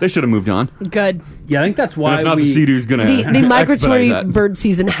 They should have moved on. Good. Yeah, I think that's why And if not, the Sea-Doo's going to The migratory bird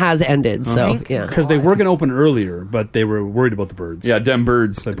season has ended, so yeah. Because they were going to open earlier, but they were worried about the birds. Yeah, dem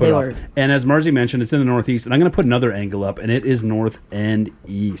birds. So they put it off. And as Margie mentioned, it's in the Northeast, and I'm going to put another angle up, and it is north and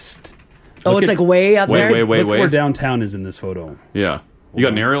east. Oh, it's like way up there? Look where downtown is in this photo. Yeah. You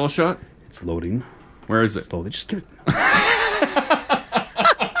got an aerial shot? It's loading. Where is it? Slowly. Just give it.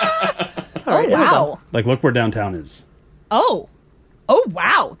 It's all right. Oh, wow. Like, look where downtown is. Oh,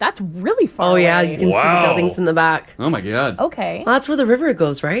 wow. That's really far Oh, yeah, away. you can see the buildings in the back. Oh, my God. Okay. Well, that's where the river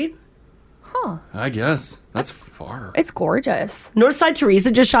goes, right? Huh. I guess. That's far. It's gorgeous. Northside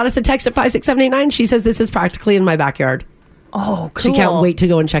Teresa just shot us a text at 56789. She says this is practically in my backyard. Oh, cool. She can't wait to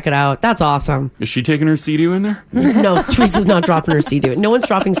go and check it out. That's awesome. Is she taking her Sea-Doo in there? No, Teresa's not dropping her Sea-Doo. No one's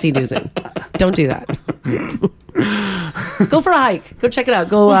dropping Sea-Doos in. Don't do that. Go for a hike. Go check it out.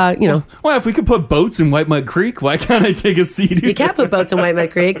 Go, Well, if we could put boats in White Mud Creek, why can't I take a Sea-Doo? You can't put boats in White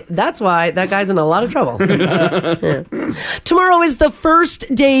Mud Creek. That's why that guy's in a lot of trouble. Yeah. Tomorrow is the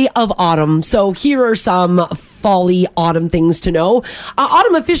first day of autumn. So here are some fall-y autumn things to know.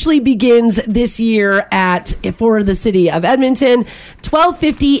 Autumn officially begins this year for the city of Edmonton,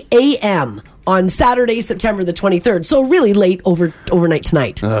 12:50 a.m. on Saturday, September the 23rd. So really late overnight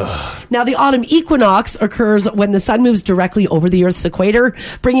tonight. Now, the autumn equinox occurs when the sun moves directly over the Earth's equator,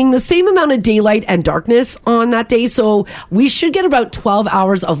 bringing the same amount of daylight and darkness on that day. So we should get about 12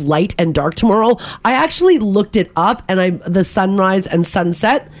 hours of light and dark tomorrow. I actually looked it up, and the sunrise and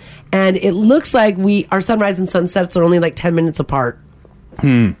sunset, and it looks like our sunrise and sunsets are only like 10 minutes apart.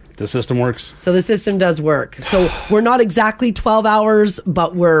 The system works. So the system does work. So we're not exactly 12 hours,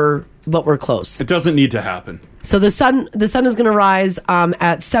 but we're close. It doesn't need to happen. So the sun is going to rise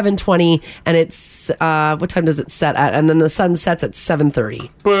at 7:20, and it's what time does it set at? And then the sun sets at 7:30.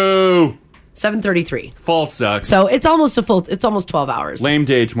 Boo! 7:33. Fall sucks. So it's almost 12 hours. Lame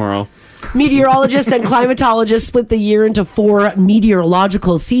day tomorrow. Meteorologists and climatologists split the year into 4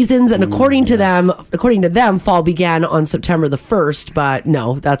 meteorological seasons, and according to them, fall began on September the 1st. But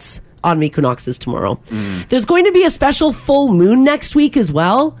no, that's autumn equinox is tomorrow. There's going to be a special full moon next week as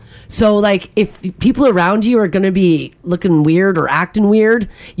well. So, like, if people around you are going to be looking weird or acting weird,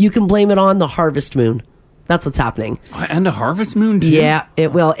 you can blame it on the harvest moon. That's what's happening. And a harvest moon, too? Yeah,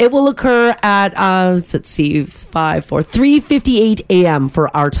 it will. It will occur at, 3:58 a.m.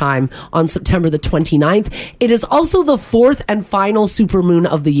 for our time on September the 29th. It is also the 4th and final supermoon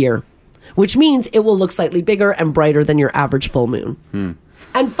of the year. which means it will look slightly bigger and brighter than your average full moon.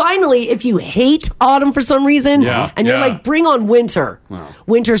 And finally, if you hate autumn for some reason, and you're like, bring on winter. Wow.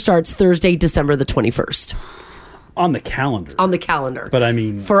 Winter starts Thursday, December the 21st. On the calendar. On the calendar. But I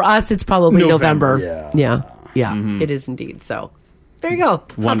mean... For us, it's probably November. Yeah. Yeah, it is indeed. So, there you go.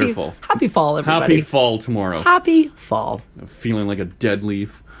 Wonderful. Happy fall, everybody. Happy fall tomorrow. Happy fall. I'm feeling like a dead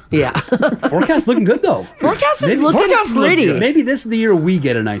leaf. Yeah. Forecast looking good, though. Forecast is looking pretty. Maybe this is the year we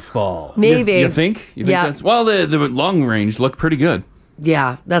get a nice fall. Maybe. You think? Yeah. That's, well, the long range looked pretty good.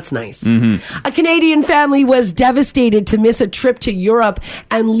 Yeah, that's nice. Mm-hmm. A Canadian family was devastated to miss a trip to Europe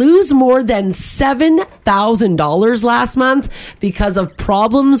and lose more than $7,000 last month because of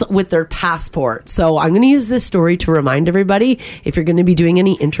problems with their passport. So I'm going to use this story to remind everybody, if you're going to be doing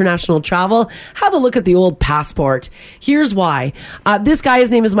any international travel, have a look at the old passport. Here's why. This guy,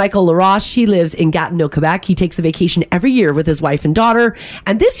 his name is Michael LaRoche. He lives in Gatineau, Quebec. He takes a vacation every year with his wife and daughter.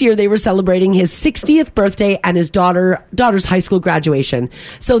 And this year they were celebrating his 60th birthday and his daughter's high school graduation.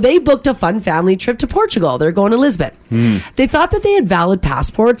 So they booked a fun family trip to Portugal. They're going to Lisbon. They thought that they had valid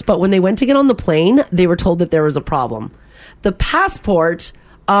passports, but when they went to get on the plane, they were told that there was a problem. The passport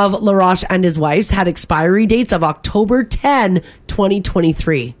of LaRoche and his wife's had expiry dates of October 10,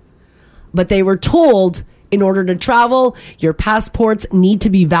 2023. But they were told, in order to travel, your passports need to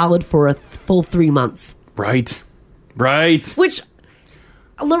be valid for a full 3 months. Right. Which...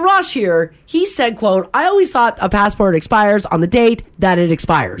 LaRoche here, he said, quote, I always thought a passport expires on the date that it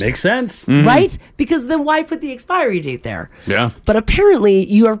expires. Makes sense. Right? Because then why put the expiry date there? Yeah. But apparently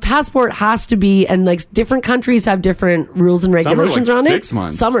your passport has to be, and like different countries have different rules and regulations around it. 6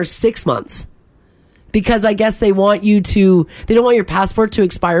 months. Some are 6 months. Because I guess they don't want your passport to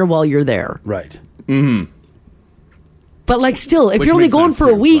expire while you're there. Right. But like still, if Which you're only makes going sense for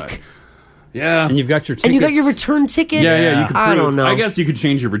a too, week... Yeah. And you've got your tickets. And you got your return ticket? Yeah. You could I don't know. I guess you could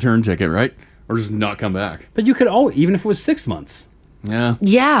change your return ticket, right? Or just not come back. But you could even if it was 6 months. Yeah.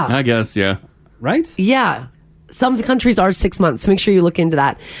 Yeah. I guess, yeah. Right? Yeah. Some countries are 6 months, so make sure you look into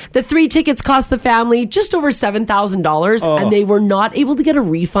that. The 3 tickets cost the family just over $7,000, and they were not able to get a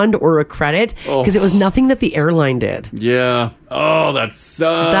refund or a credit because it was nothing that the airline did. Yeah. Oh, that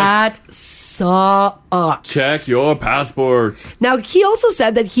sucks. That sucks. Check your passports. Now, he also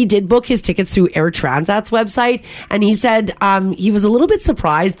said that he did book his tickets through Air Transat's website, and he said he was a little bit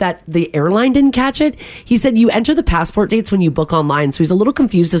surprised that the airline didn't catch it. He said you enter the passport dates when you book online, so he's a little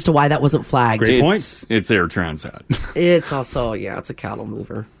confused as to why that wasn't flagged. Great point. It's Air Transat. It's also, it's a cattle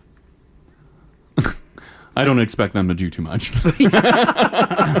mover. I don't expect them to do too much. By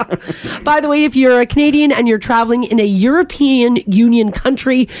the way, if you're a Canadian and you're traveling in a European Union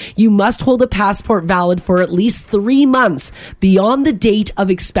country, you must hold a passport valid for at least 3 months beyond the date of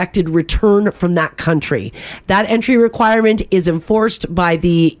expected return from that country. That entry requirement is enforced by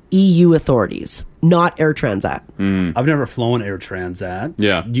the EU authorities, not Air Transat. I've never flown Air Transat.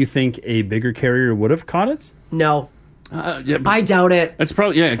 Yeah. Do you think a bigger carrier would have caught it? No. Yeah, I doubt it. It's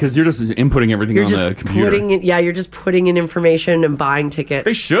probably, because you're just inputting everything You're on just the computer. you're just putting in information and buying tickets.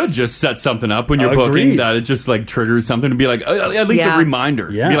 They should just set something up when you're Agreed. booking that it just like triggers something to be like, at least a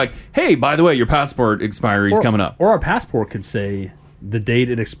reminder. Yeah. Be like, hey, by the way, your passport expiry is coming up. Or our passport could say the date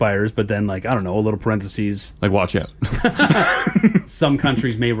it expires, but then like, I don't know, a little parentheses. Like, watch out. Some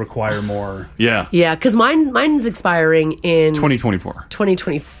countries may require more. Yeah. Yeah, because mine's expiring in 2024.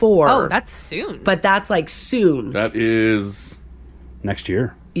 2024. Oh, that's soon. But that's like soon. That is next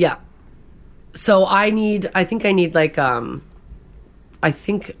year. Yeah. So I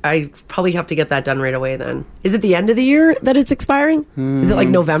think I probably have to get that done right away then. Is it the end of the year that it's expiring? Is it like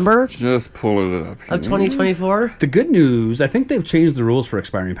November Just pull it up. of 2024? The good news, I think they've changed the rules for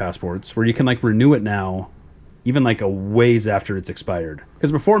expiring passports where you can like renew it now, even like a ways after it's expired.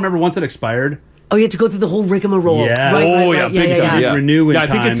 Because before, remember, once it expired... Oh, you have to go through the whole rigmarole. Yeah. Right. Big time. Yeah. Renew in I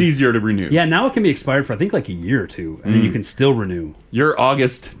think time. it's easier to renew. Yeah, now it can be expired for I think like a year or two, and then you can still renew. You're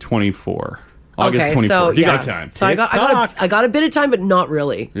August 24. August Okay, 24. so You yeah. got time. So I got a bit of time, but not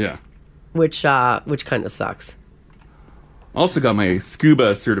really. Yeah. Which kind of sucks. Also got my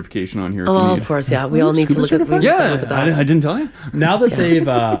scuba certification on here. Oh, if you need. of course, yeah. We all need to look at that. I didn't tell you. Now that they've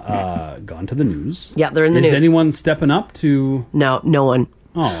gone to the news, Yeah, they're in the news. Is anyone stepping up to? No one.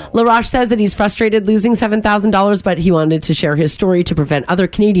 Oh. LaRoche says that he's frustrated losing $7,000, but he wanted to share his story to prevent other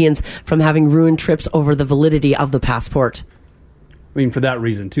Canadians from having ruined trips over the validity of the passport. I mean, for that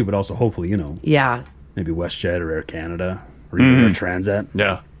reason too, but also hopefully, Yeah. maybe WestJet or Air Canada or even Air Transat.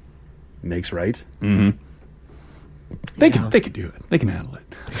 Yeah. Makes right. Mm-hmm. They could do it. They can handle it.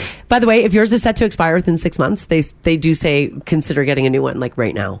 By the way, if yours is set to expire within 6 months, they do say consider getting a new one like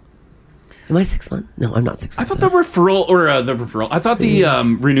right now. Am I 6 months? No, I'm not 6 I months. thought the referral. I thought the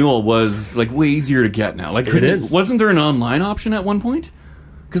renewal was like way easier to get now. Like It is. Wasn't there an online option at one point?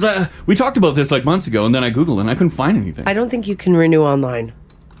 Because we talked about this like months ago, and then I Googled it and I couldn't find anything. I don't think you can renew online.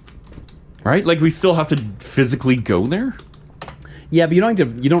 Right? Like we still have to physically go there. Yeah, but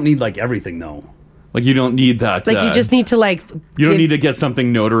you don't need like everything though. Like you don't need that. Like you just need to like. You don't need to get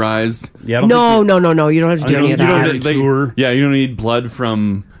something notarized. Yeah. No. You don't have to do any of that. You don't need blood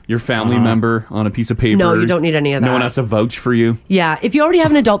from your family member on a piece of paper. No, you don't need any of that. No one has to vouch for you. Yeah, if you already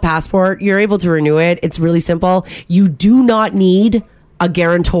have an adult passport, you're able to renew it. It's really simple. You do not need a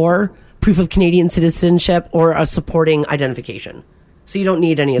guarantor, proof of Canadian citizenship, or a supporting identification. So you don't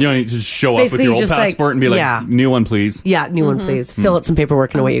need any of that. You don't need to just show up Basically, with your old just passport and be like, new one, please. Yeah, new one, please. Fill out some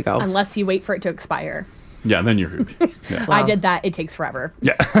paperwork and away you go. Unless you wait for it to expire. Yeah, then you're hooped. Yeah. I did that. It takes forever.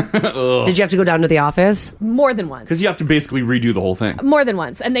 Yeah. Did you have to go down to the office? More than once. Because you have to basically redo the whole thing. More than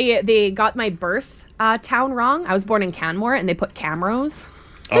once. And they got my birth town wrong. I was born in Canmore, and they put Camrose.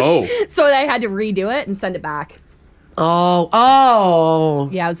 Oh. So I had to redo it and send it back. Oh.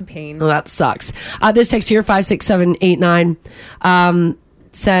 Yeah, it was a pain. Well, that sucks. This text here, 56789,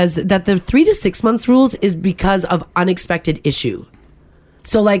 says that the 3 to 6 months rules is because of unexpected issue.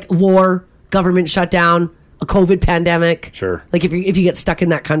 So like war, government shutdown, a COVID pandemic. Sure. Like if you get stuck in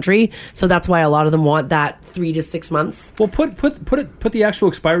that country, so that's why a lot of them want that 3 to 6 months. Well, put the actual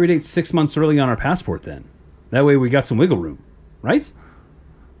expiry date 6 months early on our passport then. That way we got some wiggle room, right?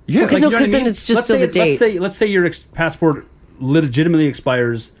 Yeah. Like, No, you know what I because mean? then it's just still the date. Let's say your passport legitimately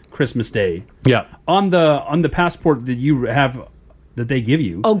expires Christmas Day. Yeah. On the passport that you have that they give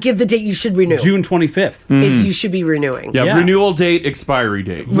you. Oh, give the date you should renew. June 25th. Is you should be renewing. Yeah, renewal date, expiry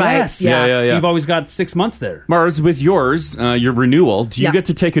date. Right. Yes. Yeah. So you've always got 6 months there. Mars, with yours, your renewal, do you get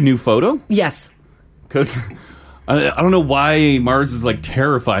to take a new photo? Yes. Because I don't know why Mars is like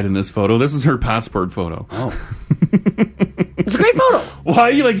terrified in this photo. This is her passport photo. Oh. It's a great photo. Why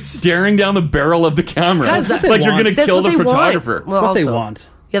are you like staring down the barrel of the camera? That's what Like they you're want. going to That's kill what the they want. photographer. Well, That's what they also- want.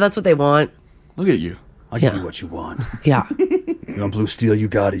 Yeah, that's what they want. Look at you. I'll give you what you want. Yeah. You want blue steel? You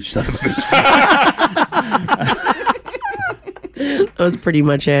got it, you son of a bitch. That was pretty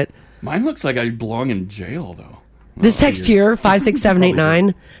much it. Mine looks like I belong in jail, though. This text here,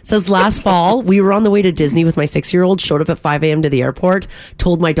 56789, says last fall, we were on the way to Disney with my 6-year-old, showed up at 5 a.m. to the airport,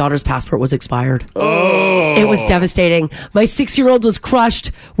 told my daughter's passport was expired. Oh. It was devastating. My 6-year-old was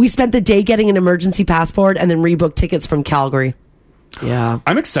crushed. We spent the day getting an emergency passport and then rebooked tickets from Calgary. Yeah.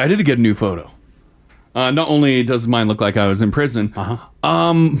 I'm excited to get a new photo. Not only does mine look like I was in prison,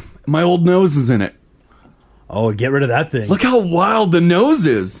 my old nose is in it. Oh, get rid of that thing. Look how wild the nose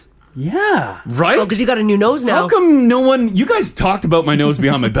is. Yeah. Right? Oh, because you got a new nose now. How come no one... You guys talked about my nose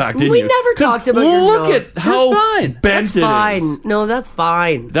behind my back, didn't We you? never 'Cause talked about your look nose. at how fine. bent That's it fine. is. No, that's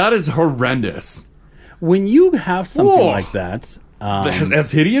fine. That is horrendous. When you have something Whoa. like that...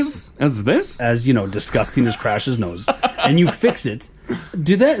 as hideous as this? As, disgusting as Crash's nose, and you fix it,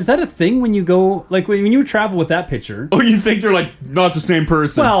 is that a thing when you go, like when you travel with that picture? Oh, you think they're like not the same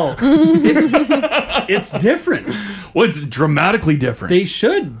person? Well, it's different. Well, it's dramatically different. They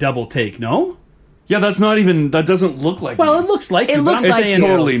should double take, no? Yeah, that doesn't look like Well, me. it looks like It you, looks but I'm like saying- you.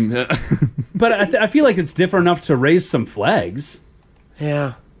 Totally. But I feel like it's different enough to raise some flags.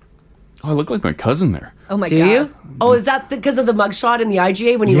 Yeah. Oh, I look like my cousin there. Oh my Do god. you? Oh, is that because of the mugshot in the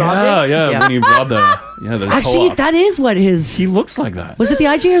IGA when he robbed it? Yeah, when he robbed the Actually, co-op. that is what his... He looks like that. Was it the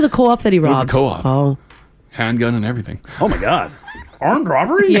IGA or the co-op that he It was robbed? the co-op. Oh. Handgun and everything. Oh my god. Armed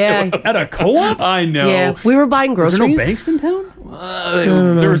robbery? Yeah. At a co-op? I know. Yeah. We were buying Is groceries. there no banks in town?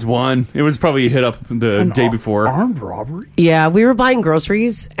 There was one. It was probably hit up the day before. Armed robbery? Yeah, we were buying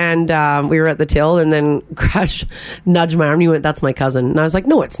groceries and we were at the till and then Crash nudged my arm and he went, "That's my cousin." And I was like,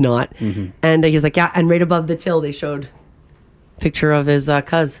 "No, it's not." And he's like, "Yeah." And right above the till, they showed a picture of his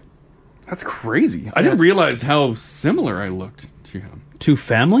cuz. That's crazy. I didn't realize how similar I looked to him. To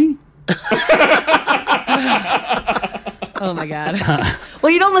family? Oh my god.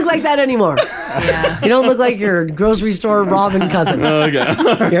 Well, you don't look like that anymore. Yeah. You don't look like your grocery store robbing cousin.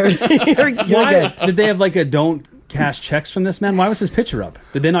 Okay. You're Why good. did they have like a don't cash checks from this man? Why was his picture up?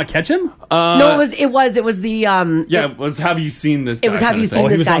 Did they not catch him? No, it was the Yeah, it was have you seen this guy? It was have kinda you thing. seen Oh,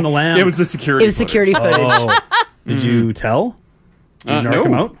 he this was guy? on the lam. It was the security It was security footage. Oh. Did you tell? Did you narc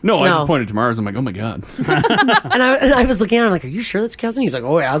him out? No, I No. just pointed to Mars. I'm like, oh my god. And I was looking at him like, "Are you sure that's your cousin?" He's like,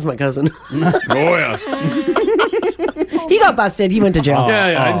 "Oh yeah, that's my cousin." Oh yeah. He got busted. He went to jail.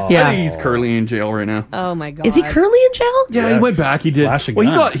 Yeah. Yeah. I think he's currently in jail right now. Oh my god. Is he currently in jail? Yeah, he went back. He did. Flash a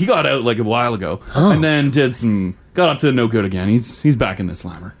Well, gun. he got out like a while ago, and then got up to no good again. He's back in the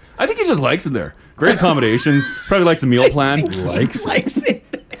slammer. I think he just likes it there. Great accommodations. Probably likes a meal plan. Likes Likes it.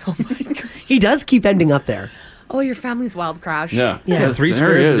 Oh my god. He does keep ending up there. Oh, your family's wild, Crash. Yeah. Yeah. 3 There he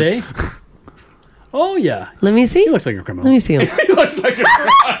squares a is. day. Oh yeah, Let me see. he looks like a criminal. Let me see him. He looks like a...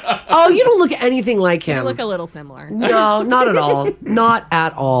 Oh, you don't look anything like You him. look a little similar. No, not at all. Not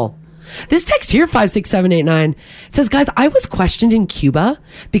at all. This text here, 56789, says, guys, I was questioned in Cuba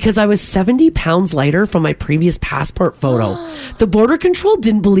because I was 70 pounds lighter from my previous passport photo. The border control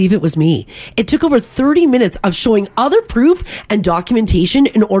didn't believe it was me. It took over 30 minutes of showing other proof and documentation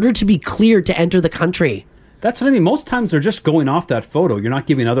in order to be cleared to enter the country. That's what I mean. Most times they're just going off that photo. You're not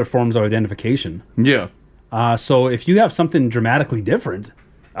giving other forms of identification. Yeah. So if you have something dramatically different,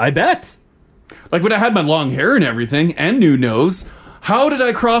 I bet. Like when I had my long hair and everything and new nose, how did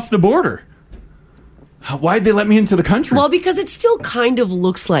I cross the border? Why'd they let me into the country? Well, because it still kind of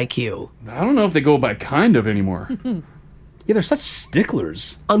looks like you. I don't know if they go by kind of anymore. Yeah, they're such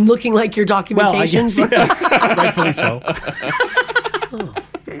sticklers. On looking like your documentation. Well, I guess, yeah. Rightfully so.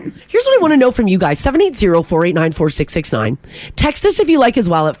 Here's what I want to know from you guys. 780-489-4669. Text us if you like as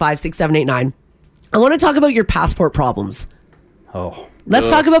well at 56789. I want to talk about your passport problems. Oh.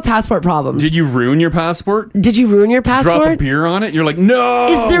 Let's talk about passport problems. Did you ruin your passport? Did you ruin your passport? Drop a beer on it? You're like, no!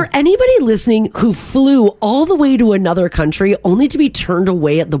 Is there anybody listening who flew all the way to another country only to be turned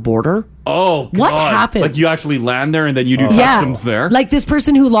away at the border? Oh, God. What happens? Like you actually land there and then you do customs there? Like this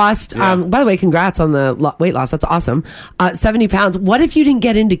person who lost, by the way, congrats on the weight loss. That's awesome. 70 pounds. What if you didn't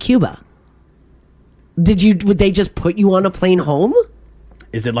get into Cuba? Would they just put you on a plane home?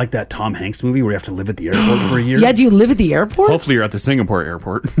 Is it like that Tom Hanks movie where you have to live at the airport for a year? Yeah, do you live at the airport? Hopefully you're at the Singapore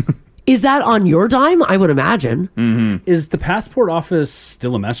airport. Is that on your dime? I would imagine. Mm-hmm. Is the passport office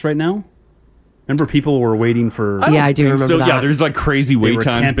still a mess right now? Remember people were waiting for... I do remember that. Yeah, there's like crazy wait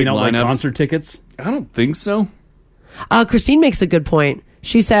times, camping big out like lineups. concert tickets? I don't think so. Christine makes a good point.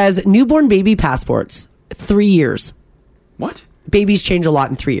 She says newborn baby passports, 3 years. What? Babies change a lot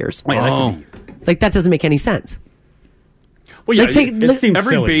in 3 years. Oh, yeah, that could be... Like, that doesn't make any sense. Well, yeah, Like, it seems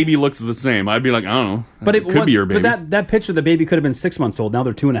every silly. baby looks the same. I'd be like, I don't know. But it could be your baby. But that picture, the baby could have been 6 months old. Now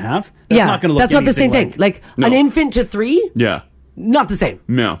they're 2.5. That's Yeah, not going to look that's not the same anything thing. Like, No. an infant to 3, Yeah. not the same.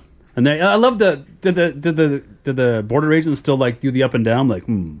 No. And they, I love did the border agents still like do the up and down like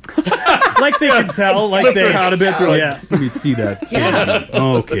like they can tell like Lift they their hat a bit, they're like- yeah, let me see that. Yeah.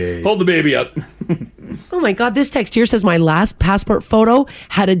 Okay. Hold the baby up. Oh my God, this text here says my last passport photo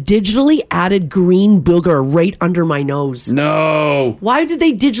had a digitally added green booger right under my nose. No. Why did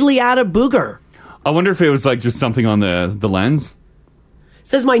they digitally add a booger? I wonder if it was like just something on the lens.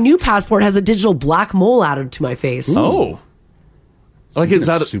 Says my new passport has a digital black mole added to my face. Oh. Like, is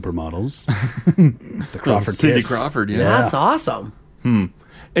that supermodels? The Crawford Cindy kiss. Crawford, yeah. That's awesome.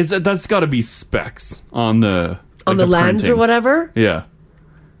 That's got to be specs on the On like the lens printing. or whatever? Yeah,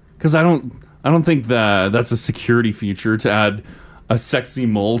 because I don't think that's a security feature to add a sexy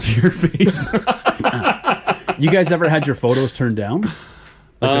mole to your face. You guys ever had your photos turned down?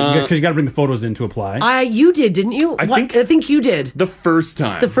 Because you got to bring the photos in to apply. You did, didn't you? I think you did. The first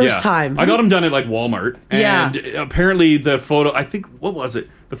time. The first yeah. time. I got them done at like Walmart. And apparently the photo, I think, what was it?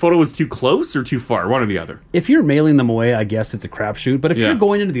 The photo was too close or too far, one or the other. If you're mailing them away, I guess it's a crapshoot. But if Yeah. you're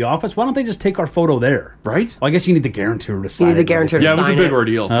going into the office, why don't they just take our photo there? Right? Well, I guess you need the guarantor to sign need the it. guarantor to Yeah, it was a sign big it.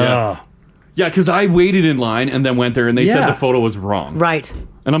 ordeal. Ah. Yeah. Yeah, because I waited in line and then went there and they said Yeah. the photo was wrong. Right.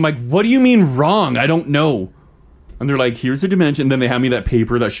 And I'm like, what do you mean wrong? I don't know. And they're like, here's the dimension. Then they have me that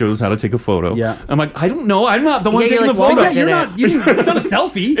paper that shows how to take a photo. Yeah. I'm like, I don't know. I'm not the one Yeah, taking you're the like, photo. Walmart did it. It's not a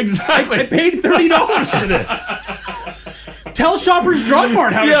selfie. Exactly. I paid $30 for this. Tell Shoppers Drug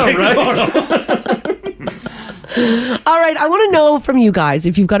Mart how to take a photo. All right, I want to know from you guys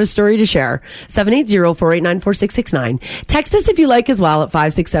if you've got a story to share. 780-489-4669. Text us if you like as well at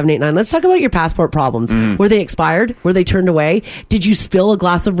 56789. Let's talk about your passport problems. Were they expired? Were they turned away? Did you spill a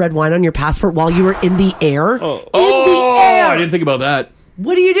glass of red wine on your passport while you were in the air? In the air! I didn't think about that.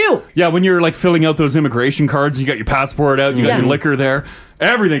 What do you do? Yeah, when you're like filling out those immigration cards, you got your passport out, you got Yeah. your liquor there,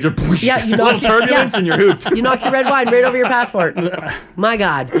 everything just Yeah, you a little knock your- turbulence yeah. and you're hooped. You knock your red wine right over your passport. My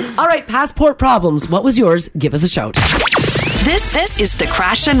God. All right, passport problems. What was yours? Give us a shout. This is the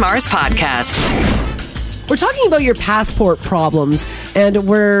Crash and Mars podcast. We're talking about your passport problems, and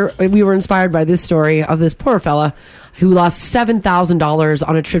we were inspired by this story of this poor fella who lost $7,000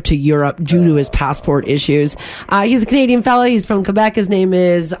 on a trip to Europe due to his passport issues. He's a Canadian fella. He's from Quebec. His name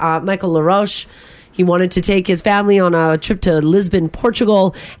is Michael LaRoche. He wanted to take his family on a trip to Lisbon,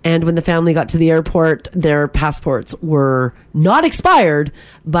 Portugal, and when the family got to the airport, their passports were not expired,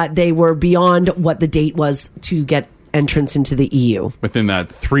 but they were beyond what the date was to get entrance into the EU. Within that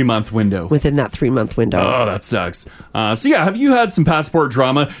 3-month window. Within that 3-month window. Oh, that sucks. So yeah, have you had some passport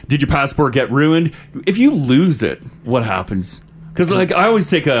drama? Did your passport get ruined? If you lose it, what happens? Because like I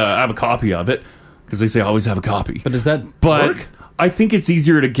always I have a copy of it because they say always have a copy. But does that work? I think it's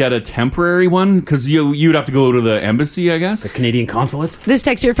easier to get a temporary one because you'd have to go to the embassy, I guess. The Canadian consulate? This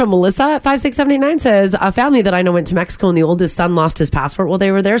text here from Melissa at 56789 says, a family that I know went to Mexico and the oldest son lost his passport while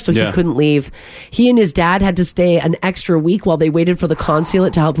they were there, so he couldn't leave. He and his dad had to stay an extra week while they waited for the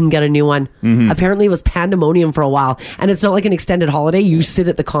consulate to help him get a new one. Mm-hmm. Apparently it was pandemonium for a while. And it's not like an extended holiday. You sit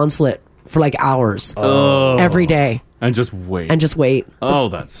at the consulate for like hours every day. And just wait. Oh,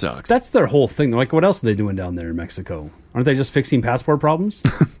 that sucks. That's their whole thing. Like, what else are they doing down there in Mexico? Aren't they just fixing passport problems?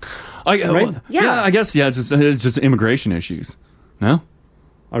 Right? I guess, it's just immigration issues. No?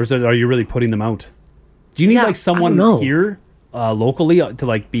 Or are you really putting them out? Do you need like someone here locally to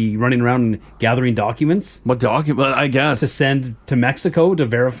like be running around and gathering documents? What document? I guess. To send to Mexico to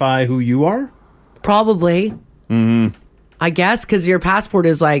verify who you are? Probably. Mm-hmm. I guess, because your passport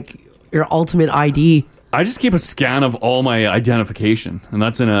is like your ultimate ID. I just keep a scan of all my identification, and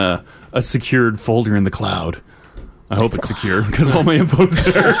that's in a secured folder in the cloud. I hope it's secure because all my info's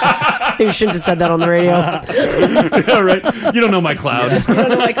there. You shouldn't have said that on the radio. Yeah, right. You don't know my cloud. You don't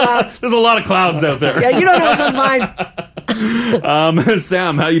know my cloud. There's a lot of clouds out there. Yeah, you don't know which one's mine.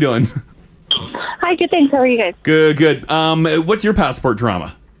 Sam, how you doing? Hi, good, thanks. How are you guys? Good. What's your passport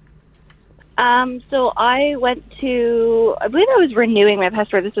drama? So I believe I was renewing my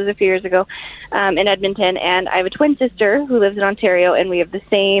passport. This was a few years ago in Edmonton, and I have a twin sister who lives in Ontario, and we have the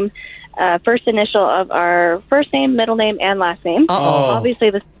same first initial of our first name, middle name, and last name. Obviously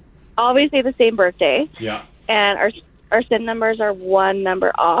the same birthday. Yeah. And our SIN numbers are one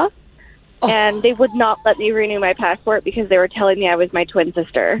number off. And they would not let me renew my passport because they were telling me I was my twin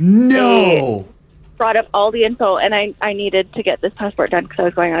sister. No. They brought up all the info, and I needed to get this passport done because I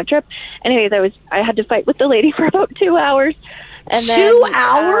was going on a trip. Anyways, I had to fight with the lady for about 2 hours. And 2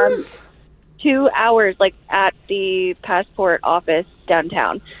 hours? 2 hours, like at the passport office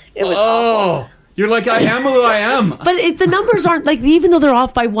downtown. It was awful. You're like, I am who I am. But the numbers aren't like, even though they're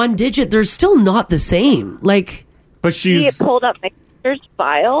off by one digit, they're still not the same. Like, but she pulled up my sister's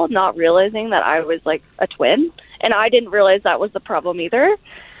file, not realizing that I was like a twin, and I didn't realize that was the problem either.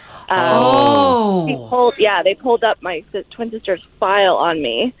 They pulled up my twin sister's file on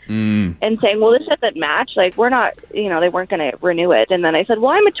me and saying, well, this doesn't match. Like, we're not, they weren't going to renew it. And then I said,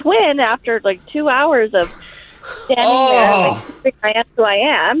 well, I'm a twin after like 2 hours of standing there, like, I am who I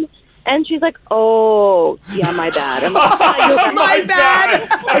am. And she's like, oh, yeah, my bad. I'm like, my bad.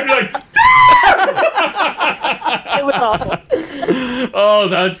 I'd be like, it was awful. Oh,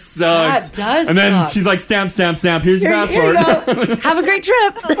 that sucks. That does And then suck. she's like, stamp. Here's your passport. Here you go. Have a great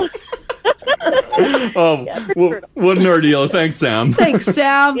trip. What an ordeal. Thanks, Sam. Thanks,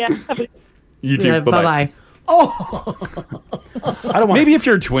 Sam. You too. Bye-bye. I don't want. Maybe if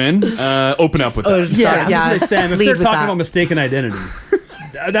you're a twin, open up with that. I'm gonna say, Sam, if they're talking about mistaken identity,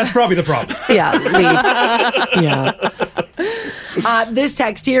 that's probably the problem. This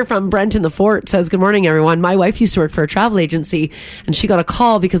text here from Brent in the Fort says, good morning, everyone. My wife used to work for a travel agency, and she got a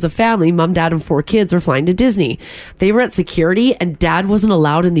call because a family, mom, dad, and 4 kids, were flying to Disney. They were at security, and dad wasn't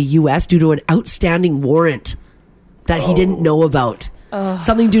allowed in the U.S. due to an outstanding warrant that he didn't know about.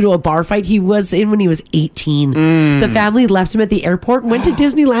 Something due to a bar fight he was in when he was 18. The family left him at the airport and went to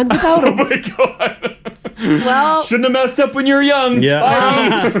Disneyland without him. Oh my God. Well, shouldn't have messed up when you were young.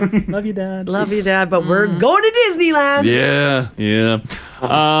 Yeah. Love you, Dad. Love you, Dad, but we're going to Disneyland. Yeah.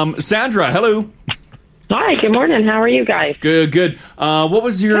 Sandra, hello. Hi, good morning. How are you guys? Good. What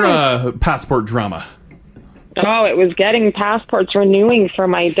was your passport drama? Oh, it was getting passports renewing for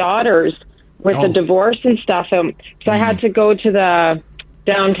my daughters with the divorce and stuff. So I had to go to the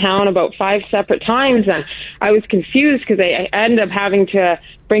downtown about 5 separate times, and I was confused because I ended up having to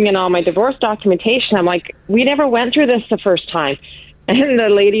bring in all my divorce documentation. I'm like, we never went through this the first time. And the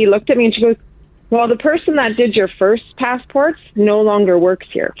lady looked at me and she goes, well, the person that did your first passports no longer works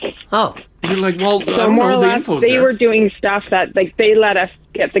here. Oh. You're like, well, so more or less, they were doing stuff that, like, they let us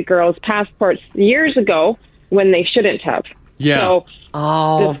get the girls' passports years ago when they shouldn't have. Yeah. So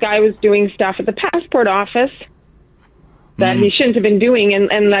this guy was doing stuff at the passport office that he shouldn't have been doing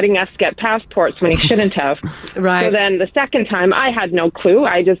and letting us get passports when he shouldn't have. Right. So then the second time, I had no clue.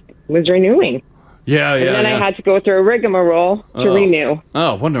 I just was renewing. Yeah. And then I had to go through a rigmarole to renew.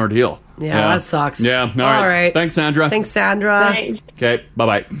 Oh, what an ordeal. Yeah, that sucks. Yeah. All right. Thanks, Sandra. Thanks, Sandra. Thanks. Okay.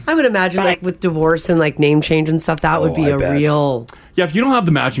 Bye-bye. I would imagine, like, with divorce and, like, name change and stuff, that would be a real... Yeah, if you don't have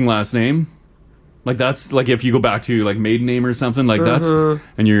the matching last name... Like, that's like if you go back to like maiden name or something like that's,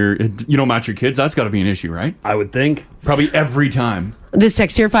 and you don't match your kids, that's got to be an issue, right? I would think. Probably every time. This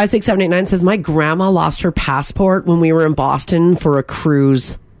text here, 56789, says, my grandma lost her passport when we were in Boston for a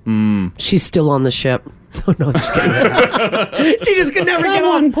cruise. She's still on the ship. Oh, no, I'm just kidding. She just could never get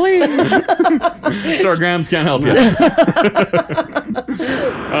on. Please. Sorry, Grams, can't help you.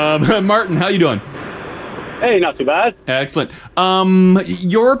 Martin, how you doing? Hey, not too bad. Excellent.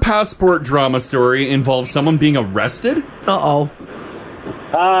 Your passport drama story involves someone being arrested? Uh-oh.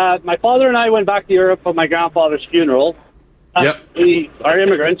 My father and I went back to Europe for my grandfather's funeral. Yep. We are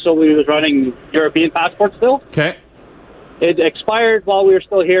immigrants, so we was running European passports still. Okay. It expired while we were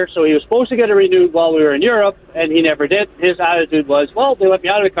still here, so he was supposed to get it renewed while we were in Europe, and he never did. His attitude was, well, they let me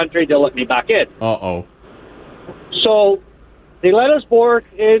out of the country, they'll let me back in. Uh-oh. So they let us board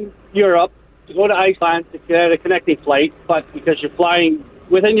in Europe to go to Iceland to get a connecting flight, but because you're flying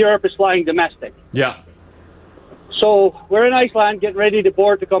within Europe, it's flying domestic. Yeah. So we're in Iceland, getting ready to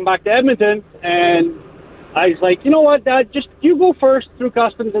board to come back to Edmonton, and I was like, you know what, Dad, just you go first through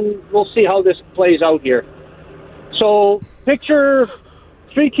customs, and we'll see how this plays out here. So picture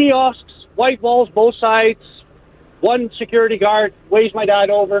 3 kiosks, white walls both sides, 1 security guard waves my dad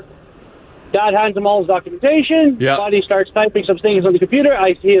over. Dad hands him all his documentation. Yeah. Buddy starts typing some things on the computer.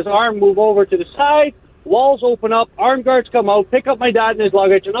 I see his arm move over to the side. Walls open up. Armed guards come out, pick up my dad and his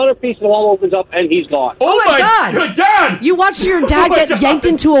luggage. Another piece of the wall opens up, and he's gone. Oh my God! Dad! You watched your dad get yanked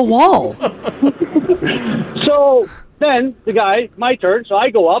into a wall. So then the guy, my turn. So I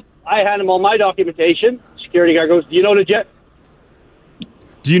go up. I hand him all my documentation. Security guard goes, "Do you know the jet?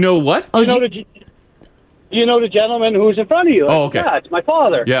 Do you know what? Do you know the gentleman who's in front of you?" Oh, okay. Yeah, it's my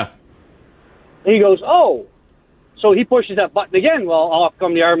father. Yeah. He goes, "Oh." So he pushes that button again. Well, off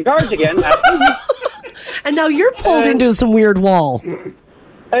come the armed guards again. And now you're pulled into some weird wall.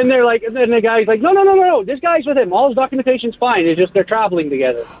 And they're like, and then the guy's like, no. This guy's with him. All his documentation's fine. It's just they're traveling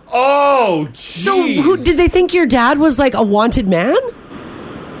together. Oh, jeez. So did they think your dad was like a wanted man?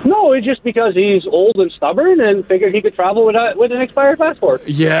 No, it's just because he's old and stubborn and figured he could travel with an expired passport.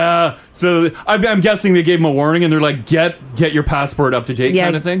 Yeah. So I'm guessing they gave him a warning, and they're like, get your passport up to date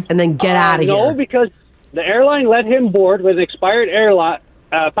kind of thing? And then get out of here. No, because the airline let him board with an expired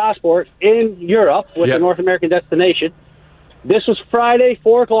passport in Europe with a North American destination. This was Friday,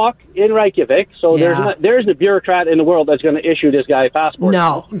 4 o'clock in Reykjavik. So there's a bureaucrat in the world that's going to issue this guy a passport.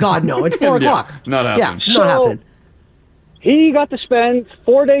 No, God, no. It's 4 o'clock. Not happening. Yeah, not happening. He got to spend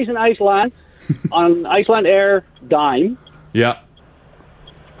 4 days in Iceland on Iceland Air dime. Yeah.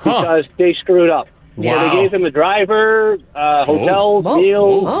 Because they screwed up. Yeah. So they gave him a driver, hotels,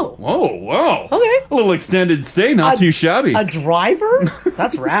 meals. Whoa. Okay. A little extended stay, not too shabby. A driver?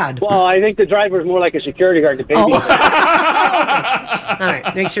 That's rad. Well, I think the driver is more like a security guard to pay me. All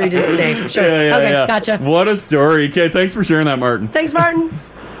right, make sure you didn't stay. Sure. Yeah. Gotcha. What a story. Okay, thanks for sharing that, Martin. Thanks, Martin.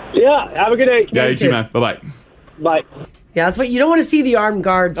 Yeah, have a good day. Yeah, you too, man. Bye-bye. Bye. Yeah, that's what you don't want to see the armed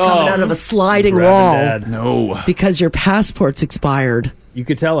guards coming out of a sliding Grab wall. Dad. No. Because your passport's expired. You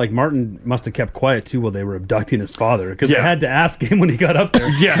could tell, like, Martin must have kept quiet, too, while they were abducting his father, because they had to ask him when he got up there.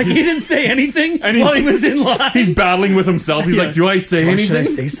 Yeah. Like, he didn't say anything while he was in line. He's battling with himself. He's like, do I say anything? Should I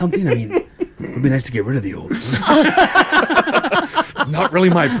say something? I mean, it would be nice to get rid of the old. It's not really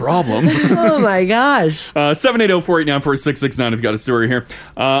my problem. Oh, my gosh. 780-489-4669 if you've got a story here.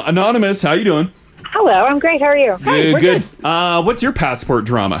 Anonymous, how you doing? Hello, I'm great. How are you? Good. What's your passport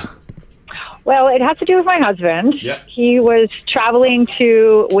drama? Well, it has to do with my husband. Yeah. He was traveling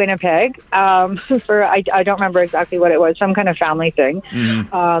to Winnipeg for, I don't remember exactly what it was, some kind of family thing.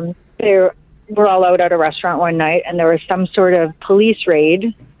 Mm-hmm. They were all out at a restaurant one night, and there was some sort of police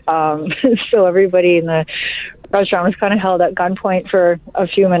raid. So everybody in the restaurant was kind of held at gunpoint for a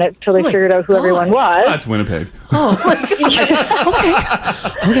few minutes till they figured out who everyone was. That's Winnipeg. Oh, my gosh.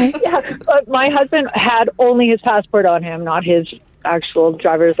 Okay. Yeah, but my husband had only his passport on him, not his actual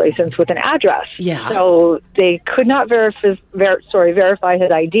driver's license with an address. Yeah. So they could not verify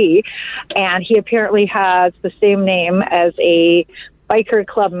his ID, and he apparently has the same name as a biker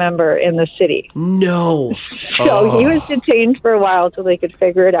club member in the city. No. So he was detained for a while till they could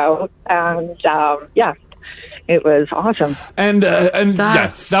figure it out, and it was awesome. And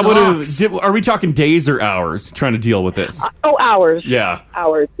that would have. Are we talking days or hours trying to deal with this? Hours. Yeah.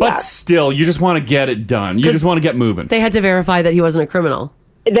 Hours. But still, you just want to get it done. You just want to get moving. They had to verify that he wasn't a criminal.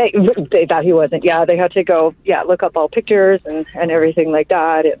 They thought he wasn't. Yeah, they had to go. Yeah, look up all pictures and everything like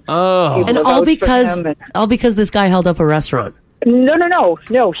that. And all because this guy held up a restaurant. No.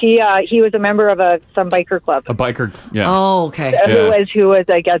 He was a member of some biker club. A biker, yeah. Oh, okay. Who was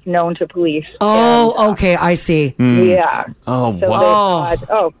I guess known to police. Oh, okay, I see. Yeah. Oh, So wow. they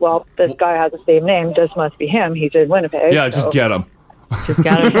thought, well, this guy has the same name. This must be him. He's in Winnipeg. Yeah, just get him. Just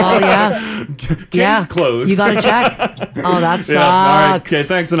got it. Well, yeah. Case closed. You got to check. Oh, that sucks. Yeah. All right. Okay.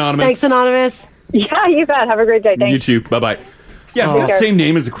 Thanks, Anonymous. Thanks, Anonymous. Yeah, you bet. Have a great day. Thanks. You too. Bye-bye. Yeah, if you have the same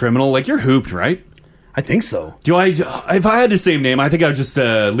name as a criminal, like, you're hooped, right? I think so. Do I? If I had the same name, I think I would just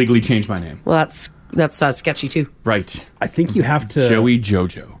legally change my name. Well, that's sketchy too. Right. I think you have to... Joey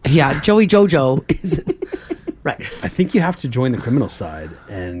Jojo. Yeah, Joey Jojo is... Right. I think you have to join the criminal side,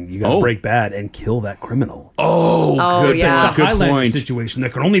 and you got to break bad and kill that criminal. Oh, good. yeah. It's a Highlander situation. There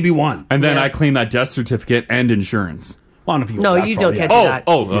can only be one. And then I claim that death certificate and insurance. Well, if you No, you don't get to do that.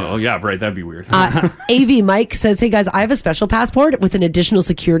 Oh, yeah, right. That'd be weird. AV Mike says, hey guys, I have a special passport with an additional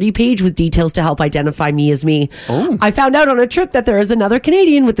security page with details to help identify me as me. Oh. I found out on a trip that there is another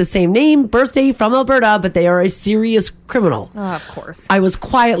Canadian with the same name, birthday from Alberta, but they are a serious criminal. Oh, of course. I was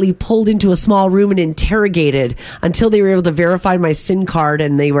quietly pulled into a small room and interrogated until they were able to verify my SIN card,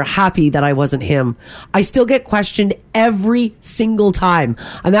 and they were happy that I wasn't him. I still get questioned every single time.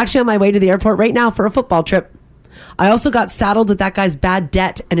 I'm actually on my way to the airport right now for a football trip. I also got saddled with that guy's bad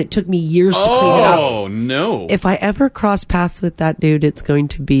debt, and it took me years to clean it up. Oh, no. If I ever cross paths with that dude, it's going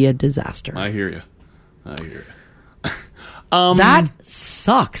to be a disaster. I hear you. That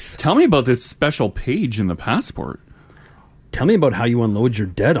sucks. Tell me about this special page in the passport. Tell me about how you unload your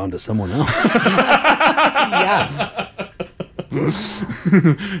debt onto someone else. Yeah.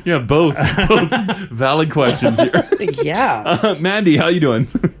 Yeah, both valid questions here. Yeah. Mandy, how you doing?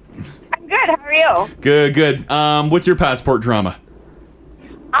 I'm good. How are you? Good. What's your passport drama?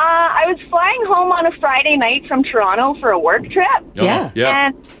 I was flying home on a Friday night from Toronto for a work trip. Yeah.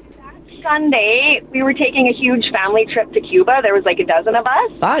 And that Sunday, we were taking a huge family trip to Cuba. There was like a dozen of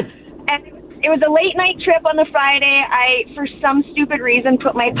us. Fun. And it was a late night trip on the Friday. I, for some stupid reason,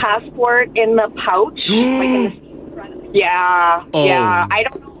 put my passport in the pouch. like in the seat front. Yeah. Oh. Yeah. I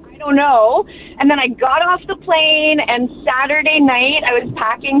don't know. And then I got off the plane, and Saturday night I was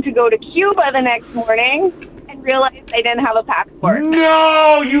packing to go to Cuba the next morning and realized I didn't have a passport.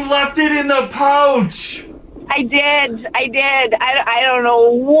 No, you left it in the pouch. I did. I don't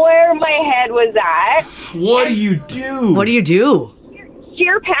know where my head was at. What do you do? What do you do?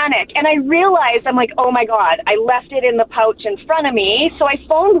 Sheer panic. And I realized, I'm like, oh my God, I left it in the pouch in front of me. So I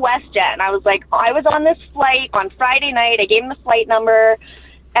phoned WestJet, and I was like, I was on this flight on Friday night. I gave them the flight number.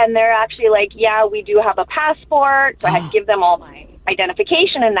 And they're actually like, yeah, we do have a passport. So I had to give them all my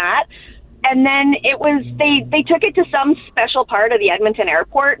identification and that. And then it was, they took it to some special part of the Edmonton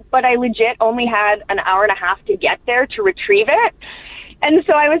airport, but I legit only had an hour and a half to get there to retrieve it. And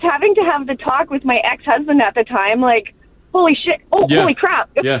so I was having to have the talk with my ex-husband at the time, like, holy shit, holy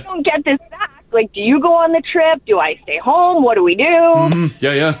crap, if I don't get this back, like, do you go on the trip? Do I stay home? What do we do? Mm-hmm.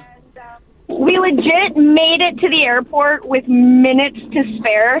 Yeah. We legit made it to the airport with minutes to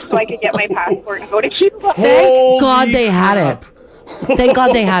spare so I could get my passport and go to Cuba. Thank God they had it. Thank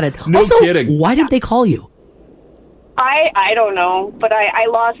God they had it. No also, kidding. Why did they call you? I don't know, but I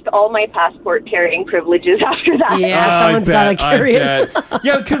lost all my passport carrying privileges after that. Yeah, someone's got to carry it.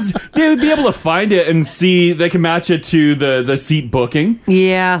 Yeah, because they would be able to find it and see, they can match it to the seat booking.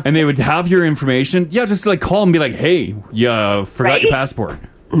 Yeah. And they would have your information. Yeah, just like call and be like, hey, you forgot your passport.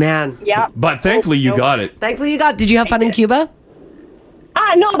 Man. Yeah. But thankfully you got it. Thankfully you got it. Did you have fun in Cuba?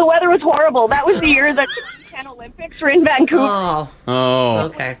 No, the weather was horrible. That was the year that the 2010 Olympics were in Vancouver. Oh.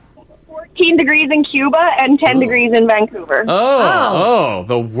 Okay. 14 degrees in Cuba and 10 degrees in Vancouver. Oh,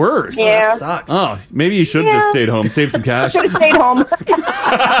 the worst. Yeah. That sucks. Oh, maybe you should just stayed home, save some cash. Should have stayed home.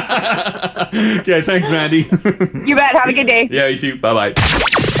 Okay, thanks, Mandy. You bet. Have a good day. Yeah, you too. Bye-bye.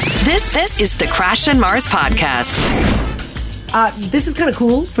 This is the Crash and Mars podcast. This is kind of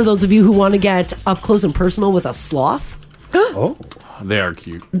cool for those of you who want to get up close and personal with a sloth. Oh, they are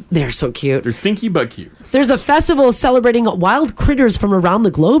cute. They're so cute. They're stinky but cute. There's a festival celebrating wild critters from around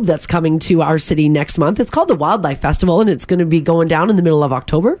the globe that's coming to our city next month. It's called the Wildlife Festival, and it's going to be going down in the middle of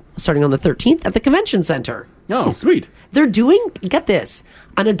October, starting on the 13th at the Convention Center. Oh, sweet. They're doing, get this,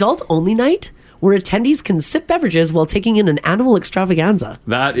 an adult-only night where attendees can sip beverages while taking in an animal extravaganza.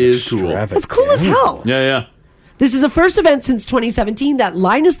 That is cool. That's cool as hell. Yeah. This is the first event since 2017 that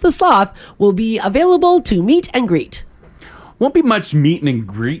Linus the Sloth will be available to meet and greet. Won't be much meeting and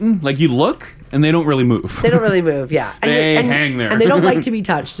greeting. Like, you look, and they don't really move. They don't really move, yeah. They hang there. And they don't like to be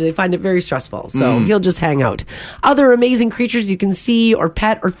touched. They find it very stressful. So he'll just hang out. Other amazing creatures you can see or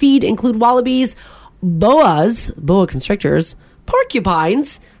pet or feed include wallabies, boa constrictors,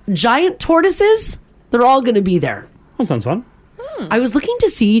 porcupines, giant tortoises. They're all going to be there. That sounds fun. I was looking to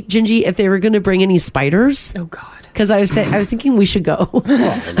see, Gingy, if they were going to bring any spiders. Oh, God. Because I was thinking we should go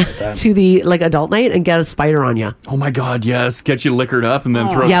to the adult night and get a spider on you. Oh my God, yes. Get you liquored up and then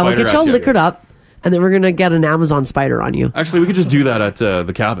throw a spider we'll get you all at you. liquored up, and then we're going to get an Amazon spider on you. Actually, we could just do that at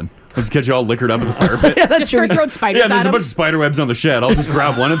the cabin. Let's get you all liquored up at the fire pit. Yeah, that's true. Start spiders Yeah, there's at a him. bunch of spider webs on the shed. I'll just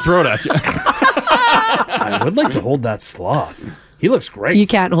grab one and throw it at you. I would like to hold that sloth. He looks great. You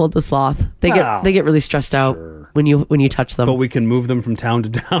can't hold the sloth. They get really stressed out when you touch them. But we can move them from town to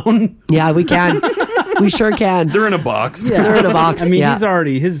town. Yeah, we can. We sure can. They're in a box. Yeah. They're in a box. I mean, yeah. he's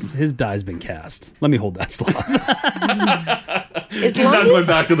already his die's been cast. Let me hold that sloth. Is He's not going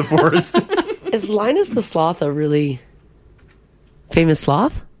back to the forest. Is Linus the sloth a really famous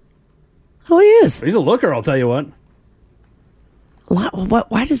sloth? Oh, he is. He's a looker, I'll tell you what.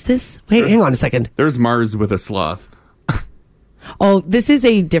 Why does this... Wait, hang on a second. There's Mars with a sloth. Oh, this is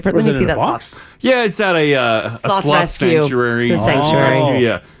a different... Let me see that sloth. Yeah, it's at a sloth rescue. sanctuary. It's a sanctuary. Oh.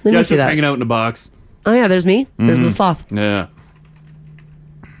 Yeah. Let me it's see just that. hanging out in a box. Oh, yeah, there's me. There's Mhm. the sloth. Yeah.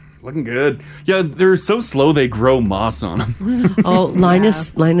 Looking good. Yeah, they're so slow they grow moss on them. Oh, Linus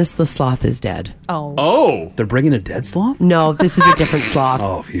the sloth is dead. Oh. They're bringing a dead sloth? No, this is a different sloth.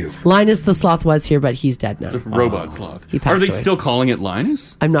 Oh, phew. Linus the sloth was here, but he's dead now. It's a robot sloth. He passed Are they away. still calling it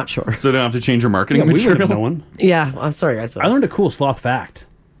Linus? I'm not sure. So they don't have to change their marketing Yeah, we material? would have known. Yeah, I'm sorry, guys. I learned a cool sloth fact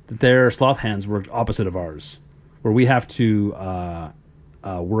that their sloth hands work opposite of ours, where we have to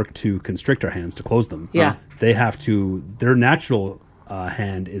work to constrict our hands to close them. Yeah. They have to. Their natural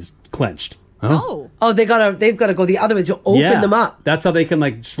hand is clenched. Oh. Oh, they've got to go the other way to open them up. That's how they can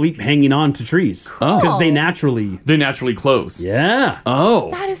like sleep hanging on to trees because they naturally close. Yeah.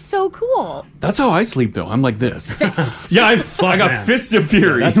 Oh. That is so cool. That's how I sleep, though. I'm like this. Yeah, I got man. fists of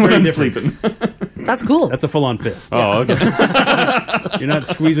fury That's when very I'm different. sleeping. That's cool. That's a full-on fist. Oh, okay. You're not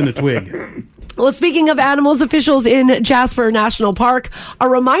squeezing a twig. Well, speaking of animals, officials in Jasper National Park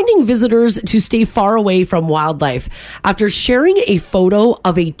are reminding visitors to stay far away from wildlife after sharing a photo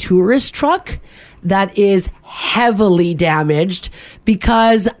of a tourist truck that is heavily damaged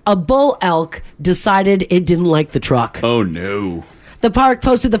because a bull elk decided it didn't like the truck. Oh, no. The park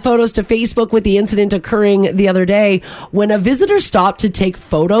posted the photos to Facebook with the incident occurring the other day when a visitor stopped to take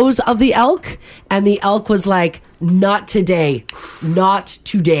photos of the elk, and the elk was like, "Not today, not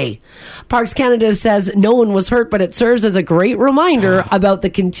today." Parks Canada says no one was hurt, but it serves as a great reminder about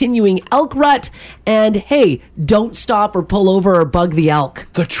the continuing elk rut and, hey, don't stop or pull over or bug the elk.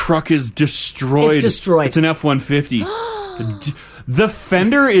 The truck is destroyed. It's destroyed. It's an F-150. The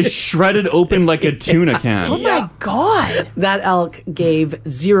fender is shredded open like a tuna can. Oh my God. That elk gave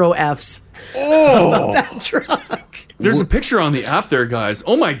 0 Fs. Oh. About that truck. There's a picture on the app there, guys.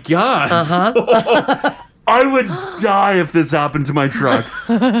 Oh my God. Uh-huh. I would die if this happened to my truck.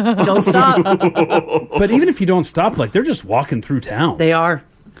 Don't stop. But even if you don't stop, like they're just walking through town. They are.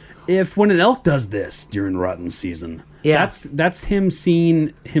 If when an elk does this during rutting season, that's him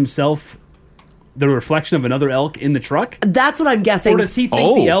seeing himself, the reflection of another elk in the truck. That's what I'm guessing. Or does he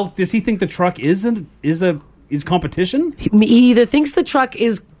think the elk? Does he think the truck is competition? He either thinks the truck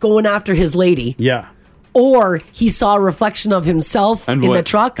is going after his lady. Yeah. Or he saw a reflection of himself in the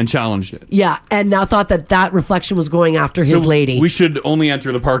truck. And challenged it. Yeah, and now thought that reflection was going after his So lady. We should only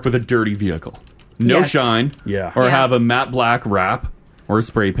enter the park with a dirty vehicle. No Yes. shine. Yeah. Or Yeah. have a matte black wrap or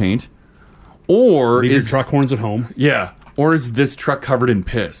spray paint. Or Leave is your truck horns at home. Yeah. Or is this truck covered in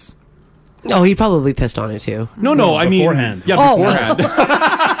piss? Oh, he probably pissed on it too. No, I mean beforehand. Yeah, Oh. beforehand.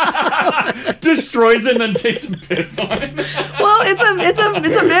 Destroys it and then takes a piss on it. Well, it's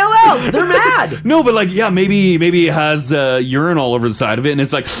a male elk. They're mad. No, but like, yeah, maybe it has urine all over the side of it, and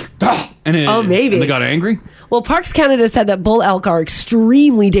it's like, and maybe. and they got angry. Well, Parks Canada said that bull elk are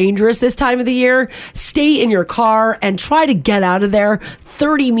extremely dangerous this time of the year. Stay in your car and try to get out of there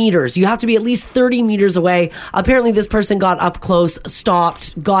 30 meters. You have to be at least 30 meters away. Apparently, this person got up close,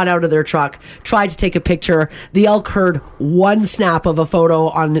 stopped, got out of their truck, tried to take a picture. The elk heard one snap of a photo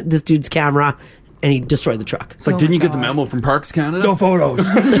on this dude's camera, and he destroyed the truck. It's like, didn't you get the memo from Parks Canada? No photos.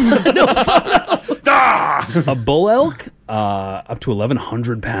 No photos. A bull elk, up to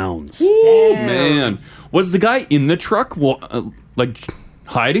 1,100 pounds. Man, was the guy in the truck like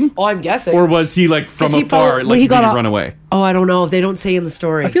hiding? Oh, I'm guessing. Or was he like from afar, like he didn't run away? Oh, I don't know. They don't say in the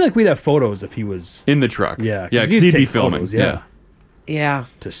story. I feel like we'd have photos if he was in the truck. Yeah, Yeah, 'cause he'd be take filming. photos, Yeah. Yeah.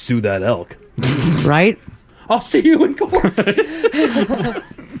 To sue that elk. Right? I'll see you in court.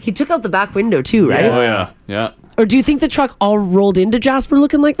 He took out the back window too, right? Oh yeah, yeah. Or do you think the truck all rolled into Jasper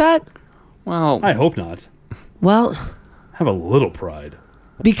looking like that? Well, I hope not. Well, have a little pride.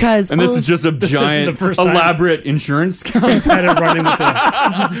 Because And this is just a giant, elaborate insurance scam. He's had it running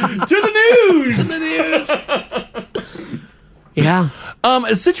with to the news. To the news. Yeah.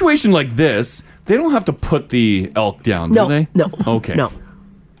 A situation like this, they don't have to put the elk down, No, do they? no, Okay. no.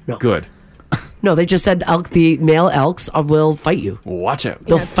 Good. No, they just said the male elks will fight you. Watch out.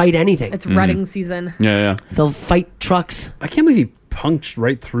 They'll fight anything. It's rutting season. Yeah. They'll fight trucks. I can't believe he punched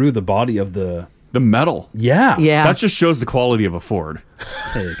right through the body of the metal. Yeah. Yeah. That just shows the quality of a Ford.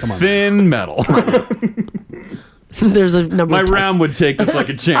 Hey, come on. Thin metal. There's a number My of RAM would take this like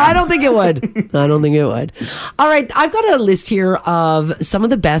a champ. I don't think it would. All right, I've got a list here of some of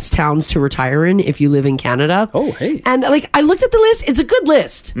the best towns to retire in if you live in Canada. Oh, hey. And like I looked at the list, it's a good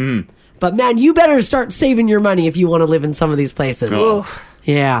list. But man, you better start saving your money if you want to live in some of these places. Oh.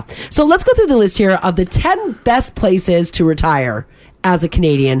 Yeah. So let's go through the list here of the 10 best places to retire as a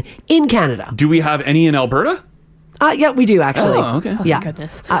Canadian in Canada. Do we have any in Alberta? Yeah, we do actually. Oh, okay. Yeah.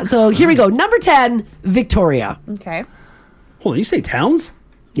 Goodness. So here we go. Number 10, Victoria. Okay. Hold on, you say towns?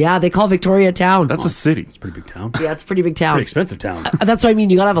 Yeah, they call Victoria a town. That's a city. It's a pretty big town. Yeah, it's a pretty big town. Pretty expensive town. That's what I mean.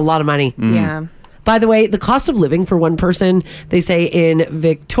 You got to have a lot of money. Yeah. By the way, the cost of living for one person, they say in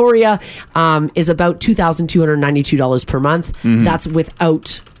Victoria, is about $2,292 per month. That's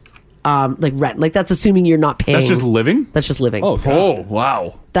without like rent. Like that's assuming you're not paying. That's just living? That's just living. Oh,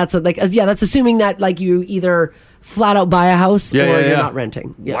 wow. That's that's assuming that like you either flat out buy a house or you're not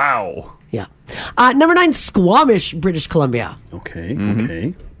renting. Yeah. Wow. Yeah. Number 9, Squamish, British Columbia. Okay.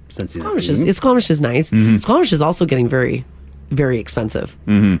 Okay. Squamish is nice. Squamish is also getting very, very expensive.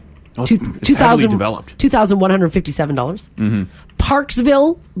 Oh, it's heavily developed. $2,157.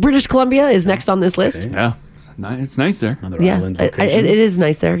 Parksville, British Columbia is next on this list. Yeah. It's nice there. Yeah, it is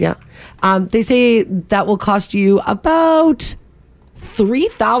nice there. Yeah. They say that will cost you about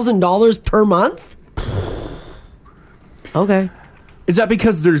 $3,000 per month. Okay. Is that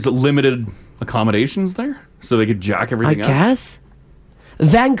because there's limited accommodations there? So they could jack everything up? I guess.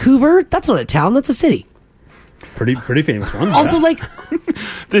 Vancouver, that's not a town, that's a city. Pretty famous one. Also, like,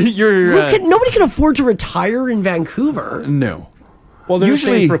 You're, nobody can afford to retire in Vancouver. No. Well, they're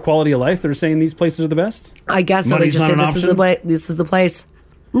Usually- saying for quality of life, they're saying these places are the best. I guess so. They Money's just not say an this is option? this is the place.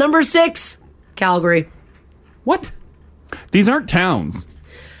 Number 6, Calgary. What? These aren't towns.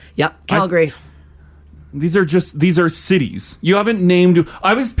 Yep, Calgary. These are cities. You haven't named.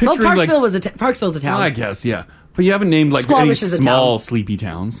 I was picturing Parksville's a town. Well, I guess, yeah. But you haven't named like Squamish any is a small town. sleepy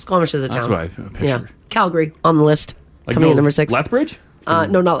towns. Squamish is a town. That's what I pictured. Yeah, Calgary on the list. Like Coming in no number 6. Lethbridge? No,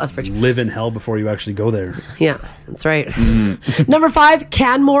 not Lethbridge. Live in hell before you actually go there. Yeah, that's right. Number 5,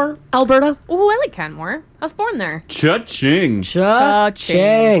 Canmore, Alberta. Oh, I like Canmore. I was born there. Cha-ching.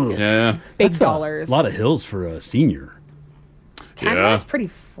 Cha-ching. Yeah. Big That's dollars. A lot of hills for a senior. Canmore's pretty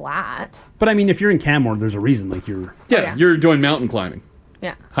flat. But I mean, if you're in Canmore, there's a reason. Like you're. Yeah. You're doing mountain climbing,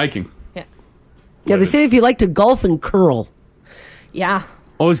 Yeah. hiking. Yeah, they say if you like to golf and curl. Yeah.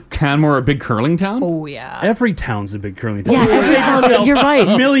 Oh, is Canmore a big curling town? Oh, yeah. Every town's a big curling town. Yeah, every town. You're right.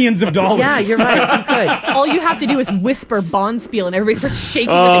 Millions of dollars. Yeah, you're right. You could. All you have to do is whisper Bonspiel and everybody starts shaking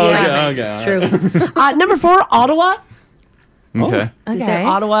Oh, with yeah, excitement. okay. It's true. Number 4, Ottawa. Okay. They say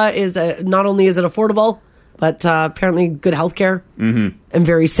Ottawa is not only is it affordable, but apparently good healthcare and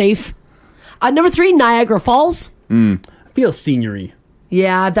very safe. Number 3, Niagara Falls. Feels seniory.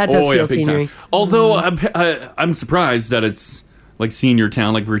 Yeah, that does feel big scenery. time. Although I'm surprised that it's like senior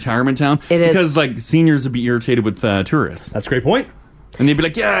town, like retirement town. It is. Because like seniors would be irritated with tourists. That's a great point. And they'd be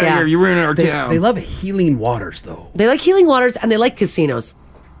like, yeah. you're ruining our town. They love healing waters, though. They like healing waters and they like casinos.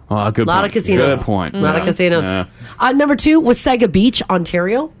 Oh, good A lot of casinos. Good point. A lot of casinos. Yeah. Number 2, Wasaga Beach,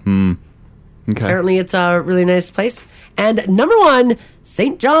 Ontario. Okay. Apparently, it's a really nice place. And number 1,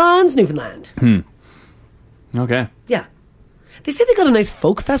 St. John's, Newfoundland. Okay. Yeah. They say they got a nice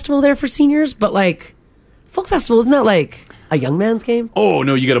folk festival there for seniors, but like, folk festival, isn't that like a young man's game? Oh,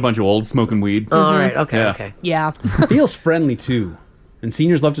 no, you got a bunch of old smoking weed. Oh, all right. Okay. Yeah. Okay. Yeah. Feels friendly too, and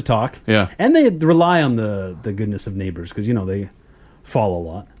seniors love to talk. Yeah. And they rely on the goodness of neighbors because they fall a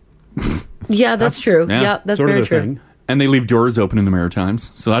lot. Yeah, that's true. Yeah, that's sort of very their true. thing. And they leave doors open in the Maritimes,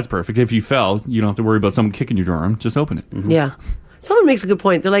 so that's perfect. If you fell, you don't have to worry about someone kicking your door in. Just open it. Yeah. Someone makes a good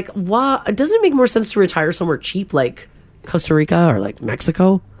point. They're like, "Wow, doesn't it make more sense to retire somewhere cheap, like Costa Rica or like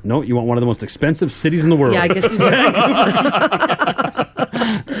Mexico?" No, you want one of the most expensive cities in the world. Yeah, I guess you do.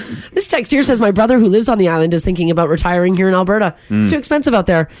 This text here says, my brother who lives on the island is thinking about retiring here in Alberta. It's too expensive out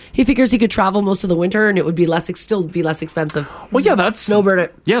there. He figures he could travel most of the winter and it would be still be less expensive. Well, yeah, that's snowbird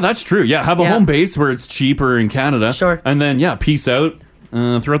it. Yeah, that's true. Yeah, have a home base where it's cheaper in Canada. Sure. And then peace out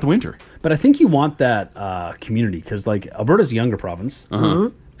throughout the winter. But I think you want that community because like Alberta's a younger province,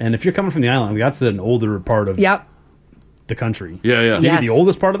 and if you're coming from the island, that's an older part of the country. Yeah. Maybe the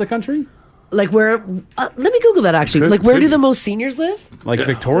oldest part of the country. Like where? Let me Google that actually. Like where do the most seniors live? Like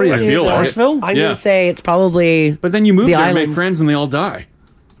Victoria, I feel like it. Parksville. I'm gonna say it's probably. But then you move the there, and make islands. friends, and they all die.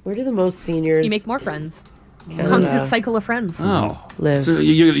 Where do the most seniors? You make more friends. It's a Canada. constant cycle of friends. Oh, live. So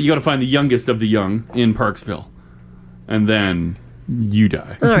you got to find the youngest of the young in Parksville, and then you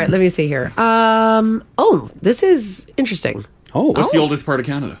die. All right, let me see here. Oh, this is interesting. Oh, what's the oldest part of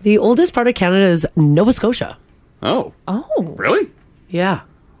Canada? The oldest part of Canada is Nova Scotia. Oh, Oh, really? Yeah.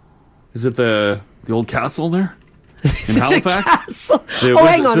 Is it the old castle there? In Halifax? Oh,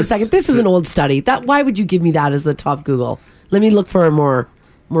 hang on a second. This is an old study. Why would you give me that as the top Google? Let me look for a more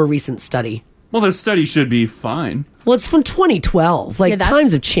recent study. Well, the study should be fine. Well, it's from 2012. Like,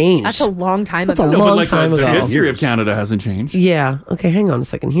 times have changed. That's a long time That's ago. a long time ago. The history of Canada hasn't changed. Yeah. Okay, hang on a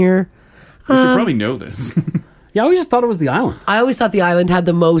second here. We should probably know this. Yeah, I always just thought it was the island. I always thought the island had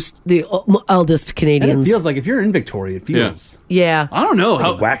the eldest Canadians. And it feels like if you're in Victoria, it feels. Yeah. I don't know.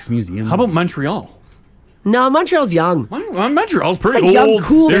 Like a wax museum. How about Montreal? No, Montreal's young. Montreal's pretty It's like old. young,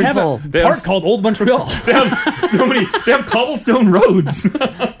 cool They people. have a Park called Old Montreal. They have cobblestone roads.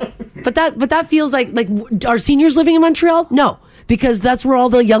 But that feels like are seniors living in Montreal? No, because that's where all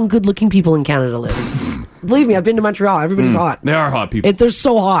the young, good-looking people in Canada live. Believe me, I've been to Montreal. Everybody's hot. They are hot people. They're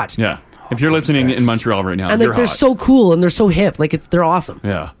so hot. Yeah. If you're listening in Montreal right now, And you're they're hot. so cool and they're so hip. Like they're awesome.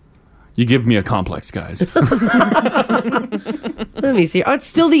 Yeah. You give me a complex, guys. Let me see. Oh, it's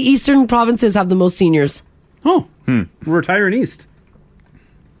still the eastern provinces have the most seniors. Oh, we're retiring east.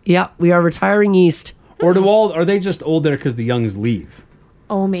 Yeah, we are retiring east. Or are they just old there because the youngs leave?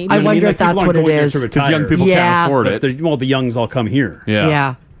 Oh, maybe. I wonder if that's what it is. Because young people can't afford it. Well, the youngs all come here.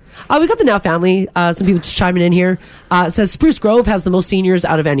 Yeah. We got the Now family. Some people just chiming in here. It says Spruce Grove has the most seniors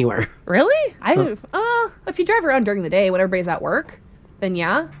out of anywhere. Really? If you drive around during the day when everybody's at work, then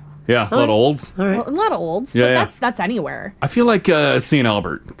yeah. Yeah, a lot of olds. All right. Well, a lot of olds. Yeah, but yeah. That's anywhere. I feel like St.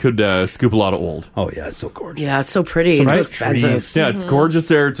 Albert could scoop a lot of old. Oh, yeah, it's so gorgeous. Yeah, it's so pretty. It's so expensive. Yeah, it's gorgeous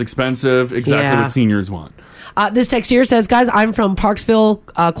there. It's expensive. Exactly Yeah. what seniors want. This text here says, guys, I'm from Parksville,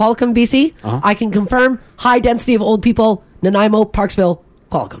 Qualicum, BC. I can confirm high density of old people, Nanaimo, Parksville,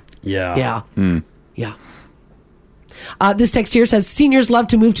 Qualicum. Yeah. Yeah. This text here says, seniors love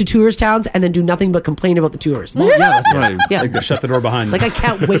to move to tourist towns and then do nothing but complain about the tourists. Well, yeah, that's right. Yeah. Like they shut the door behind them. Like, I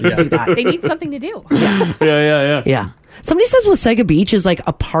can't wait to do that. They need something to do. Yeah. Somebody says Wasaga Beach is like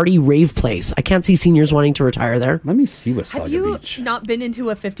a party rave place. I can't see seniors wanting to retire there. Let me see Wasaga Have you not been into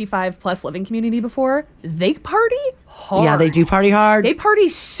a 55 plus living community before? They party hard. Yeah, they do party hard. They party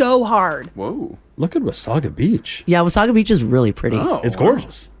so hard. Whoa. Look at Wasaga Beach. Yeah, Wasaga Beach is really pretty. Oh, It's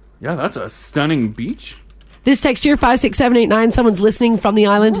gorgeous. Yeah, that's a stunning beach. This text here, 56789, someone's listening from the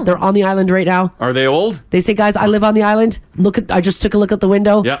island. They're on the island right now. Are they old? They say, guys, I live on the island. I just took a look at the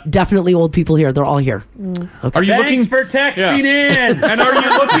window. Yeah. Definitely old people here. They're all here. Okay. Are you Thanks looking for texting in? And are you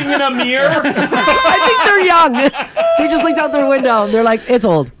looking in a mirror? I think they're young. They just looked out their window. They're like, it's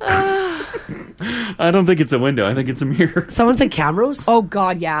old. I don't think it's a window. I think it's a mirror. Someone said Camrose? Oh,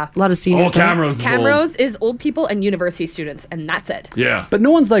 God, yeah. A lot of seniors. Oh, Camrose is Camrose is old people and university students, and that's it. Yeah. But no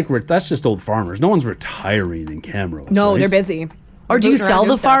one's like, that's just old farmers. No one's retiring in Camrose. No, right? they're busy. Or do you Moving around sell the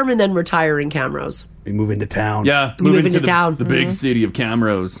doing stuff. farm and then retire in Camrose? They move into town. Yeah. You move into the, town. The big city of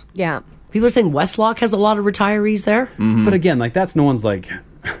Camrose. Yeah. People are saying Westlock has a lot of retirees there. But again, like that's no one's like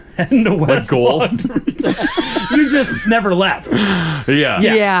heading to What goal? You just never left.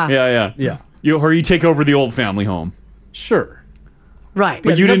 Yeah. Or you take over the old family home. Sure. Right.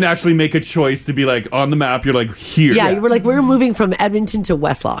 But you didn't actually make a choice to be like on the map. You're like here. Yeah, you were like, we're moving from Edmonton to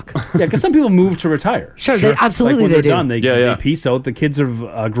Westlock. Yeah, because some people move to retire. Sure, they absolutely like when they they're do. done, they peace out. The kids have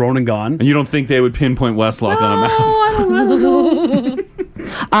grown and gone. And you don't think they would pinpoint Westlock on a map? I don't know.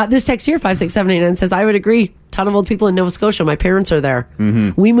 This text here, 56789, says, I would agree. Ton of old people in Nova Scotia. My parents are there.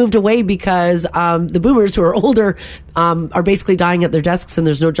 We moved away because the boomers who are older are basically dying at their desks and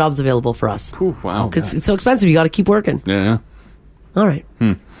there's no jobs available for us. Wow. Because it's so expensive. You got to keep working. Yeah. All right.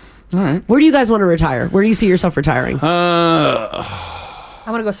 All right. Where do you guys want to retire? Where do you see yourself retiring? I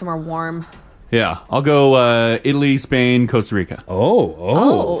want to go somewhere warm. Yeah. I'll go Italy, Spain, Costa Rica.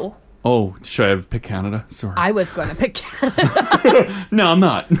 Oh. Oh, should I have picked Canada? Sorry. I was going to pick Canada. No, I'm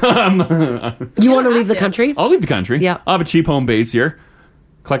not. You want to leave the country? I'll leave the country. Yeah. I'll have a cheap home base here.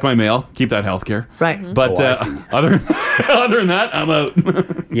 Collect my mail. Keep that healthcare. Right. But other than that, I'm out.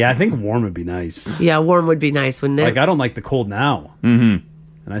 Yeah, I think warm would be nice. Yeah, warm would be nice, wouldn't it? Like I don't like the cold now. And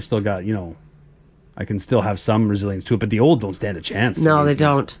I still got, I can still have some resilience to it, but the old don't stand a chance. No, they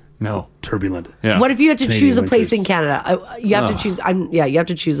don't. No. Turbulent. Yeah. What if you had to Canadian choose a place winters. in Canada? You have to choose. You have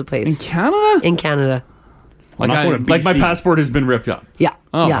to choose a place In Canada? in Canada. Like, not going to like my BC. passport has been ripped up. Yeah.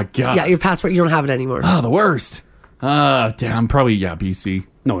 Oh, yeah. my God. Yeah, your passport. You don't have it anymore. Oh, the worst. Damn. Probably, BC.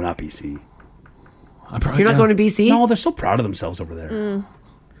 No, not BC. You're not going to BC? No, they're so proud of themselves over there.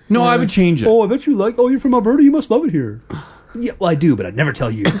 No, I would change it. Oh, I bet you you're from Alberta. You must love it here. Yeah, well, I do, but I'd never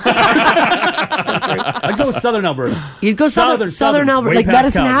tell you. I'd go southern Alberta. You'd go southern Alberta, way like past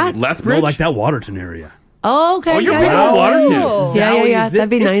Medicine Calgary. Hat? Lethbridge? No, like that Waterton area. Oh, okay. Oh, you're yeah, big yeah. on Waterton. Yeah. That'd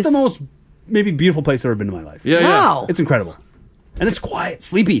be nice. It's the most maybe beautiful place I've ever been in my life. Yeah, Wow. It's incredible. And it's quiet,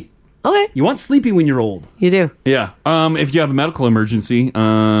 sleepy. Okay. You want sleepy when you're old. You do. Yeah. If you have a medical emergency,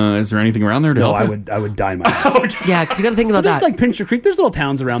 is there anything around there to help? I would die in my house. Yeah, because you got to think about There's that. like Pincher Creek. There's little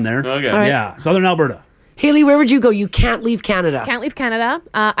towns around there. Okay. All right. Yeah, southern Alberta. Haley, where would you go? You can't leave Canada. Can't leave Canada.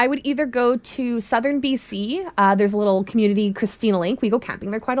 I would either go to southern BC. There's a little community, Christina Lake. We go camping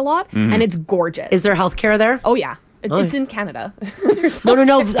there quite a lot, and it's gorgeous. Is there health care there? Oh, yeah. Oh. It's in Canada.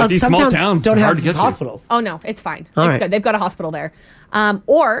 No. these Some small towns towns, don't it's have hard to get to. hospitals. Oh, no. It's fine. All It's right. good. They've got a hospital there.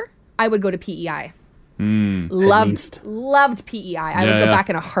 Or I would go to PEI. Loved PEI. I would go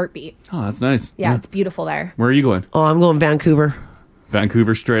back in a heartbeat. Oh, that's nice. Yeah, it's beautiful there. Where are you going? Oh, I'm going Vancouver.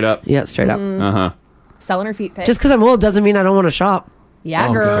 Vancouver, straight up. Yeah, straight up. Uh-huh. Selling her feet pics. Just because I'm old doesn't mean I don't want to shop. Yeah,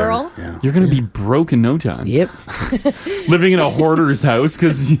 Oh, girl. You're going to be broke in no time. Yep. Living in a hoarder's house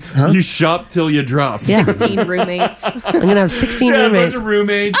because you shop till you drop. Yeah. 16 roommates. I'm going to have 16 Yeah, a bunch roommates. of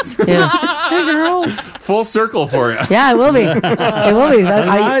roommates. Yeah. Hey, girl. Full circle for you. Yeah, it will be. It will be.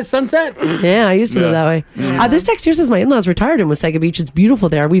 Sunrise, sunset. Yeah, I used to live that way. Yeah. This text here says my in-laws retired in Wasaga Beach. It's beautiful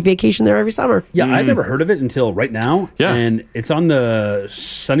there. We vacation there every summer. Yeah, I'd never heard of it until right now. Yeah. And it's on the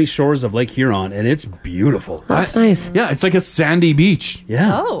sunny shores of Lake Huron, and it's beautiful. That's nice. Yeah, it's like a sandy beach.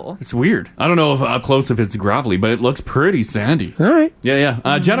 Yeah. Oh. It's weird. I don't know if up close if it's gravelly, but it looks pretty sandy. All right. Yeah.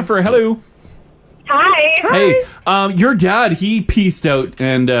 Jennifer, hello. Hi. Hey, your dad, he pieced out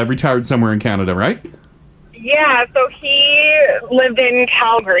and retired somewhere in Canada, right? Yeah, so he lived in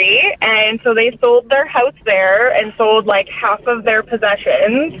Calgary, and so they sold their house there and sold like half of their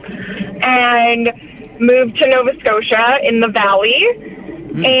possessions and moved to Nova Scotia in the valley.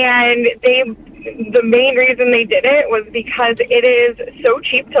 And the main reason they did it was because it is so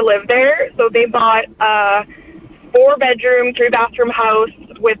cheap to live there. So they bought a 4-bedroom, 3-bathroom house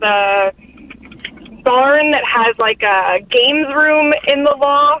with a barn that has like a games room in the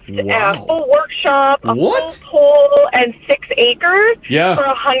loft, a full workshop, a full pool, and 6 acres for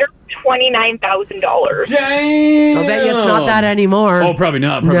 $129,000. Dang! I'll bet you it's not that anymore. Oh, probably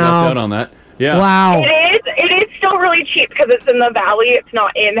not. Probably left out on that. Yeah. Wow. It is still really cheap because it's in the valley. It's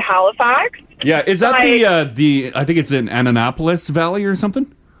not in Halifax. Yeah, is that the I think it's in Annapolis Valley or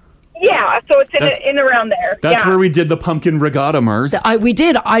something? Yeah, so it's in around there. That's where we did the pumpkin regatta, Mars. We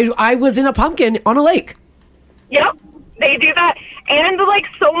did. I was in a pumpkin on a lake. Yep, they do that. And like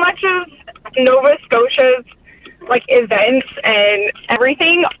so much of Nova Scotia's like events and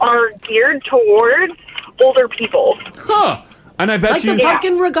everything are geared towards older people. Huh. And I bet Like you... the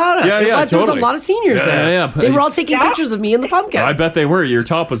pumpkin regatta. Yeah, There was totally. a lot of seniors Yeah, there. yeah. They were all taking pictures of me in the pumpkin. I bet they were. Your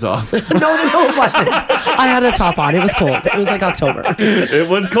top was off. No, it wasn't. I had a top on. It was cold. It was like October. It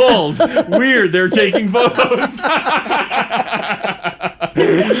was cold. Weird. They're taking photos.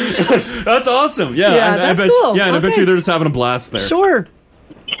 That's awesome. Yeah, Yeah, I that's bet, cool. Yeah, and I bet Okay. you they're just having a blast there. Sure.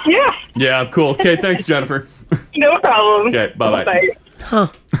 Yeah. Yeah, cool. Okay, thanks, Jennifer. No problem. Okay, bye-bye. Bye. Huh.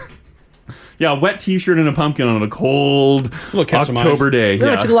 Yeah, wet T-shirt and a pumpkin on a cold catch some October ice. day. No,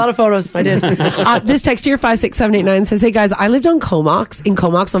 I Yeah. took a lot of photos. I did. This text here, 56789, says, hey guys, I lived in Comox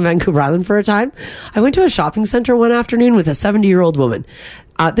on Vancouver Island for a time. I went to a shopping center one afternoon with a 70-year-old woman.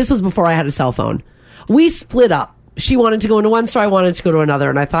 This was before I had a cell phone. We split up. She wanted to go into one store, I wanted to go to another,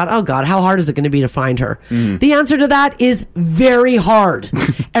 and I thought, oh God, how hard is it going to be to find her? The answer to that is very hard.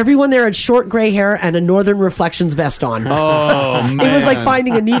 Everyone there had short gray hair and a Northern Reflections vest on. Oh, man. It was like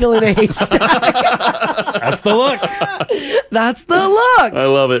finding a needle in a haystack. That's the look. That's the look. I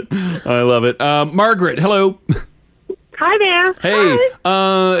love it. I love it. Margaret, hello. Hi there. Hey,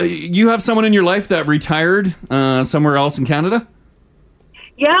 you have someone in your life that retired somewhere else in Canada?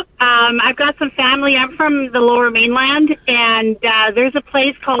 Yep. I've got some family. I'm from the Lower Mainland, and there's a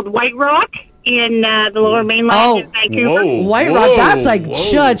place called White Rock in the Lower Mainland in Vancouver. White Rock, that's like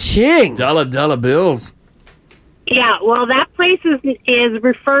cha-ching. Dollar bills. Yeah, well, that place is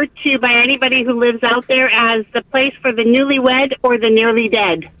referred to by anybody who lives out there as the place for the newlywed or the nearly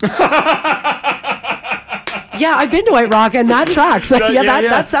dead. Yeah, I've been to White Rock, and that tracks.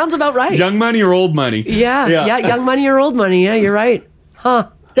 That sounds about right. Young money or old money? Yeah, young money or old money. Yeah, you're right. Huh.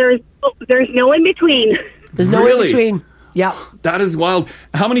 There's no in between. There's no in between. Yeah. That is wild.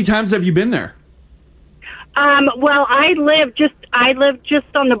 How many times have you been there? Well, I live just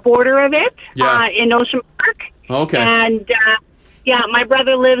on the border of it, in Ocean Park. Okay. And my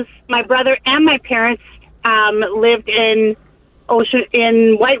brother and my parents lived in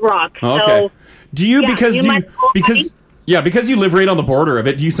White Rock. Okay. So, Do you because you because you live right on the border of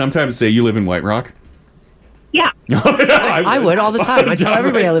it? Do you sometimes say you live in White Rock? Yeah. I would all the time. I tell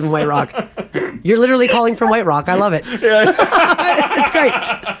everybody I live in White Rock. You're literally calling from White Rock. I love it. It's great.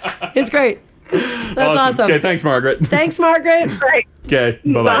 It's great. That's awesome. Okay, thanks, Margaret. Thanks, Margaret. Okay,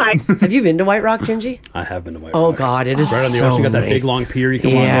 bye-bye. Have you been to White Rock, Gingy? I have been to White Oh, Rock. God, it is right on the so ocean. You got that nice. big long pier you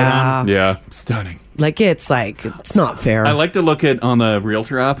can walk out on. Yeah, stunning. It's not fair. I like to look at on the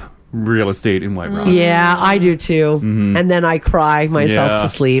Realtor app, real estate in White Rock. Yeah, I do too. And then I cry myself Yeah. to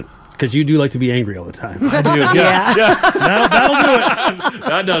sleep. Because you do like to be angry all the time. I do. Yeah. That'll do it.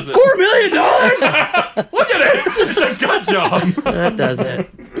 That does it. $4 million. Look at it. It's a good job. That does it.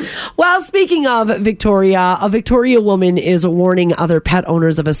 Well, speaking of Victoria, a Victoria woman is warning other pet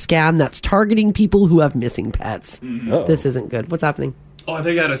owners of a scam that's targeting people who have missing pets. Uh-oh. This isn't good. What's happening? Oh, I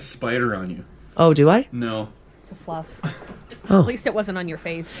think I had a spider on you. Oh, do I? No. It's a fluff. Oh. At least it wasn't on your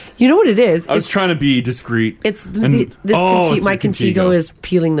face. You know what it is? I was trying to be discreet. It's And- this my a Contigo is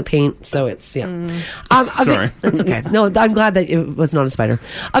peeling the paint, so it's Sorry. That's okay. No, I'm glad that it was not a spider.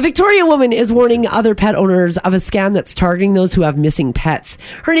 A Victoria woman is warning other pet owners of a scam that's targeting those who have missing pets.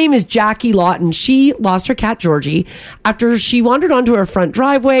 Her name is Jackie Lawton. She lost her cat Georgie after she wandered onto her front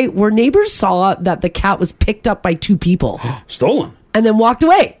driveway, where neighbors saw that the cat was picked up by two people, stolen, and then walked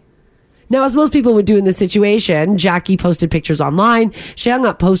away. Now, as most people would do in this situation, Jackie posted pictures online. She hung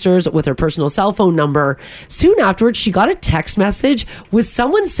up posters with her personal cell phone number. Soon afterwards, she got a text message with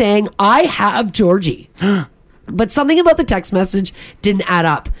someone saying, "I have Georgie." But something about the text message didn't add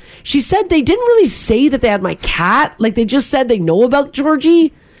up. She said they didn't really say that they had my cat. Like, they just said they know about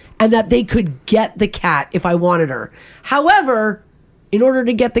Georgie and that they could get the cat if I wanted her. However, in order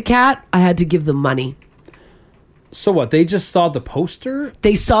to get the cat, I had to give them money. So what? They just saw the poster?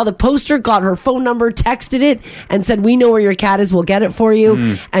 They saw the poster, got her phone number, texted it, and said, "We know where your cat is. We'll get it for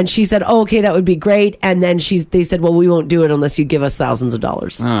you." And she said, "Oh, okay, that would be great." And then they said, "Well, we won't do it unless you give us thousands of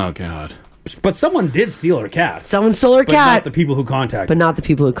dollars." Oh, God. But someone did steal her cat. Someone stole her But cat, not the people who contacted. but not the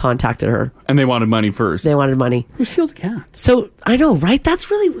people who contacted her. And they wanted money first. They wanted money. Who steals a cat? So I know, right?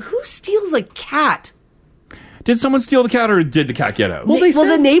 That's really who steals a cat. Did someone steal the cat or did the cat get out? Well,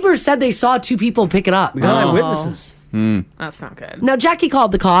 the neighbors said they saw two people pick it up. We got eyewitnesses. That's not good. Now, Jackie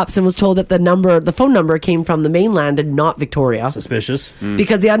called the cops and was told that the phone number came from the mainland and not Victoria. Suspicious.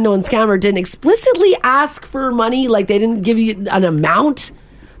 Because the unknown scammer didn't explicitly ask for money, like they didn't give you an amount.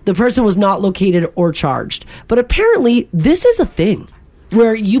 The person was not located or charged. But apparently, this is a thing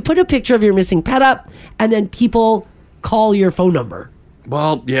where you put a picture of your missing pet up and then people call your phone number.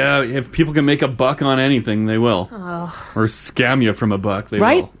 Well, yeah, if people can make a buck on anything, they will. Ugh. Or scam you from a buck, they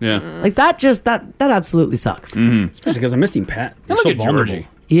Right? will. Yeah. Like that absolutely sucks. Especially because a missing pet. You're Look so at vulnerable. Georgie.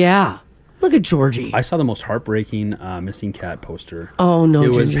 Yeah. Look at Georgie. I saw the most heartbreaking missing cat poster. Oh, no,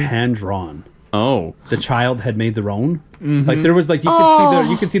 It was Gingy. hand drawn. Oh. The child had made their own. Mhm. Like there was like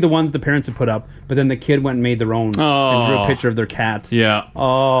you could see the ones the parents had put up, but then the kid went and made their own and drew a Oh. picture of their cat. Yeah.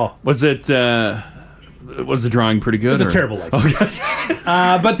 Oh. Was it, was the drawing pretty good? It was a or- terrible likeness.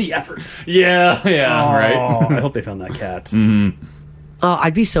 But the effort. Yeah, yeah, Oh, right. I hope they found that cat. Mm-hmm. Oh,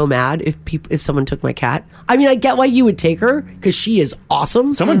 I'd be so mad if someone took my cat. I mean, I get why you would take her because she is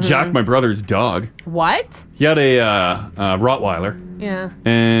awesome. Someone jacked my brother's dog. What? He had a Rottweiler. Yeah.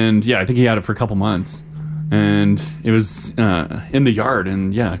 And yeah, I think he had it for a couple months. And it was in the yard.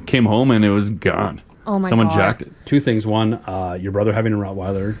 And yeah, came home and it was gone. Oh my Someone God. jacked it. Two things. One, your brother having a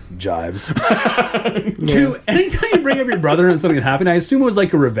Rottweiler jives. Two, anytime you bring up your brother and something happened, I assume it was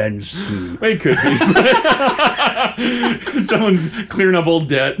like a revenge scheme. It could be. Someone's clearing up old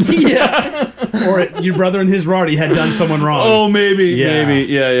debt. Yeah. Or your brother and his Roddy had done someone wrong. Oh, maybe. Yeah.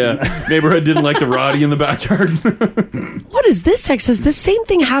 Maybe. Yeah. Neighborhood didn't like the Roddy in the backyard. What is this text? Says the same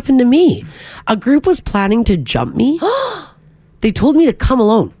thing happened to me. A group was planning to jump me. They told me to come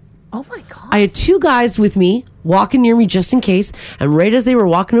alone. Oh my God. I had two guys with me walking near me just in case, and right as they were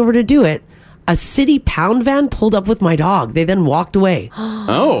walking over to do it, a city pound van pulled up with my dog. They then walked away.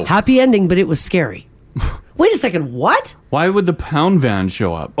 Oh. Happy ending, but it was scary. Wait a second, what? Why would the pound van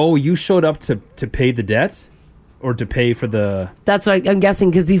show up? Oh, you showed up to pay the debt? Or to pay for the... That's what I'm guessing,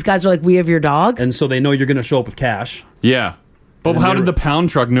 because these guys are like, "We have your dog." And so they know you're going to show up with cash. Yeah. But And how they did were- the pound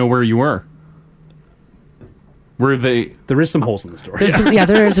truck know where you were? Were they... There is some holes in the story.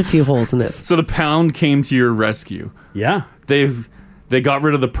 There is a few holes in this. So the pound came to your rescue. Yeah. They got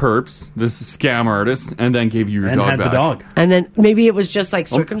rid of the perps, this scam artist, and then gave you your And dog had the back. dog. And then maybe it was just like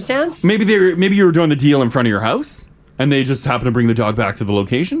circumstance. Maybe you were doing the deal in front of your house, and they just happened to bring the dog back to the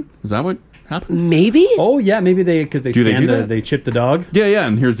location. Is that what happened? Maybe. Oh yeah, maybe because they Do they scanned do that? they chip the dog. Yeah,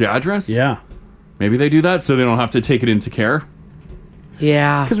 and here's the address. Yeah. Maybe they do that so they don't have to take it into care.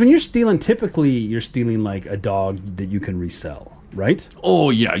 Yeah. Because when you're stealing, typically you're stealing like a dog that you can resell, right? Oh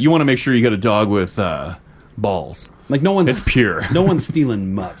yeah, you want to make sure you get a dog with balls. Like no one's It's pure. No one's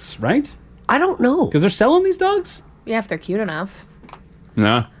stealing mutts, right? I don't know. Because they're selling these dogs. Yeah, if they're cute enough.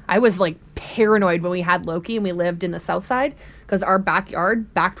 Yeah. I was like paranoid when we had Loki and we lived in the south side because our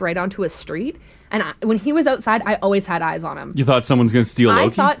backyard backed right onto a street. And when he was outside, I always had eyes on him. You thought someone's going to steal Loki? I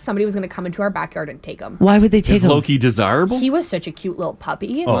thought somebody was going to come into our backyard and take him. Why would they take him? Is Loki desirable? He was such a cute little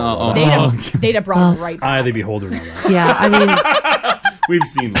puppy. Oh. They'd have brought him right back. Eye of the beholder. On that. Yeah, I mean, we've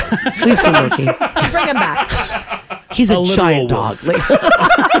seen Loki. We've seen Loki. Bring him back. He's a giant dog. Like,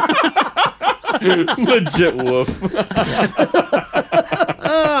 legit wolf.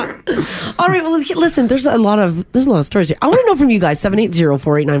 all right, well, listen, there's a lot of stories here. I want to know from you guys,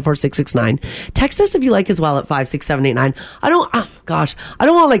 780-489-4669. Text us if you like as well at 56789. I don't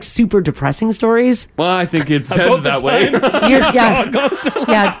want like super depressing stories. Well, I think it's headed that way. Yeah.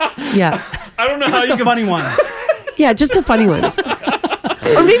 I don't know Give how us you the funny ones. Yeah, just the funny ones.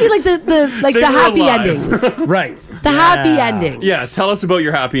 Or maybe like the happy endings. Right. The happy endings. Yeah, tell us about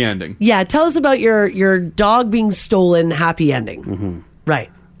your happy ending. Yeah, tell us about your dog being stolen happy ending. Mm-hmm. Right.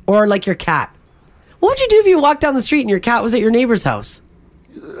 Or like your cat. What would you do if you walked down the street and your cat was at your neighbor's house?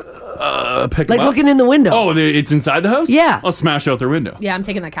 Pick Like them up? looking in the window. Oh, it's inside the house? Yeah. I'll smash out their window. Yeah, I'm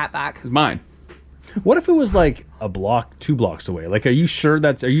taking the cat back. It's mine. What if it was like a block, 2 blocks away? Like, are you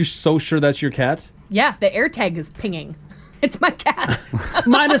so sure that's your cat? Yeah, the air tag is pinging. It's my cat.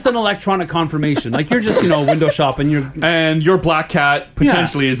 Minus an electronic confirmation. Like, you're just, window shopping. And your black cat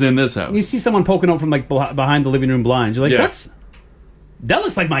potentially is in this house. You see someone poking out from like behind the living room blinds. You're like, that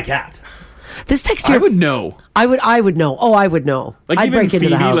looks like my cat. This text here, I would know. I would know. Oh, I would know. Like I'd even break into Phoebe,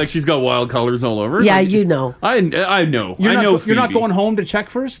 the house. like she's got wild colors all over. Yeah, like, you know. I know. I know. You're not Phoebe. going home to check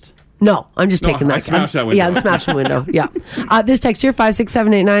first? No, I'm just taking that. I smashed that window. Yeah, I'm smashing the window. Yeah. This text here,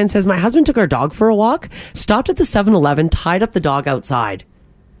 56789, says, my husband took our dog for a walk, stopped at the 7-Eleven, tied up the dog outside.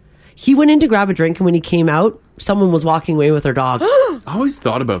 He went in to grab a drink, and when he came out, someone was walking away with their dog. I always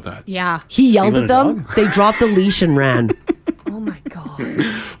thought about that. Yeah. He yelled at them. They dropped the leash and ran. Oh my God.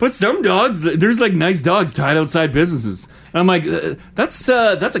 But some dogs, there's like nice dogs tied outside businesses. And I'm like, that's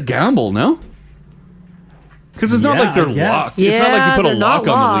a gamble, no? Because it's not like they're locked. It's not like you put a lock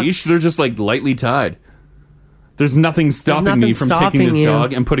on the leash. They're just like lightly tied. There's nothing stopping me from taking this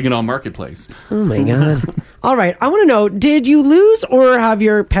dog and putting it on Marketplace. Oh my God. All right. I want to know, did you lose or have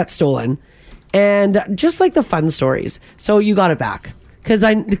your pet stolen? And just like the fun stories. So you got it back.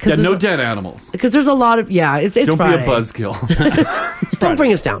 No dead animals. Because there's a lot of, it's Don't Friday. be a buzzkill. Don't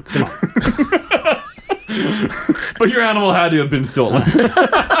bring us down. Come on. But your animal had to have been stolen.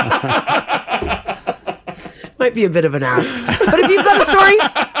 Might be a bit of an ask. But if you've got a story,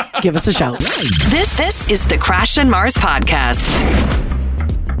 give us a shout. This is the Crash and Mars podcast.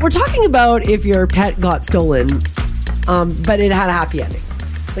 We're talking about if your pet got stolen, but it had a happy ending.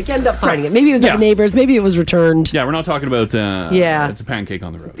 Like, you end up finding it. Maybe it was at the neighbors. Maybe it was returned. Yeah, we're not talking about. It's a pancake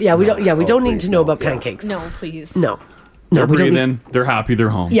on the road. Yeah, we don't. Yeah, we don't need to know about pancakes. No, please. No. They're we don't breathing. They're happy. They're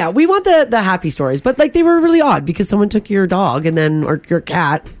home. Yeah, we want the happy stories, but like they were really odd because someone took your dog or your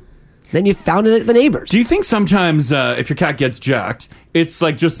cat. Then you found it at the neighbors. Do you think sometimes if your cat gets jacked, it's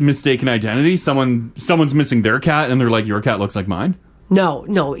like just mistaken identity? Someone's missing their cat, and they're like, "Your cat looks like mine." No.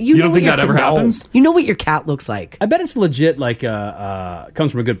 You don't think that ever happens? You know what your cat looks like. I bet it's legit. Like,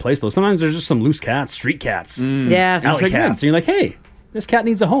 comes from a good place though. Sometimes there's just some loose cats, street cats, Yeah, alley cats, and you're like, "Hey, this cat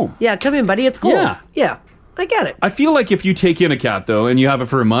needs a home." Yeah, come in, buddy. It's cold. Yeah, I get it. I feel like if you take in a cat though, and you have it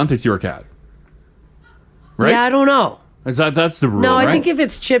for a month, it's your cat. Right? Yeah, I don't know. That's the rule? No, I right? think if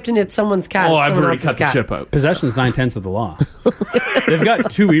it's chipped and it's someone's cat, Oh, it's I've someone already else's cut the cat. chip out. Possession is 9/10 of the law. They've got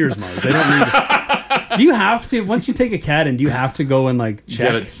 2 ears, Mars. They don't need. Do you have to once you take a cat in? Do you have to go and like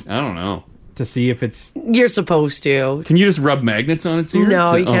check? I don't know. To see if it's. You're supposed to. Can you just rub magnets on its ear?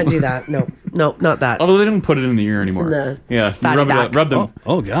 No, you can't do that. No, not that. Although they don't put it in the ear anymore. the Yeah, fatty rub back. them.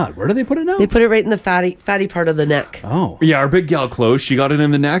 Oh God, where do they put it now? They put it right in the fatty part of the neck. Oh. Yeah, our big gal Chloe, she got it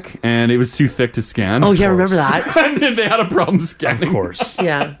in the neck, and it was too thick to scan. Oh yeah, remember that? And then they had a problem scanning. Of course.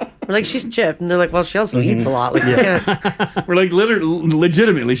 Yeah. We're like, she's chipped. And they're like, well, she also eats a lot. Like, yeah. We're like,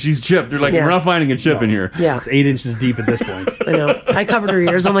 legitimately, she's chipped. They're like, Yeah. we're not finding a chip in here. Yeah. It's 8 inches deep at this point. I know. I covered her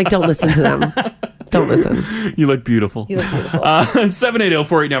ears. I'm like, don't listen to them. Don't listen. You look beautiful. You look beautiful.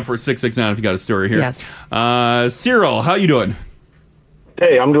 780-489-4669 if you got a story here. Yes. Cyril, how you doing?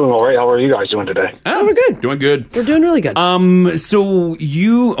 Hey, I'm doing all right. How are you guys doing today? Oh, we're good. Doing good. We're doing really good. So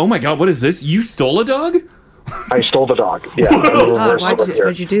you, oh my God, what is this? You stole a dog? I stole the dog. Yeah.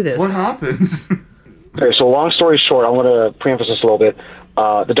 Why'd you do this? What happened? Okay, so long story short, I'm going to preface this a little bit.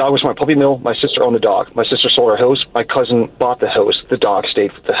 The dog was from my puppy mill. My sister owned the dog. My sister sold her house. My cousin bought the house. The dog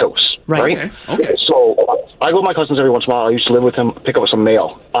stayed with the house. Right? Okay. So I go to my cousin's every once in a while. I used to live with him, pick up some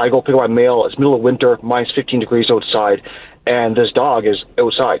mail. I go pick up my mail. It's middle of winter. Minus 15 degrees outside. And this dog is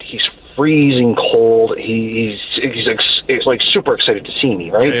outside. He's freezing cold. He's like super excited to see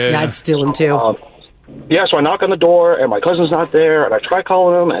me, right? Yeah, I'd steal him too. Yeah, so I knock on the door, and my cousin's not there, and I try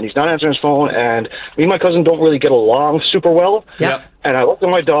calling him, and he's not answering his phone, and me and my cousin don't really get along super well. Yep. And I looked at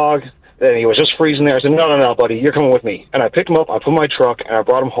my dog, and he was just freezing there. I said, no, buddy, you're coming with me. And I picked him up, I put him in my truck, and I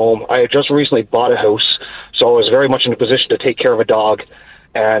brought him home. I had just recently bought a house, so I was very much in a position to take care of a dog.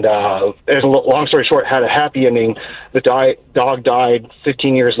 And as a long story short, had a happy ending. The dog died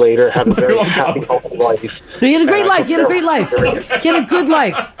 15 years later, had a very happy, healthy life. No, he had a great life. He had a great life. He had a good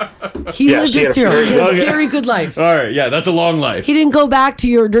life. He lived his zero. He had a very good life. All right, yeah, that's a long life. He didn't go back to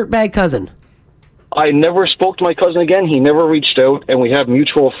your dirtbag cousin. I never spoke to my cousin again. He never reached out, and we have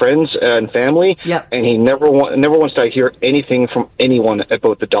mutual friends and family. Yep. And he never once did I hear anything from anyone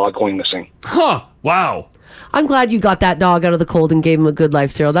about the dog going missing. Huh. Wow. I'm glad you got that dog out of the cold and gave him a good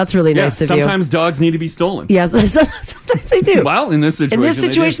life, Cyril. That's really nice of you. Sometimes dogs need to be stolen. Yes, sometimes they do. Well, in this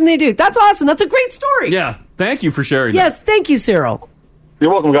situation, they do. That's awesome. That's a great story. Yeah. Thank you for sharing. Yes, thank you, Cyril.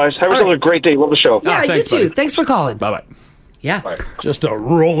 You're welcome, guys. Have yourself a great day. Love the show. Yeah, thanks, you too. buddy. Thanks for calling. Bye-bye. Yeah. Just a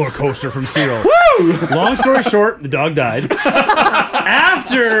roller coaster from Cyril. Woo! Long story short, the dog died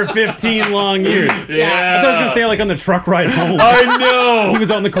after 15 long years. Yeah. I thought I was going to say like on the truck ride home. I know. He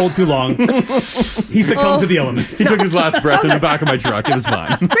was on the cold too long. He succumbed to the elements. He took his last breath in the back of my truck. It was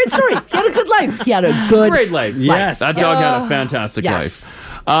fine. Great story. He had a good life. He had a good Great life. Yes. That dog had a fantastic Yes.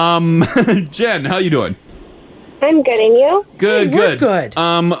 life. Jen, how you doing? I'm good, and you? Good, We're good. good.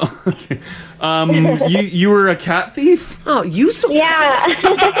 Okay. You were a cat thief? Oh, you still? Yeah.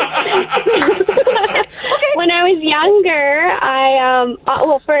 When I was younger,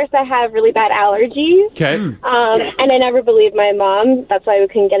 first I had really bad allergies. Okay. And I never believed my mom. That's why we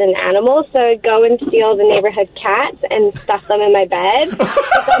couldn't get an animal. So I'd go and steal the neighborhood cats and stuff them in my bed.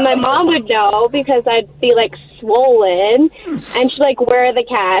 But then my mom would know because I'd be like swollen, and she'd like, "Where are the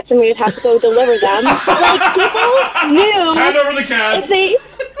cats?" And we'd have to go deliver them. Like people knew. Hand over the cats. They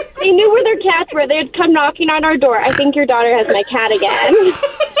knew where their cats were. They'd come knocking on our door. I think your daughter has my cat again.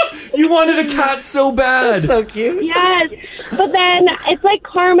 You wanted a cat so bad. That's so cute. Yes. But then it's like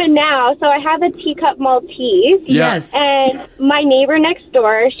karma now. So I have a teacup Maltese. Yes. And my neighbor next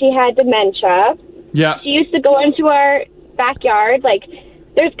door, she had dementia. Yeah. She used to go into our backyard, like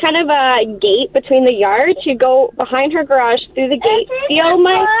there's kind of a gate between the yards. She'd go behind her garage through the gate, steal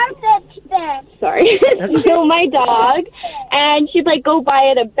my dog, and she'd like go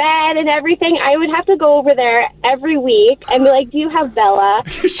buy it a bed and everything. I would have to go over there every week and be like, "Do you have Bella?"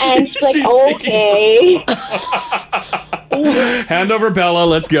 And she's like, "Okay." Hand over Bella.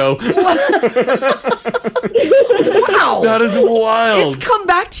 Let's go. Wow. That is wild. It's come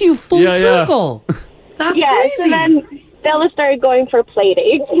back to you full circle. That's yes, crazy. And then Bella started going for play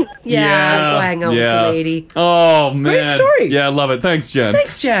dates. Yeah, go hang out with the lady. Oh, man. Great story. Yeah, I love it. Thanks, Jen.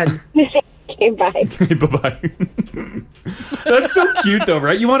 Thanks, Jen. Okay, bye. Bye-bye. That's so cute, though,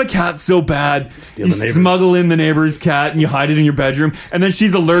 right? You want a cat so bad. Steal you the neighbor's. smuggle in the neighbor's cat and you hide it in your bedroom, and then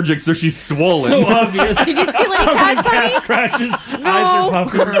she's allergic, so she's swollen. So obvious. Did you steal any cat Cat scratches. Eyes are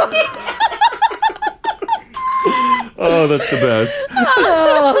puffing. Oh, that's the best.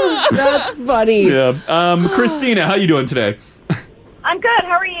 Oh, that's funny. Yeah. Christina, how you doing today? I'm good.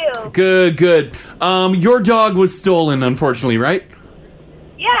 How are you? Good, good. Your dog was stolen, unfortunately, right?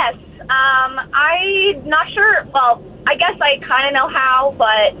 Yes. I'm not sure. Well, I guess I kind of know how,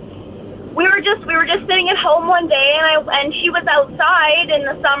 but we were just sitting at home one day, and she was outside in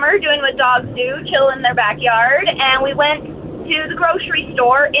the summer doing what dogs do, chilling in their backyard, and we went to the grocery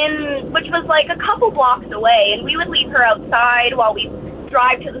store which was like a couple blocks away, and we would leave her outside while we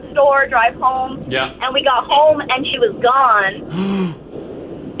drive to the store, drive home. Yeah. And we got home and she was gone.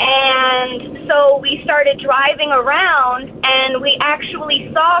 And so we started driving around, and we actually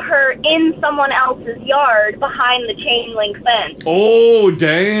saw her in someone else's yard behind the chain link fence. Oh,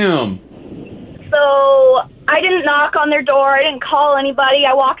 damn. So I didn't knock on their door. I didn't call anybody.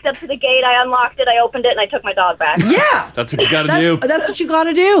 I walked up to the gate. I unlocked it. I opened it, and I took my dog back. Yeah. That's what you got to do. That's what you got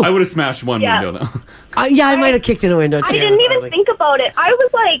to do. I would have smashed one Yeah. window, though. Yeah, I might have kicked in a window, too. I didn't even think about it. I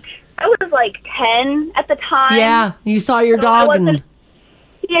was like 10 at the time. Yeah, you saw your So dog and...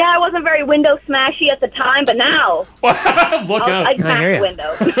 Yeah, I wasn't very window smashy at the time, but now Look out. I'd smash a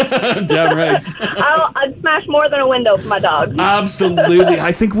window. Damn right. I'd smash more than a window for my dog. Absolutely.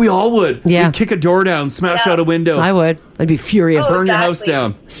 I think we all would. Yeah. We'd kick a door down, smash out a window. I would. I'd be furious. Burn your house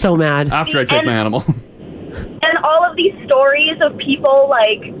down. So mad. After I take my animal. And all of these stories of people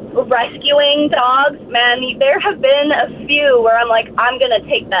like rescuing dogs, man, there have been a few where I'm like, I'm going to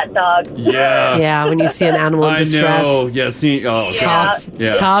take that dog. Yeah. Yeah, when you see an animal in distress. I know. Yeah, see, It's tough.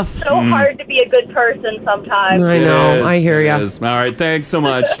 It's tough. So hard to be a good person sometimes. I know. I hear ya. All right, thanks so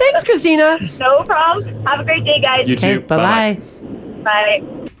much. Thanks, Christina. No problem. Have a great day, guys. You too. Bye-bye.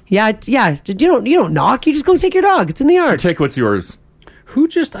 Bye. Yeah. You don't knock. You just go take your dog. It's in the yard. Take what's yours.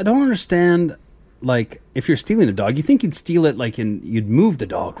 I don't understand, like, if you're stealing a dog, you think you'd steal it, like, you'd move the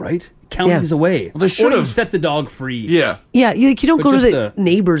dog, right? Counties away. Well, they should Or have you set the dog free. Yeah. Yeah, you don't But go to just the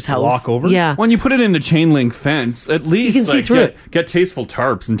neighbor's house. walk over? Yeah. When you put it in the chain link fence, at least can see through get tasteful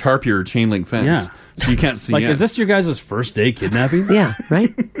tarps and tarp your chain link fence. Yeah. So you can't see Like, in. is this your guys' first day kidnapping? Yeah,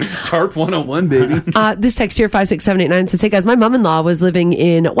 right? Tarp 101, baby. This text here, 56789, says, hey guys, my mom-in-law was living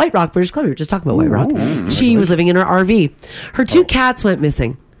in White Rock, British Columbia. We were just talking about White Rock. She was living in her RV. Her two cats went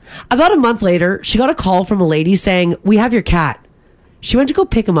missing. About a month later, she got a call from a lady saying, we have your cat. She went to go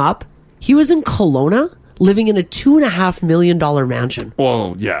pick him up. He was in Kelowna, living in a $2.5 million mansion.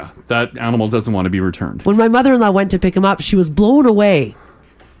 Well, yeah, that animal doesn't want to be returned. When my mother-in-law went to pick him up, she was blown away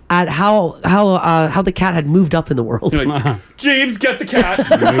at how the cat had moved up in the world. Like, James, get the cat.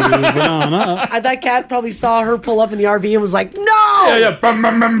 That cat probably saw her pull up in the RV and was like, no! Yeah. Bum,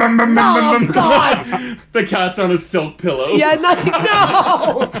 bum, bum, bum, bum, No, bum, bum, God. bum. The cat's on a silk pillow. Yeah,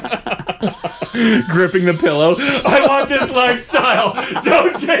 no! Gripping the pillow. I want this lifestyle.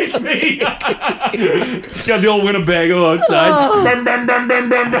 Don't take me. She's got the old Winnebago outside. Oh. Bum, bum, bum, bum,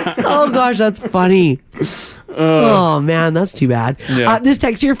 bum, bum. Oh, gosh, that's funny. Oh, man, that's too bad. Yeah. This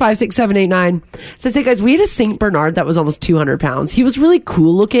text here, 56789, says, hey, guys, we had a St. Bernard that was almost 200 pounds. He was really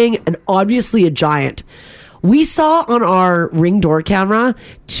cool looking and obviously a giant. We saw on our Ring door camera,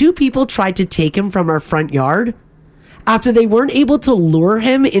 two people tried to take him from our front yard. After they weren't able to lure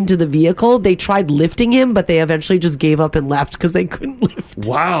him into the vehicle, they tried lifting him, but they eventually just gave up and left because they couldn't lift.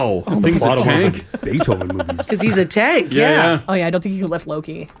 Wow. This thing's a tank. Beethoven movies. Because he's a tank, Yeah. Oh, yeah, I don't think you can lift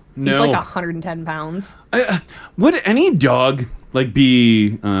Loki. No. He's like 110 pounds. Would any dog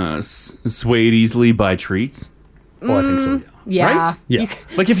be swayed easily by treats? Oh, I think so. Yeah. Right? Yeah.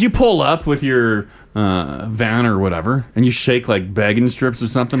 Like if you pull up with your van or whatever and you shake like bagging strips or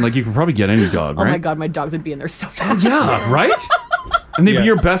something, like you can probably get any dog, Oh right? my God, my dogs would be in there so fast. Yeah, right? And they'd be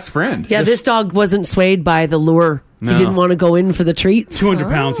your best friend. Yeah, this dog wasn't swayed by the lure. No. He didn't want to go in for the treats. 200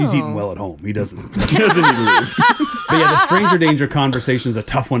 pounds, he's eating well at home. He doesn't. He doesn't need to leave. But yeah, the stranger danger conversation is a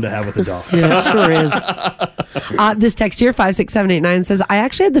tough one to have with a dog. Yeah, it sure is. This text here, 56789, says, I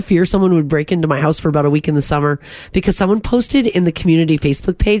actually had the fear someone would break into my house for about a week in the summer because someone posted in the community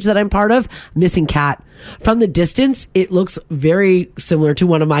Facebook page that I'm part of, missing cat. From the distance, it looks very similar to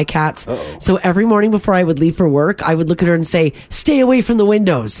one of my cats. So every morning before I would leave for work, I would look at her and say, stay away from the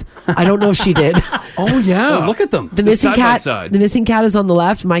windows. I don't know if she did. Oh, yeah. Oh, look at them. The missing side by cat. side. The missing cat is on the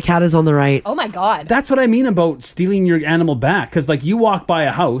left. My cat is on the right. Oh my God. That's what I mean about stealing your animal back. Because, like, you walk by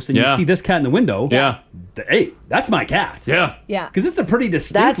a house and Yeah. you see this cat in the window. Yeah. Hey, that's my cat. Yeah. Yeah. Because it's a pretty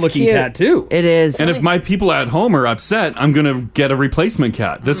distinct That's looking cute. cat, too. It is. And if my people at home are upset, I'm going to get a replacement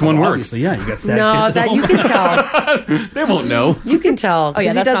cat. This one works. Obviously, yeah, you got sad no, kids at that home. you can tell. They won't know. You can tell. Oh, yeah,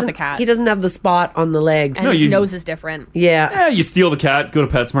 'cause that's he not doesn't, the cat. He doesn't have the spot on the leg. And No, his you- nose is different. Yeah. Yeah, you steal the cat, go to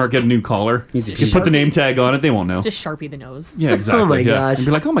PetSmart, get a new collar. You put the name tag on it, they won't know. Just Sharpie the nose. Yeah, exactly. Oh my yeah. gosh. And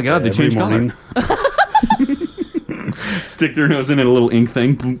be like, oh my God, they Every changed morning. color. Stick their nose in a little ink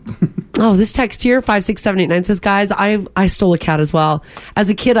thing. Oh, this text here, 56789, says, guys, I stole a cat as well. As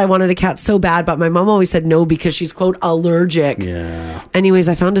a kid, I wanted a cat so bad, but my mom always said no because she's, quote, allergic. Yeah. Anyways,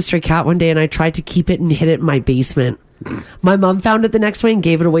 I found a stray cat one day and I tried to keep it and hid it in my basement. My mom found it the next day and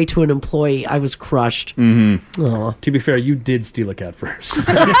gave it away to an employee. I was crushed. Mm-hmm. Aw. To be fair, you did steal a cat first.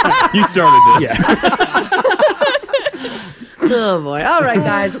 You started this. Yeah. Oh, boy. All right,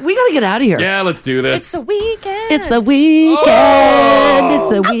 guys. We got to get out of here. Yeah, let's do this. It's the weekend. It's the weekend. It's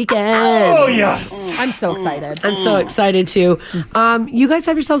the weekend. Oh, yes. I'm so excited. I'm so excited too. You guys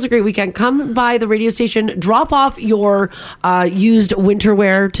have yourselves a great weekend. Come by the radio station, drop off your used winter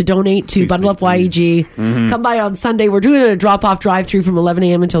wear to donate to Bundle Up YEG. Come by on Sunday. We're doing a drop off drive through from 11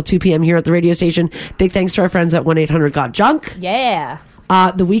 a.m. until 2 p.m. here at the radio station. Big thanks to our friends at 1-800-GOT-JUNK. Yeah.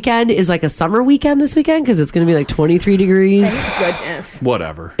 The weekend is like a summer weekend this weekend because it's going to be like 23 degrees. Thank goodness.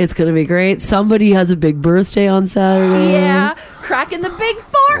 Whatever. It's going to be great. Somebody has a big birthday on Saturday. Yeah. Cracking the big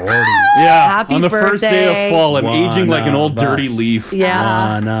fart. Yeah. Happy on the first day birthday. of fall, I'm One aging like an old of dirty us. leaf.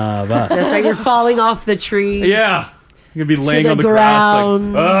 Yeah. One of us. That's right. You're falling off the tree. Yeah. You're going to be laying the on the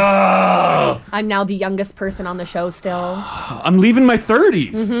ground. grass like, I'm now the youngest person on the show still. I'm leaving my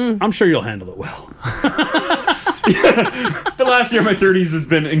 30s. I'm sure you'll handle it well. The last year of my 30s has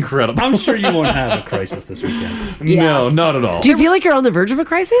been incredible. I'm sure you won't have a crisis this weekend. No, not at all. Do you feel like you're on the verge of a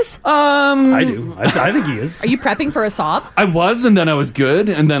crisis? I do. I think he is. Are you prepping for a sob? I was, and then I was good,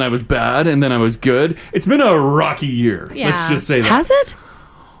 and then I was bad, and then I was good. It's been a rocky year. Yeah. Let's just say that. Has it?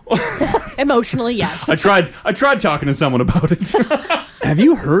 Emotionally, yes. I tried talking to someone about it. Have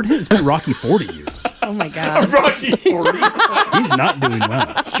you heard him? It's been rocky 40 years. Oh my God. Rocky 40. He's not doing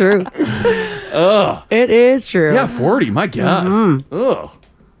well. It's true. Ugh. It is true. Yeah, 40. My God. Ugh.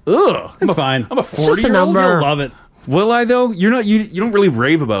 Ugh. It's fine. I'm a It's just a 40-year-old. number. You'll love it. Will I though? You're not. You don't really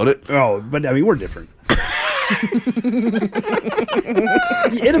rave about it. Oh, but I mean, we're different.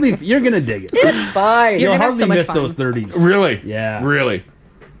 It'll be. You're gonna dig it. It's fine. You'll gonna have hardly so much miss fun. those 30s. Really? Yeah. Really?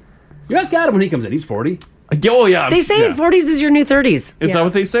 You ask Adam when he comes in. He's 40. Oh yeah. They say 40s is your new 30s. Is that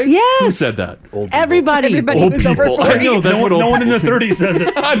what they say? Yes. Who said that? Old people. Everybody. Old who's over people. 40. I know. That's what old no one in people the say. 30s says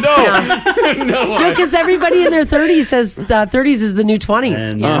it. I know. No, because everybody in their 30s says 30s is the new 20s.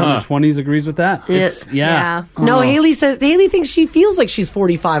 And the 20s agrees with that. It's, yeah. No, Haley thinks she feels like she's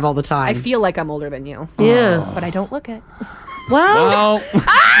 45 all the time. I feel like I'm older than you. Yeah. But I don't look it. Well,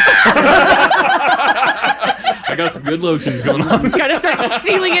 I got some good lotions going on. Gotta start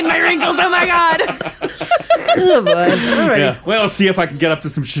sealing in my wrinkles. Oh my God. oh boy. All right. Yeah. Well, I'll see if I can get up to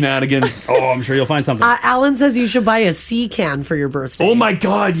some shenanigans. Oh, I'm sure you'll find something. Alan says you should buy a sea can for your birthday. Oh my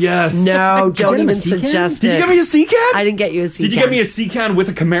God, yes. No, Did you don't get him a even sea can? suggest Did it. you get me a sea can? I didn't get you a sea Did can. you get me a sea can with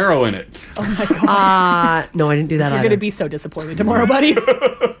a Camaro in it? Oh my God. No, I didn't do that You're either. gonna be so disappointed tomorrow, buddy.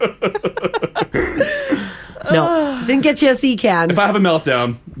 No, didn't get you a sea can. If I have a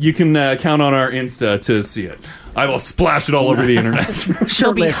meltdown, you can count on our Insta to see it. I will splash it all over the internet.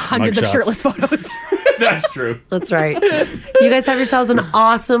 There'll be Shirtless. hundreds of Mugshots. shirtless photos. That's true. That's right. You guys have yourselves an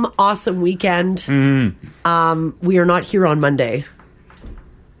awesome weekend. We are not here on Monday.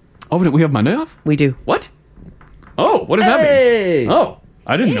 Oh, we have Monday off? We do. What? Oh, what does that Hey! mean? Oh,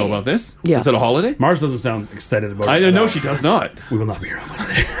 I didn't know about this. Yeah. Is it a holiday? Mars doesn't sound excited about it. I at know all. she does not. We will not be here on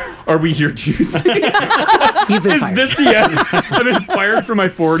Monday. Are we here Tuesday? You've been Is fired. this the end? I've been fired for my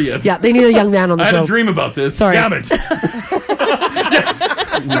 40th. Yeah, they need a young man on the I show. had a dream about this. Sorry. Damn it.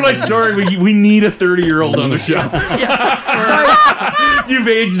 They're like, sorry, we need a 30-year-old on the show. Sorry. You've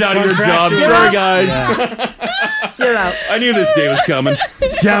aged out of your job. Contractual. Sorry, guys. You're out. I knew this day was coming.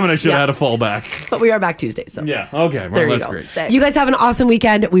 Damn it, I should have had a fallback. But we are back Tuesday, so. Yeah, okay. Well, There you that's go. great. You guys have an awesome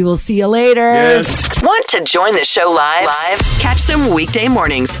weekend. We will see you later. Yes. Want to join the show live? Catch them weekday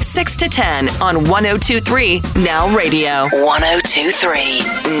mornings, 6 to 10 on 102.3 Now Radio.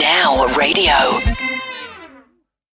 102.3 Now Radio.